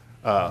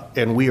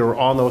 and we are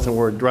on those, and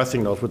we're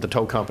addressing those with the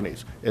tow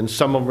companies. And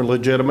some of them are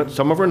legitimate,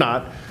 some of them are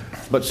not,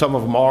 but some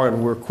of them are,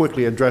 and we're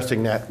quickly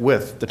addressing that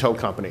with the tow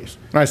companies.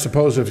 And I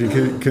suppose if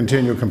you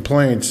continue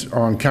complaints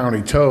on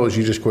county tows,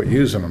 you just quit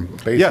using them,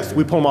 basically. Yes,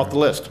 we pull them off the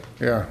list.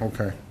 Yeah,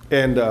 okay.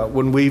 And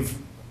when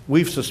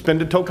we've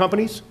suspended tow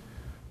companies,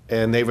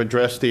 and they've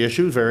addressed the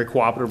issues very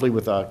cooperatively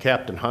with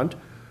Captain Hunt,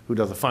 who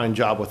does a fine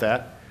job with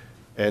that.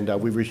 And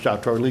we've reached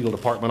out to our legal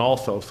department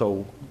also,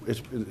 so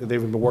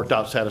they've been worked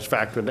out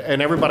satisfactorily.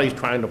 And everybody's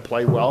trying to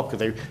play well,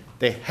 because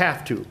they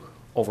have to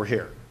over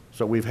here.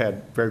 So we've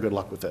had very good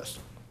luck with this.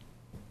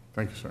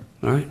 Thank you, sir.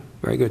 All right,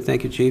 very good.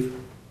 Thank you, Chief.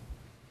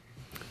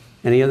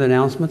 Any other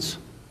announcements?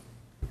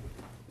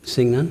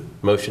 Seeing none?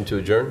 Motion to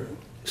adjourn?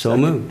 So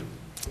moved.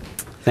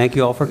 Thank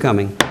you all for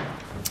coming.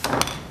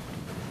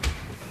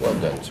 Well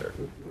done, sir.